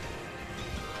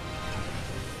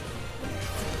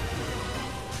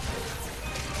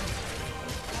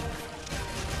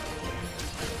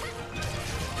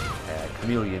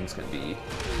 Chameleons can be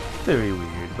very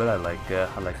weird, but I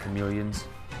like chameleons.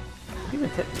 It even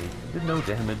hit me. It did no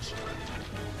damage.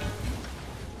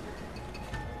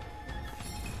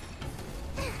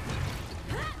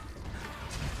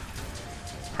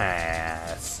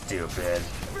 Ah, stupid.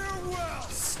 Farewell.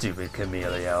 Stupid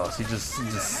Chameleos. He just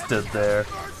stood there.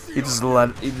 He just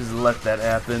let that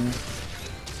happen.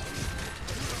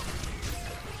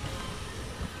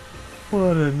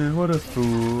 What a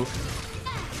fool.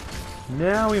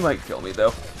 Now he might kill me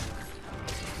though.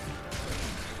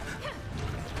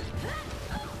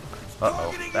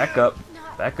 Uh-oh. Back up.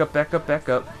 Back up, back up, back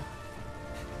up.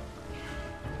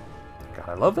 God,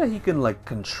 I love that he can like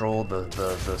control the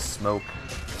smoke.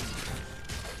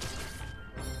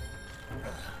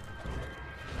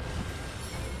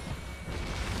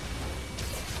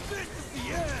 This is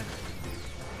the end.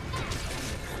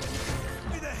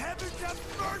 May the heavens have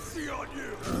mercy on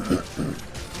you.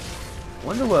 I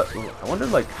wonder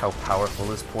like how powerful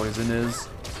this poison is.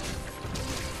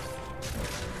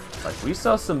 Like we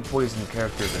saw some poison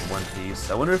characters in One Piece.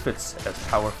 I wonder if it's as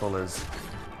powerful as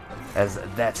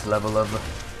that level of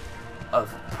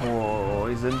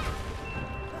poison.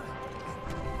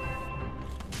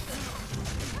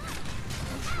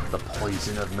 The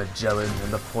poison of Magellan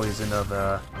and the poison of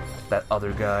that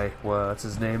other guy. What's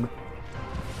his name?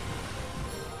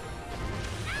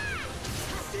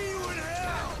 See you in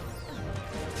hell.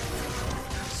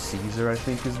 Caesar, I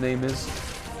think his name is.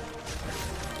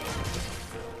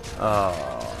 Oh.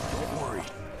 Don't worry.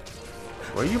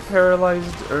 Were you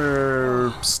paralyzed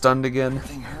or stunned again?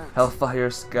 Nothing hurts. Hellfire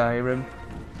Skyrim.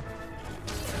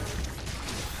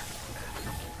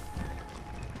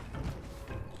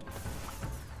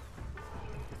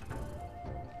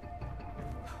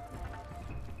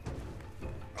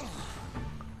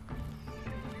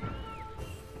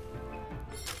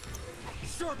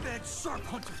 Sharp edge, sharp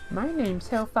hunter. My name's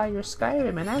Hellfire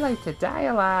Skyrim and I like to die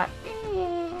a lot.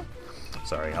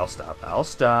 Sorry, I'll stop. I'll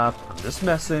stop. I'm just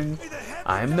messing. May the heavens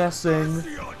I'm have messing.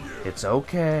 mercy on you. It's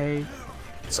okay.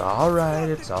 It's alright.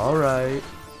 It's alright.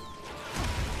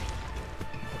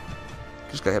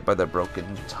 Just got hit by that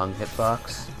broken tongue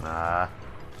hitbox. Ah.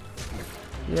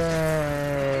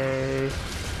 Yay!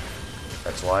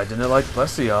 That's why I didn't like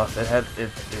Plesioth. It had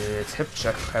its hip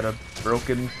check had a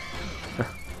broken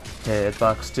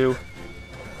hitbox too.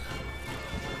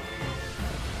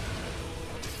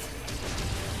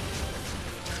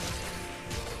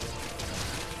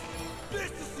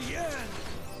 This is the end.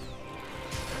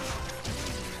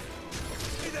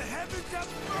 May the heavens have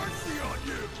mercy on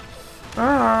you.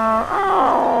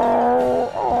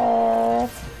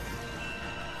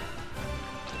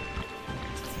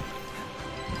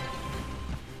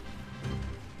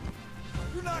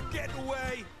 You're not getting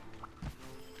away.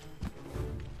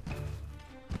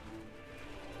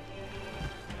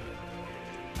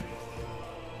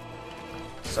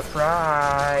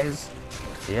 Surprise!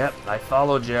 Yep, I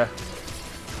followed you. Nothing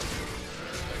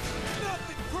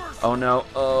personal. Oh no!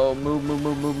 Oh, move, move,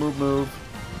 move, move, move, move!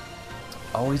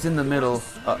 Oh, he's in the middle.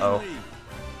 Uh-oh.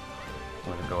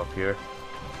 I'm gonna go up here.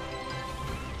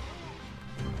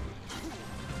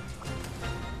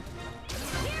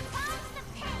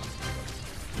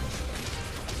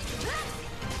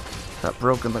 That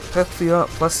broken, like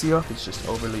Plesioth is just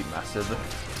overly massive,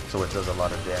 so it does a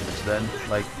lot of damage then,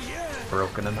 like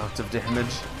broken amounts of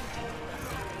damage.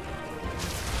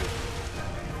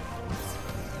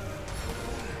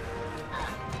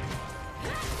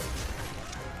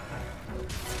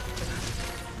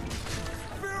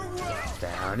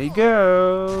 Down he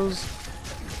goes.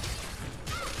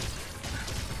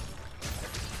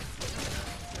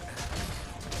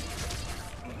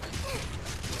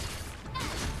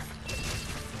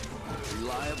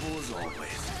 Reliable as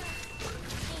always.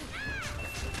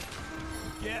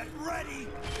 Get ready.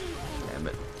 Damn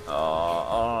it.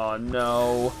 Oh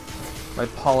no. My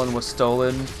pollen was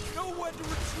stolen. Know when to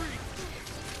retreat.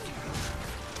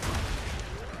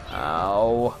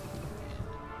 Ow.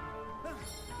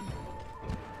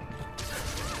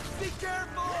 Be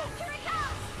careful.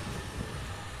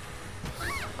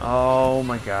 Oh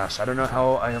my gosh. I don't know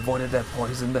how I avoided that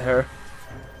poison there.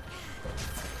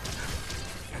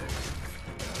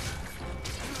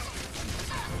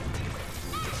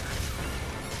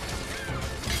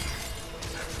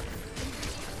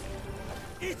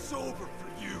 It's over for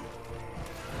you.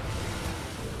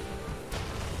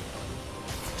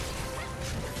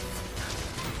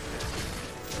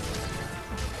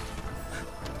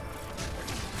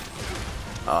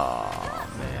 Oh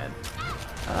man.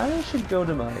 I should go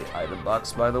to my item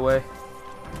box, by the way.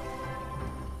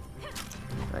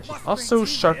 I should also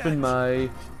sharpen my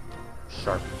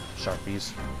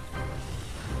sharpies.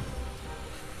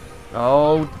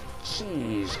 Oh,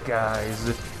 jeez,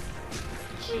 guys.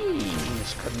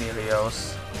 Jeez,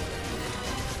 Cornelius.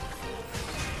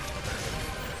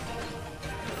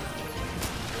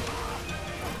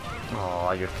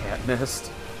 Oh, your cat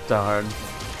missed. Darn.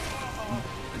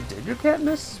 Did your cat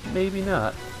miss? Maybe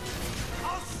not.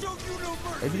 I'll show you no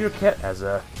mercy. Maybe your cat has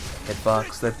a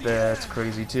hitbox that's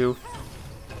crazy too.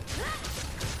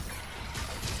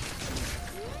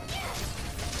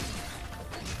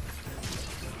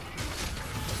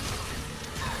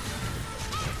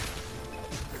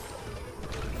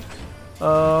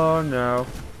 Oh no.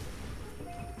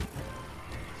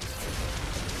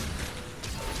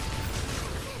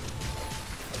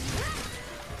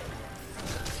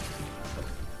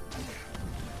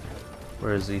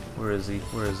 Where is he? Where is he?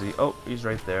 Where is he? Oh, he's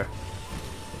right there.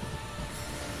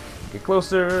 Get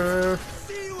closer!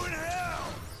 See you in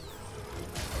hell.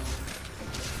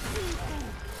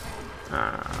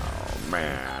 Oh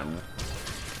man.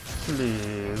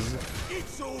 Please.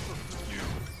 It's over for you.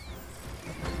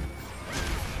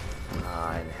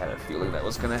 I had a feeling that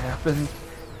was gonna happen.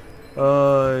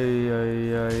 Ay,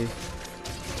 ay, ay.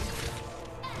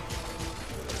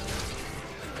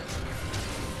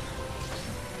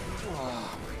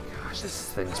 Oh my gosh,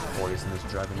 this thing's poison is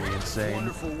driving me insane.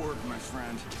 Wonderful work, my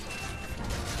friend.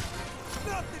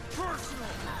 Nothing personal.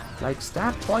 Like,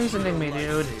 stop poisoning me,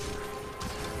 dude.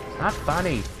 It's not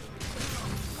funny.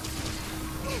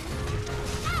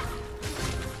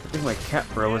 I think my cat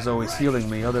bro is always healing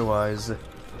me, otherwise,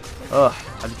 ugh,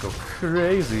 I'd go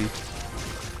crazy.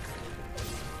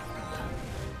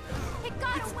 It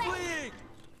got It's away. bleeding.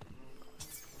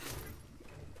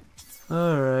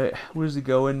 Alright, where's he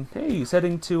going? Hey, he's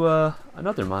heading to,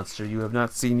 another monster you have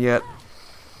not seen yet.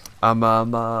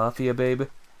 Mafia babe.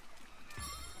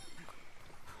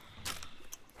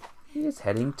 He is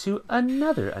heading to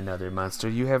another monster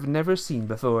you have never seen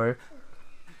before.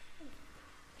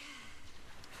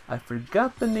 I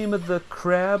forgot the name of the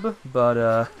crab,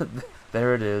 but,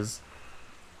 there it is.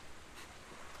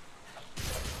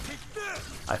 Take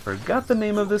this. I forgot the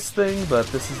name of this thing, but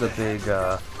this is a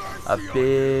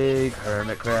big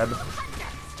hermit crab.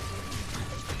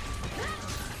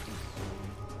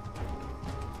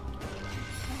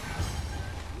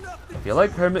 If you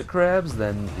like hermit crabs,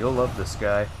 then you'll love this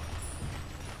guy.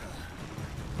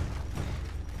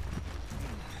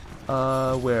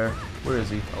 Where is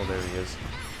he? Oh, there he is.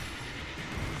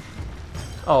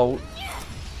 Oh.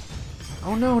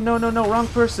 Oh no, no, no, no, wrong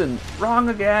person. Wrong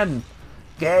again.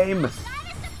 Game.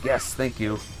 Yes, thank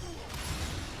you.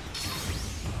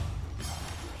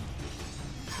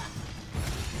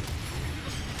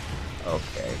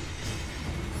 Okay.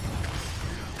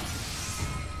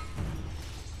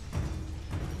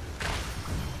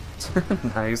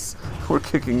 Nice. We're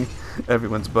kicking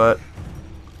everyone's butt.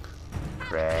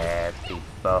 Crab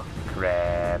people,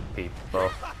 crab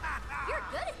people. You're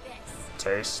good at this.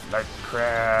 Taste like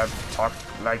crab, talk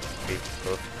like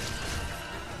people.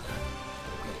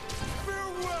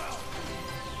 Farewell!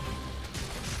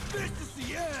 This is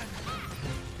the end!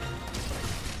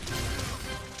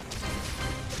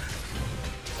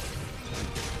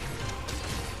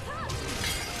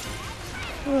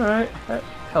 Alright, that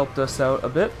helped us out a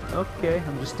bit. Okay,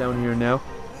 I'm just down here now.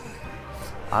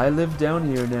 I live down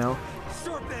here now.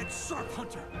 Sharp-edged sharp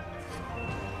hunter!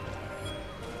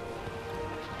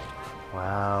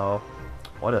 Wow.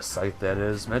 What a sight that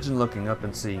is. Imagine looking up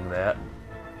and seeing that.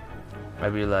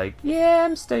 I'd be like, yeah,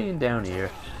 I'm staying down here.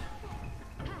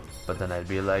 But then I'd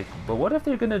be like, but what if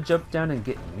they're gonna jump down and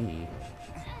get me?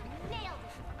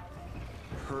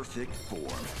 Perfect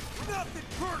form. Nothing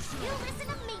personal! You listen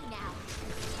to me now.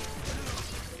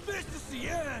 This is the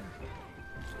end!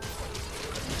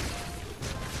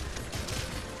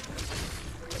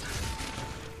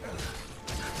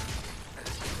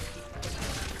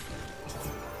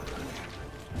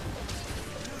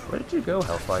 Where did you go,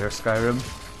 Hellfire Skyrim?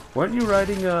 Weren't you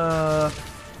riding,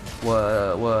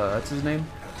 what's his name?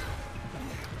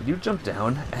 Did you jump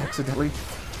down accidentally?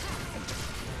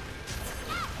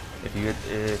 If you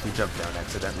jump down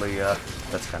accidentally,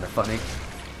 that's kind of funny.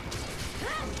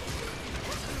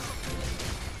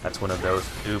 That's one of those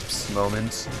oops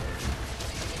moments.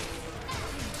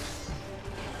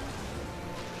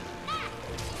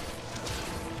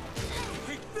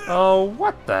 Oh,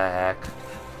 what the heck?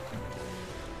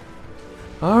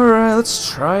 Alright, let's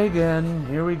try again.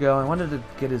 Here we go. I wanted to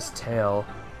get his tail.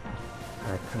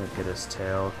 I couldn't get his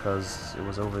tail because it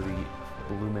was over the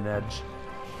bloomin' edge.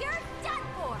 You're done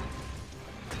for.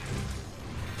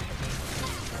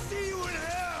 See you in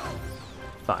hell!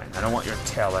 Fine, I don't want your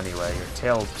tail anyway. Your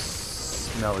tail's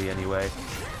smelly anyway.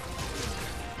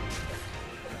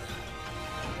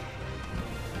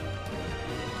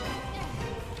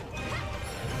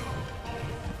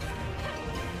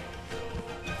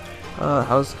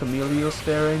 How's Camelios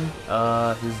faring?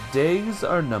 His days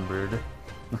are numbered.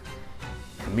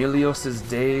 Camelios'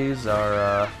 days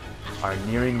are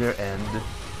nearing their end.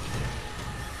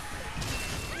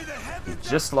 He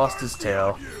just lost his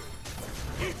tail.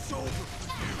 It's over.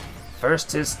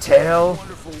 First his tail,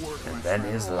 and then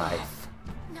his life.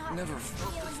 Never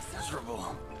felt this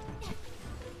miserable.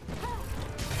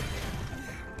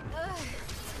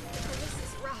 This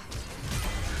is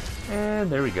rough.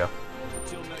 And there we go.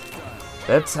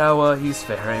 That's how he's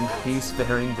faring. He's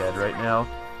faring dead right now.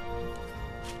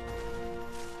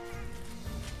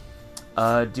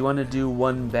 Do you want to do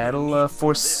one battle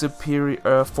for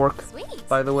superior fork? Sweet.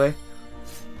 By the way,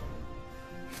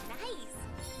 Nice.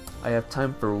 I have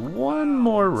time for one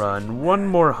more run, one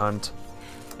more hunt.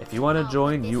 If you want to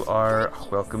join, you are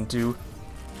welcome to. You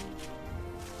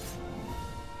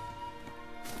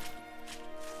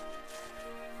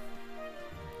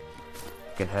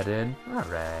can head in.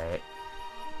 Alright.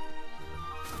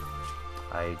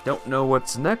 I don't know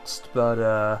what's next, but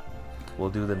we'll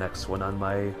do the next one on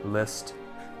my list.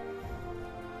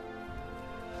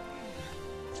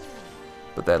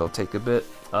 But that'll take a bit.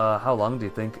 How long do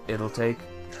you think it'll take?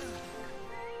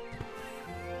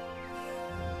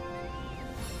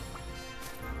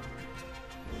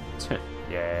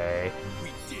 Yay. We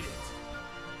did it.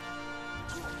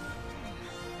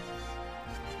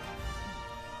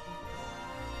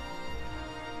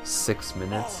 6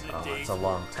 minutes? Oh, that's a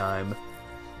long time.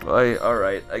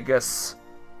 Alright, I guess.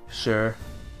 Sure.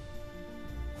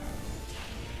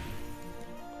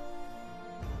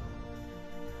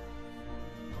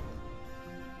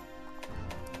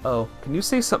 Oh, can you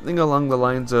say something along the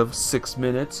lines of 6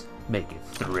 minutes? Make it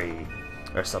 3.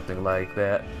 Or something like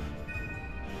that.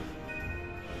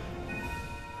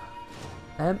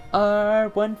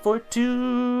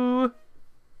 MR142!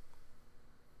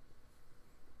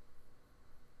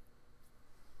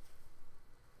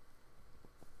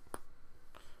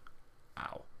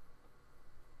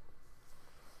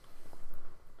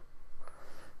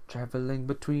 Traveling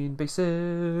between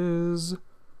bases.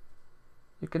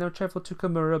 You can now travel to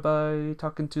Kimura by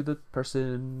talking to the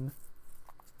person.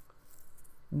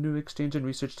 New exchange and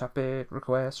research topic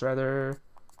request, rather.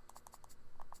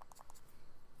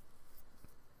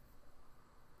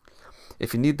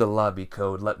 If you need the lobby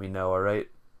code, let me know, alright?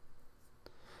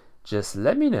 Just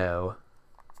let me know.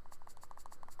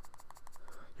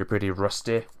 You're pretty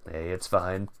rusty. Hey, it's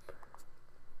fine.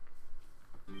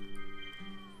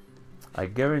 I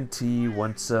guarantee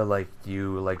once like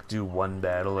you like do one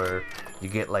battle or you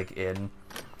get like in,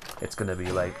 it's gonna be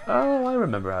like, oh, I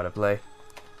remember how to play.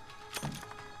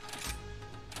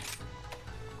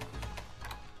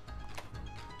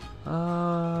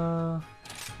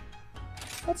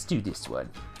 Let's do this one.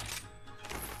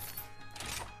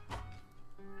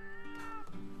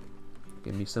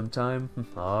 Give me some time.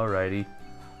 Alrighty.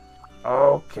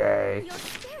 Okay. Your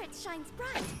spirit shines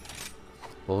bright.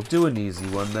 We'll do an easy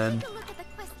one then. Take a look at the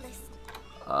quest list.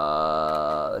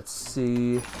 Let's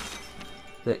see.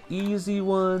 The easy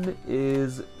one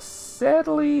is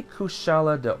sadly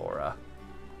Kushala Daora.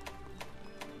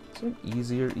 Is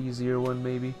there an easier one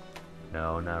maybe?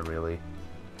 No, not really.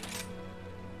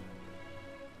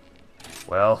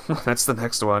 Well, that's the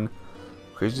next one.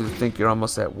 Crazy to think you're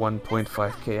almost at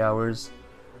 1.5k hours.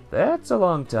 That's a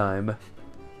long time.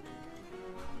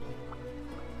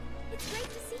 It's great to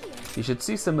see you. You should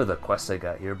see some of the quests I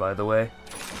got here, by the way.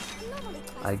 Normally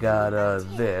quests I got are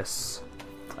here. this.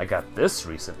 I got this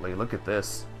recently. Look at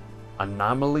this.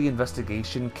 Anomaly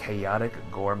Investigation Chaotic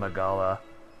Gore Magala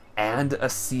and a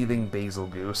Seething Basil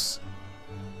Goose.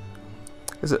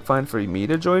 Is it fine for me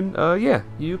to join? Yeah,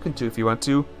 you can too if you want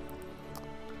to.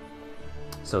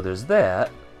 So there's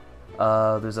that.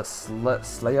 There's a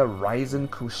Slaya Ryzen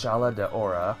Kushala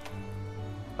Daora.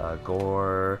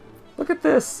 Gore. Look at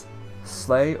this!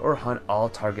 Slay or hunt all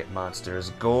target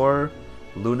monsters. Gore,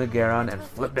 Lunagaron, and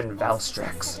flippin'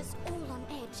 Valstrax. Set us all on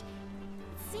edge.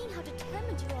 Seeing how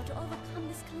determined you are to overcome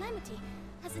this calamity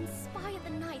has inspired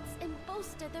the knights and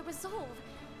bolstered their resolve.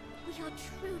 We are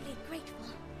truly grateful.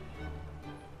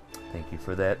 Thank you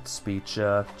for that speech,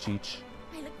 Cheech.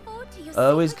 I look forward to your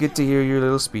Always safe get to return. hear your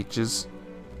little speeches.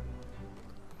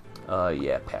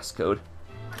 Yeah, passcode.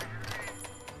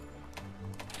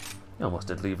 You almost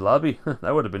did leave lobby.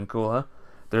 That would have been cool, huh?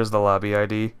 There's the lobby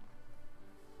ID.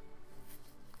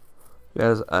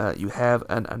 You have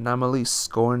an anomaly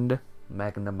scorned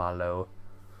Magnamalo.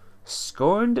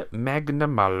 Scorned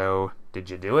Magnamalo. Did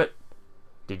you do it?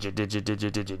 Did you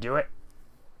do it?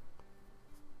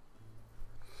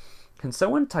 Can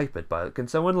someone type it, can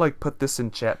someone like put this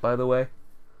in chat, by the way?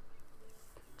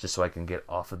 Just so I can get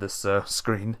off of this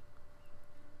screen.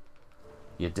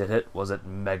 You did it. Was it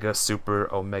mega super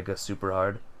omega super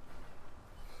hard?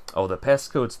 Oh, the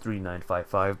passcode's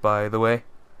 3955, by the way.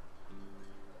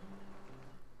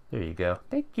 There you go.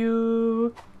 Thank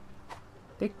you.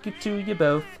 Thank you to you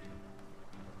both.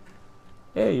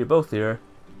 Hey, you're both here.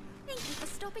 Thank you for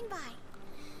stopping by.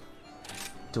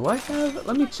 Do I have...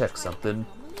 Let me check something.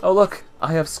 Oh, look.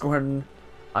 I have Scorn...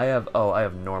 I have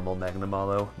normal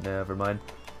Magnamalo. Never mind.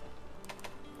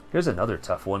 Here's another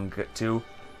tough one, too.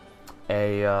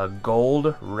 A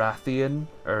gold Rathian.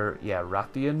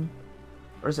 Rathian?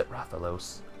 Or is it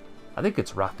Rathalos? I think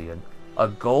it's Rathian. A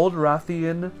gold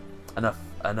Rathian,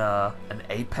 an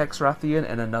Apex Rathian,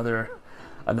 and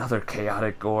another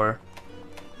Chaotic Gore.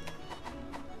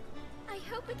 I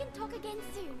hope we can talk again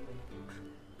soon.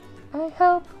 I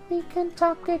hope we can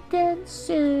talk again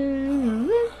soon.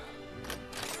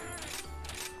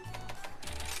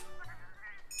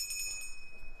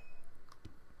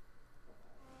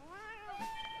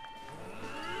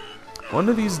 One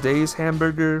of these days,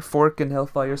 Hamburger, Fork, and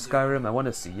Hellfire Skyrim, I want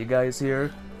to see you guys here,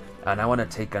 and I want to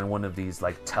take on one of these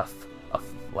tough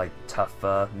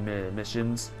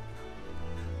missions,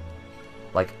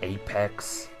 like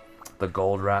Apex, the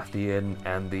Gold Rathian,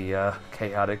 and the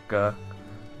Chaotic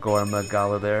Gore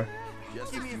Magala there.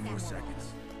 Just a few more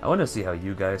seconds. I want to see how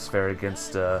you guys fare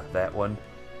against that one.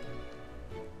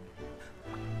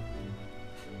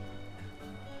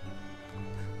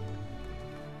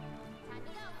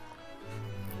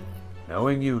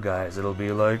 Knowing you guys, it'll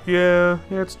be like, yeah,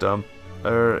 it's done.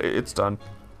 It's done.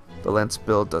 The Lance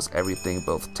build does everything,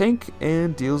 both tank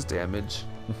and deals damage.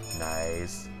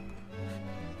 Nice.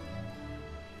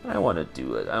 I want to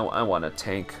do it. I want to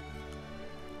tank.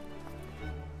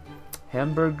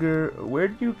 Hamburger, where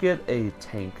do you get a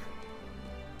tank?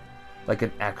 Like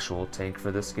an actual tank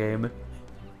for this game?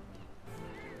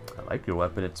 I like your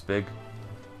weapon, it's big.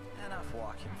 Enough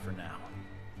walking for now.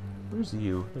 Where's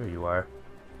you? There you are.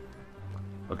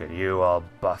 Look at you, all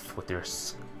buff with your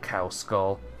cow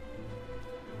skull.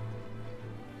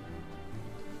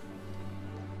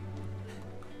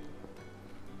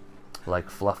 Like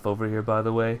Fluff over here, by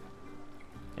the way.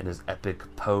 In his epic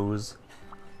pose.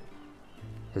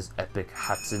 His epic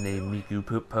Hatsune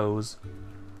Miku pose.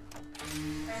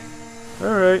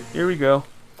 Alright, here we go.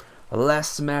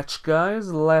 Last match,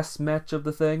 guys. Last match of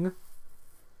the thing.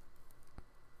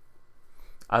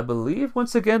 I believe,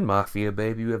 once again, Mafia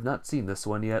Babe, you have not seen this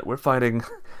one yet. We're fighting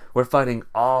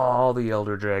all the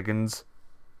Elder Dragons.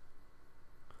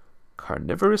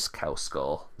 Carnivorous Cow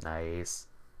Skull. Nice.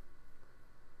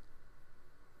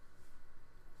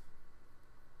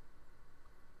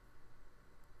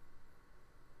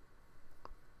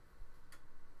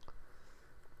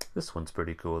 This one's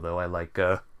pretty cool, though. I like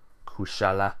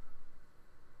Kushala.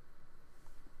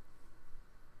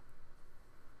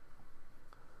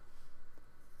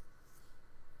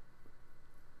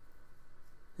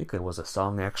 I think it was a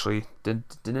song, actually.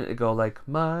 Didn't it go like,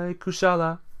 My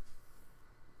Kushala?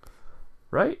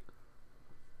 Right?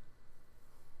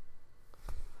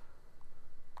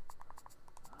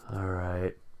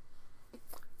 Alright.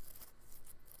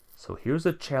 So here's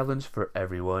a challenge for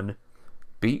everyone.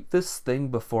 Beat this thing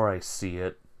before I see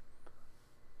it.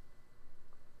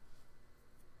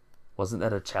 Wasn't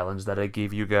that a challenge that I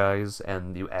gave you guys,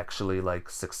 and you actually, like,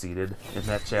 succeeded in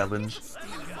that challenge?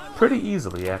 Pretty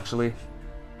easily, actually.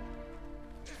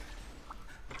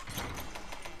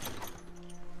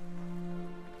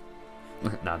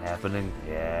 Not happening?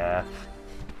 Yeah.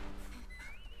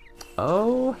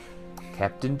 Oh,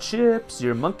 Captain Chips,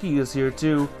 your monkey is here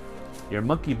too. Your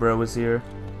monkey bro is here.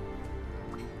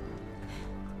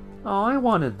 Oh, I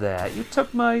wanted that. You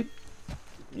took my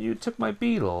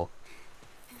beetle.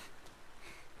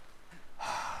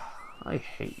 I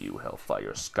hate you,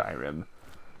 Hellfire Skyrim.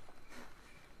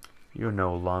 You're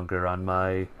no longer on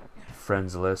my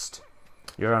friends list.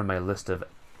 You're on my list of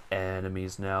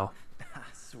enemies now.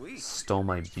 Sweet. Stole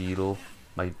my beetle.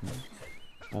 My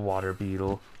water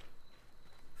beetle.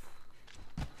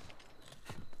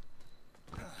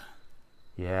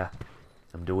 Yeah,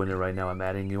 I'm doing it right now. I'm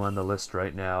adding you on the list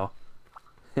right now.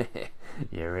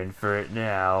 You're in for it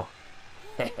now.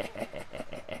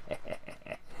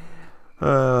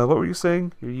 What were you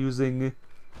saying? You're using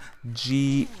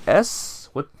GS?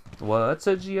 What's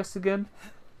a GS again?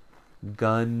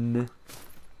 Gun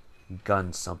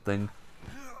something.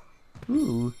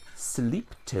 Ooh,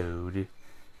 Sleep Toad.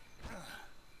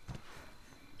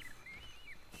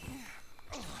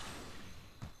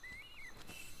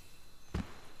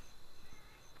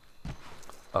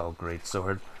 Oh, great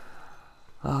sword.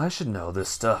 Oh, I should know this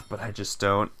stuff, but I just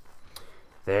don't.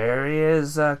 There he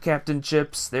is, Captain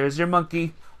Chips. There's your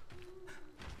monkey.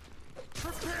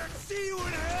 Prepare to see you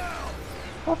in hell.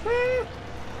 Okay.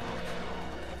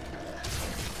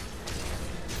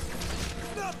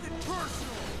 Nothing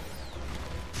personal.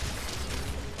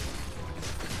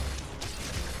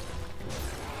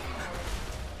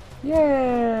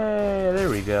 Yay! There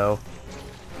we go.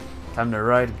 Time to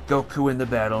ride Goku in the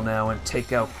battle now and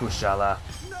take out Kushala.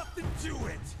 Nothing to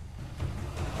it.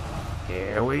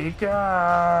 Here we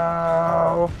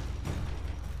go!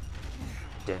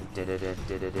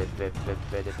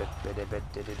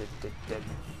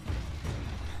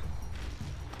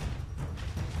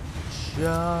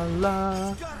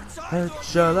 Chala,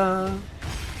 chala.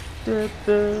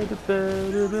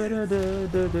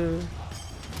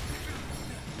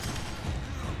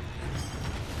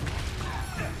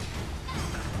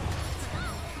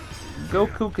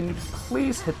 Goku, can you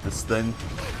please hit this thing?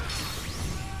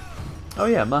 Oh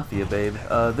yeah, Mafia Babe.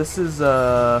 This is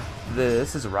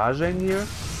Rajang here,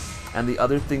 and the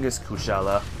other thing is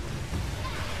Kushala.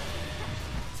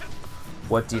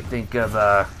 What do you think of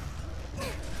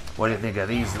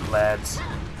these lads?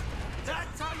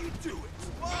 That's how you do it.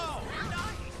 Whoa.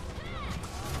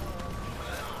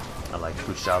 I like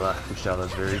Kushala.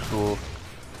 Kushala's very cool.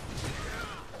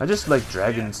 I just like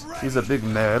dragons. He's a big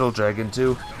metal dragon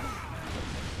too.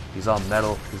 He's all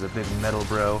metal. He's a big metal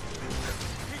bro.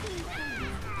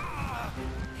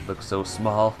 Looks so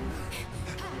small.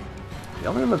 He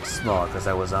only looks small because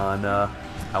I was on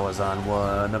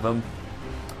one of them.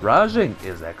 Rajang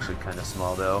is actually kind of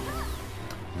small though.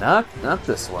 Not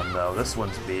this one though. This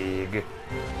one's big.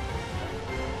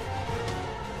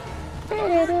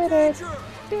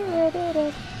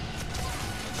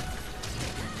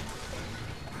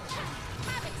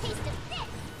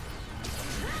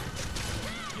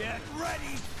 Get ready.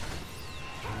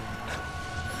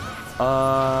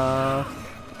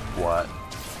 What?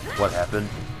 What happened?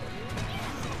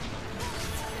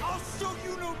 I'll show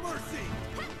you no mercy.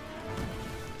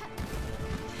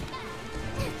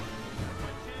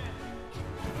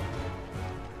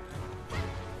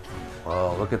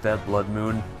 Oh, look at that blood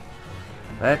moon.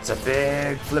 That's a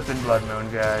big flippin' blood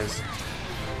moon, guys.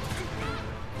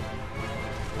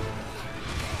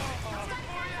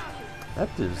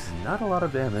 That does not a lot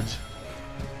of damage.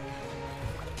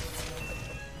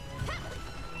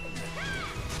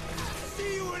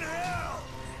 See you in hell!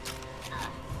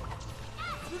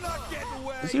 You're not getting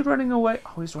away! Is he running away?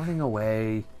 Oh, he's running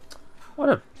away. What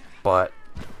a butt.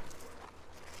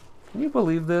 Can you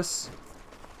believe this?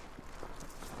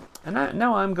 And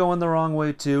now I'm going the wrong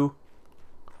way too.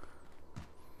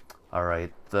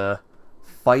 Alright, the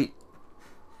fight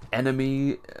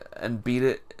enemy and beat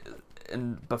it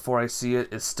and before I see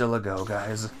it is still a go,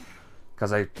 guys.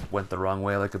 Because I went the wrong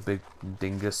way like a big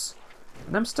dingus.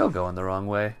 And I'm still going the wrong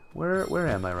way. Where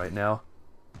am I right now?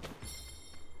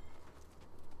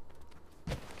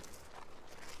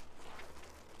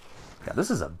 God,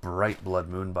 this is a bright blood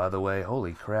moon, by the way.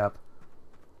 Holy crap.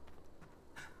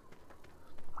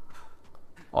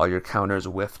 All your counters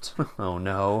whiffed. Oh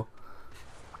no.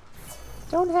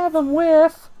 Don't have them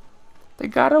whiff. They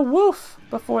gotta woof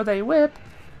before they whip.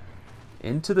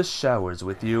 Into the showers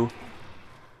with you.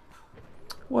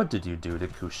 What did you do to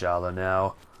Kushala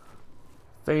now?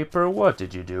 Vapor, what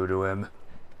did you do to him?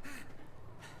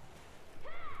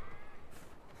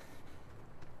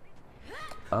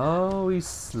 Oh, he's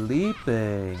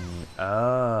sleeping.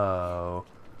 Oh.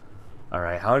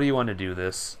 Alright, how do you want to do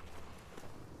this?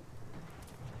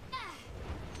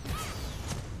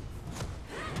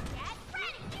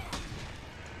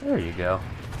 There you go.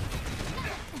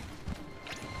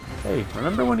 Hey,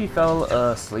 remember when he fell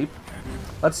asleep?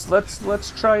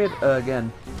 Let's try it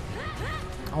again.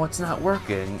 Oh, it's not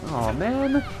working. Oh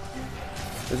man.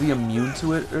 Is he immune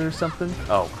to it or something?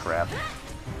 Oh crap.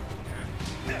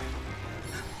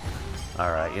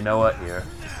 Alright, you know what? Here.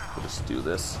 We'll just do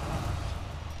this.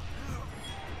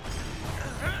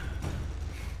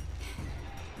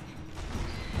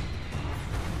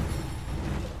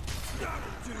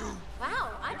 Wow,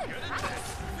 I'm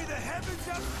impressed. May the heavens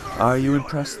have mercy Are you on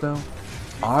impressed though?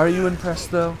 Are you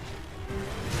impressed though?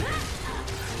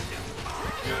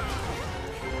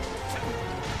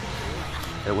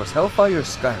 It was Hellfire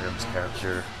Skyrim's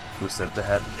character who said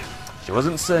that. She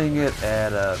wasn't saying it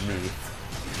at me.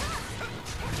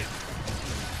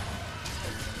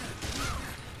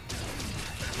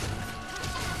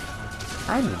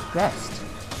 I'm impressed.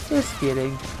 Just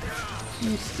kidding.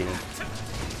 You stink.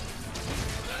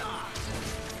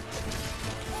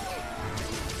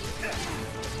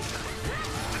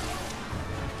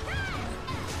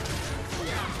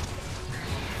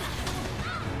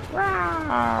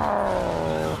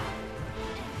 Wow.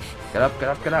 Get up, get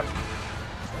up, get up.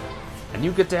 And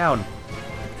you get down.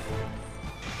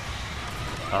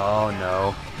 Oh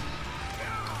no.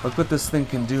 Look what this thing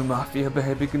can do, Mafia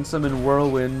Babe. It can summon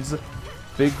whirlwinds.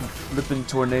 Big flippin'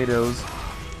 tornadoes.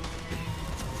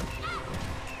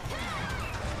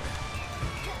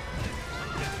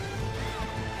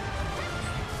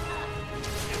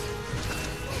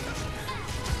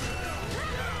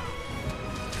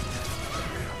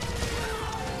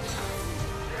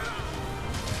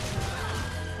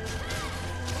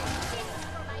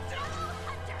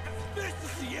 This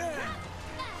is the end!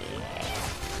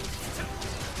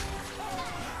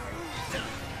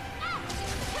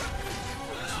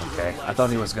 Okay, I thought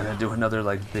he was gonna do another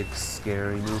like big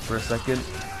scary move for a second.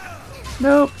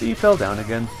 Nope, he fell down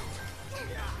again.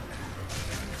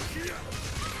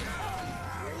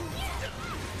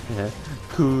 Yeah,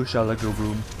 Kushala go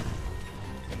boom.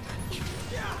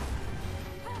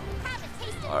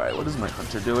 Alright, what is my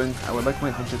hunter doing? I would like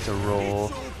my hunter to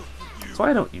roll. That's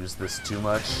why I don't use this too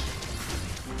much.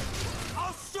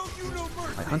 I'll show you no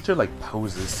mercy! My hunter like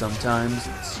poses sometimes.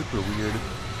 It's super weird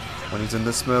when he's in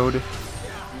this mode.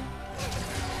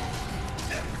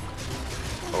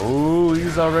 Oh,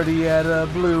 he's already at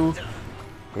blue.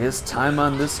 His time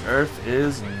on this earth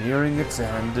is nearing its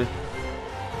end.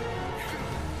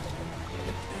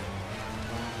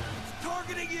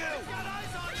 Targeting you! Got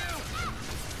eyes on you!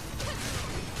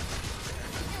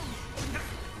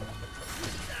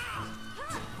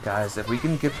 Guys, if we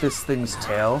can get this thing's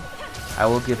tail, I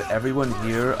will give everyone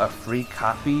here a free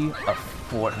copy of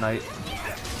Fortnite.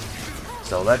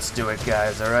 So let's do it,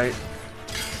 guys, alright?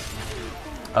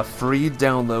 A free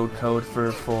download code for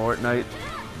Fortnite.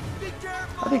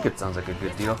 I think it sounds like a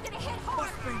good deal.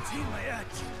 Must maintain my edge.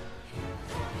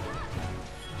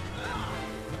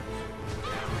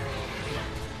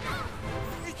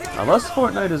 Unless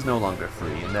Fortnite is no longer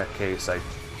free. In that case, I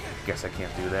guess I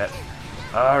can't do that.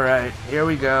 Alright, here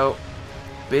we go.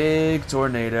 Big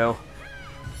tornado.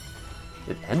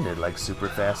 It ended like super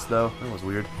fast though. That was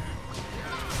weird.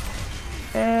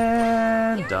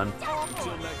 And done.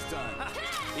 Until next time.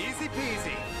 Easy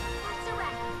peasy. That's a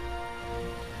wrap.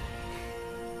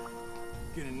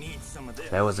 Gonna need some of this.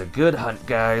 That was a good hunt,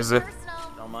 guys.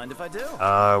 Personal. Don't mind if I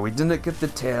do. We didn't get the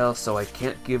tail, so I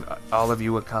can't give all of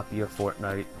you a copy of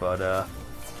Fortnite, but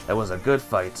that was a good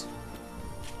fight.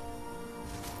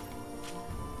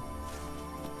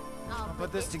 I'll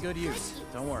put this to good use.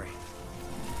 Don't worry.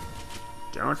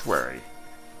 Don't worry.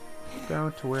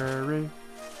 Don't worry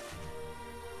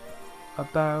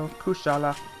about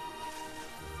Kushala.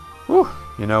 Whew.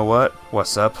 You know what?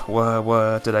 What's up?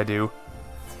 What did I do?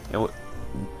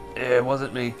 It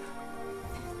wasn't me.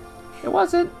 It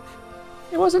wasn't.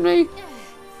 It wasn't me.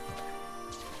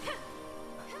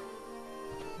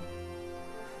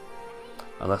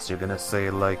 Unless you're gonna say,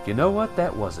 like, you know what?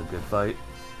 That was a good fight.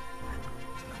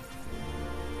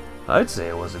 I'd say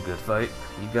it was a good fight.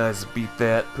 You guys beat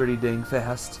that pretty dang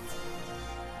fast.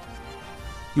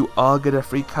 You all get a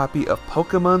free copy of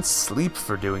Pokemon Sleep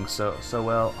for doing so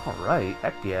well. Alright,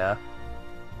 heck yeah.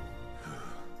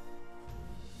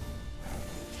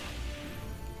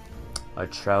 I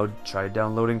tried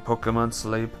downloading Pokemon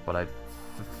Sleep, but I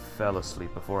fell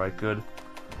asleep before I could.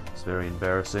 It's very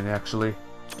embarrassing, actually.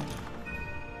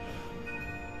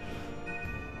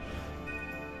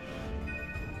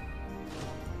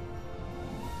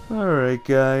 Alright,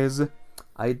 guys.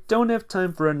 I don't have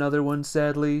time for another one,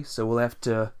 sadly, so we'll have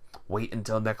to wait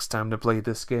until next time to play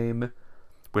this game,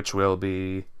 which will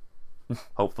be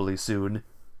hopefully soon.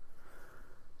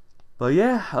 But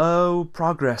yeah,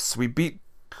 progress. We beat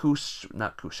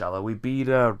not Kushala, we beat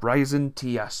Ryzen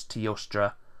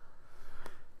Teostra.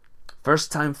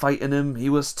 First time fighting him, he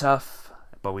was tough,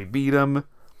 but we beat him,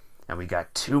 and we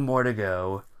got 2 more to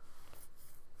go.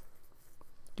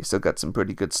 You still got some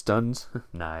pretty good stuns.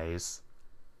 Nice.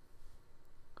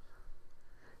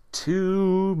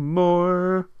 2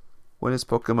 more. When is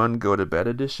Pokemon Go to Bed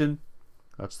edition?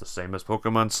 That's the same as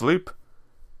Pokemon Sleep.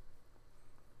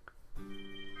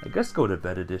 I guess Go to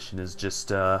Bed edition is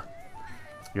just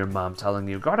your mom telling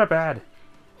you, go to bed.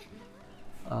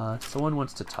 Someone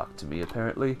wants to talk to me,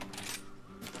 apparently.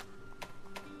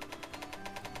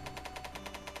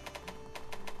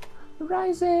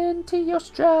 Ryzen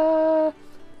Teostra!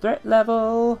 Threat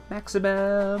level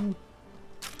maximum.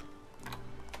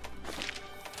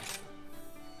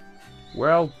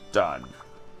 Well done.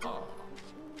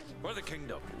 For the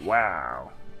kingdom.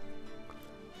 Wow.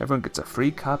 Everyone gets a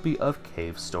free copy of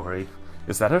Cave Story.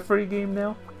 Is that a free game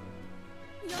now?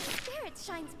 Your spirit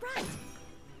shines bright.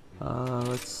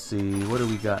 Let's see. What do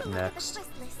we got next? Quest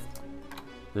list.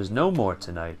 There's no more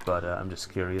tonight, but I'm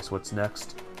just curious what's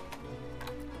next.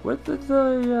 Where did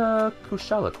the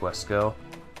Kushala quest go?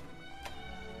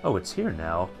 Oh, it's here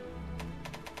now.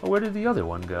 Oh, where did the other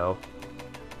one go?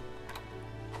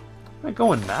 Am I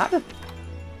going mad?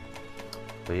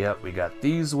 But yep, we got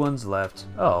these ones left.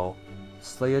 Oh,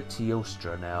 Slay a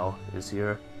Teostra now is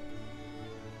here.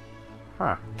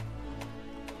 Huh.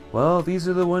 Well, these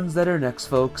are the ones that are next,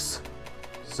 folks.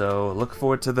 So look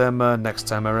forward to them next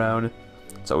time around.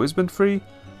 It's always been free.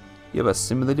 You have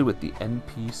assimilated with the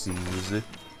NPCs.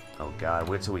 Oh god,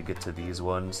 wait till we get to these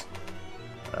ones.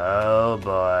 Oh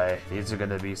boy, these are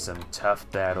gonna be some tough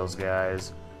battles,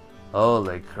 guys.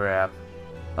 Holy crap.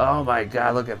 Oh my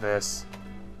god, look at this.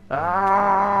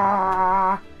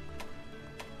 Ah!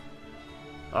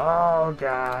 Oh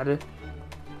god.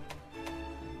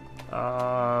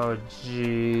 Oh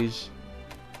jeez.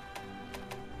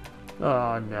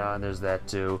 Oh no, there's that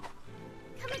too.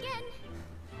 Come again.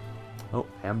 Oh,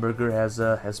 Hamburger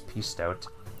has peaced out.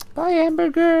 Bye,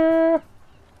 Hamburger!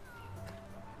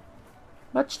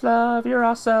 Much love, you're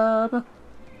awesome!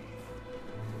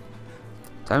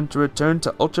 Time to return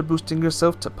to ultra boosting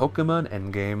yourself to Pokemon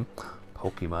Endgame.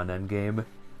 Pokemon Endgame.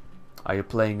 Are you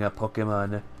playing a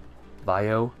Pokemon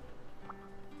Bio?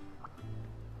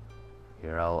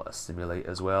 Here, I'll assimilate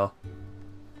as well.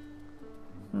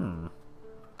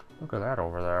 Look at that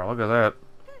over there. Look at that.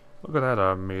 Look at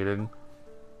that meeting.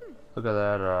 Look at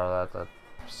that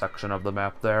section of the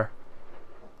map there.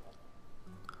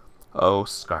 Oh,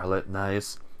 Scarlet,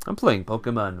 nice. I'm playing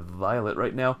Pokemon Violet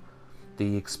right now,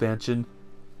 the expansion.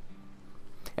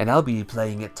 And I'll be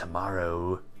playing it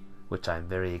tomorrow, which I'm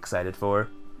very excited for.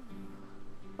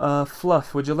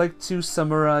 Fluff, would you like to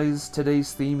summarize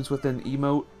today's themes with an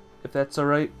emote, if that's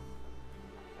alright?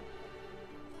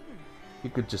 You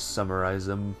could just summarize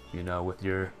them, you know, with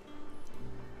your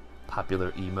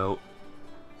popular emote.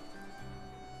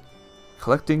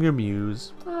 Collecting your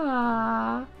Mews.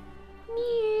 Ah,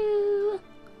 Mew.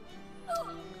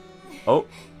 Oh.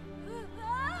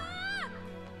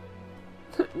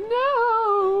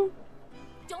 No.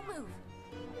 Don't move.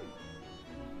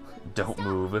 Don't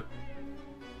move.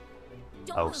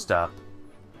 Oh, stop.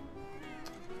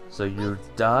 So you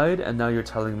died, and now you're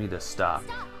telling me to stop.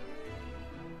 Stop.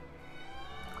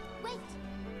 Wait.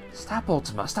 Stop,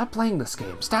 Ultima. Stop playing this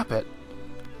game. Stop it.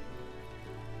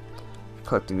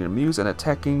 Collecting your muse and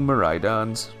attacking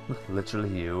Miraidons.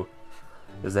 Literally you.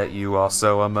 Is that you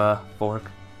also, Fork?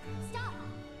 Stop.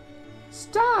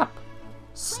 Stop!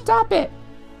 Stop it!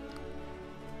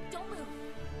 Don't move.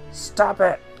 Stop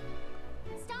it!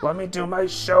 Stop. Let me do my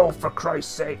show, for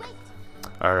Christ's sake. Wait.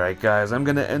 Alright, guys, I'm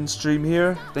gonna end stream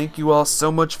here. Thank you all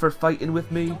so much for fighting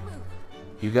with me. Don't move.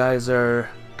 You guys are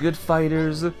good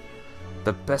fighters.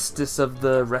 The bestest of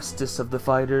the restest of the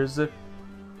fighters. Stop.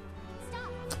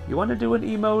 You want to do an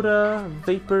emote,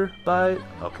 Vapor by...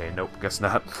 Okay, nope, guess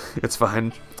not. It's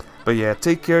fine. But yeah,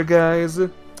 take care, guys.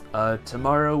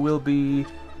 Tomorrow will be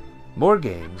more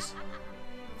games.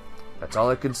 That's all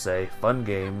I can say. Fun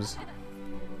games.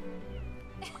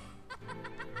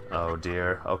 Oh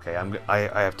dear. Okay,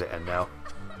 I have to end now.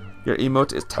 Your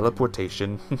emote is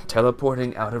teleportation.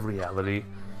 Teleporting out of reality.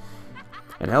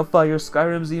 And Hellfire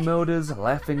Skyrim's emote is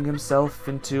laughing himself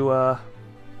into, a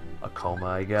coma,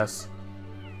 I guess.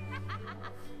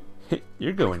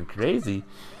 You're going crazy.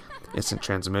 Instant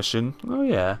transmission. Oh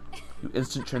yeah. You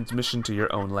instant transmission to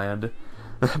your own land.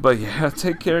 But yeah,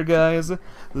 take care, guys.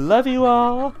 Love you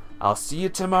all. I'll see you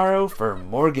tomorrow for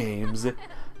more games.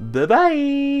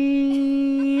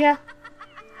 Bye-bye.